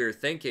maybe you're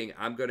thinking,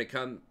 I'm gonna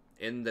come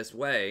in this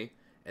way,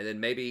 and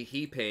then maybe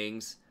he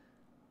pings,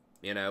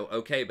 you know,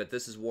 okay, but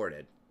this is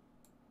warded.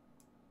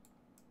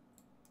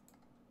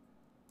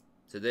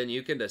 So then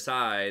you can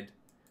decide,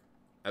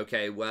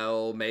 okay,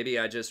 well, maybe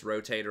I just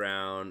rotate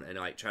around and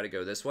like try to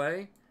go this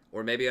way,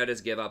 or maybe I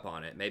just give up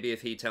on it. Maybe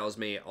if he tells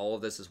me all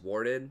of this is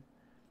warded,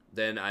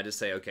 then I just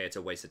say, okay, it's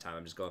a waste of time.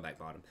 I'm just going back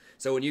bottom.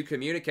 So when you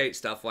communicate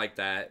stuff like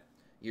that,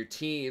 your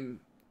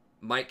team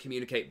might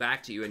communicate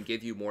back to you and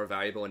give you more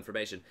valuable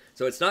information.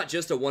 So it's not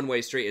just a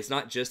one-way street. It's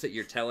not just that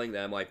you're telling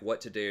them like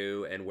what to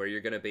do and where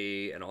you're going to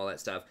be and all that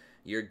stuff.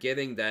 You're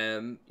giving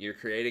them, you're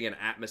creating an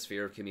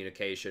atmosphere of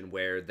communication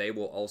where they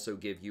will also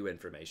give you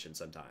information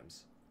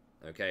sometimes.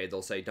 Okay,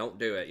 they'll say, don't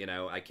do it, you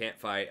know, I can't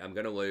fight, I'm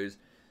going to lose.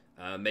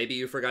 Maybe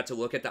you forgot to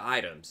look at the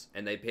items,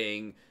 and they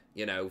ping,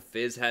 you know,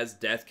 Fizz has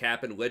Death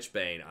Cap and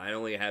Lichbane. I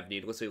only have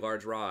Needlessly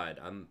Large Rod.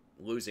 I'm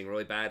losing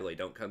really badly.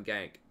 Don't come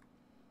gank.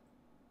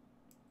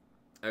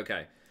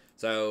 Okay,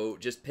 so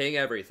just ping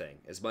everything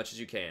as much as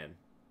you can.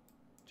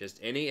 Just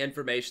any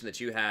information that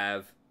you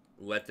have,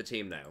 let the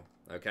team know.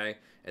 Okay,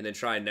 and then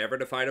try never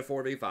to fight a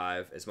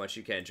 4v5 as much as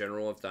you can, general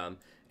rule of thumb,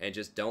 and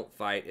just don't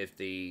fight if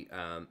the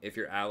if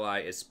your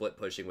ally is split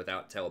pushing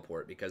without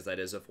teleport, because that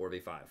is a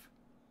 4v5.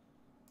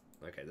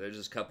 Okay, there's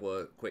just a couple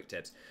of quick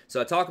tips. So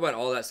I talk about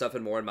all that stuff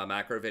and more in my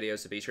macro video,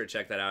 so be sure to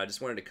check that out. I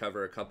just wanted to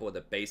cover a couple of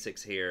the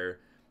basics here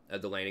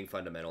of the laning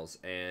fundamentals,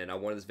 and I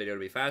wanted this video to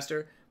be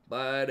faster,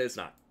 but it's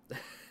not.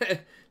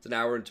 It's an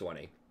hour and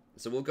 20.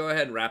 So we'll go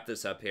ahead and wrap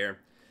this up here.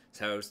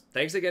 So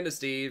thanks again to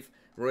Steve.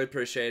 Really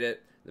appreciate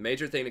it. The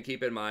major thing to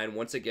keep in mind,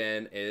 once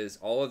again, is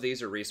all of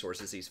these are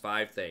resources, these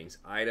 5 things: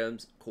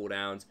 items,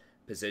 cooldowns,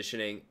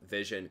 positioning,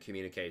 vision,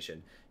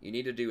 communication. You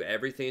need to do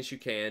everything that you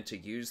can to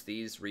use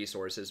these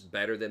resources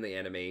better than the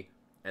enemy,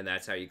 and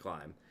that's how you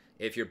climb.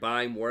 If you're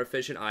buying more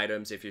efficient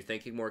items, if you're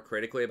thinking more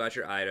critically about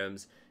your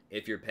items,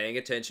 if you're paying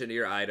attention to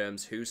your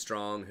items, who's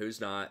strong,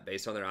 who's not,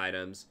 based on their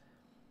items,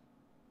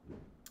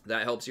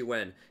 that helps you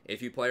win.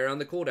 If you play around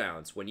the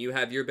cooldowns, when you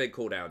have your big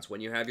cooldowns,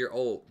 when you have your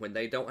ult, when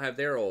they don't have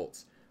their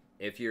ults,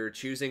 if you're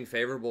choosing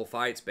favorable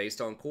fights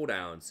based on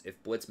cooldowns,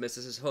 if Blitz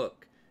misses his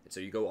hook, and so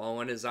you go all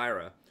on his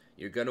Zyra,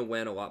 you're going to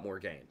win a lot more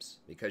games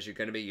because you're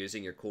going to be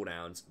using your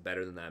cooldowns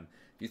better than them.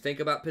 If you think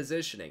about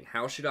positioning,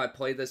 how should I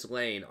play this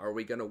lane? Are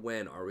we going to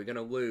win? Are we going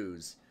to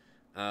lose?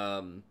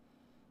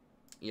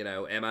 You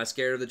know, am I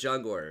scared of the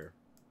jungler?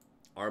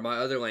 Are my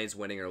other lanes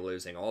winning or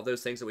losing? All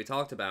those things that we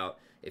talked about,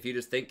 if you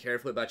just think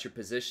carefully about your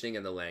positioning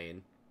in the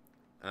lane,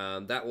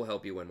 that will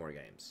help you win more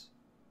games,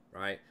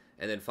 right?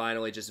 And then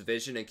finally, just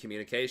vision and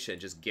communication,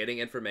 just getting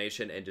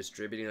information and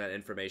distributing that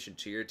information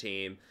to your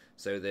team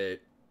so that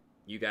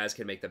you guys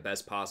can make the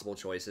best possible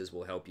choices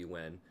will help you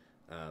win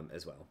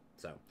as well.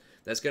 So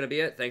that's going to be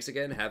it. Thanks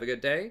again. Have a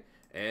good day,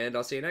 and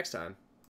I'll see you next time.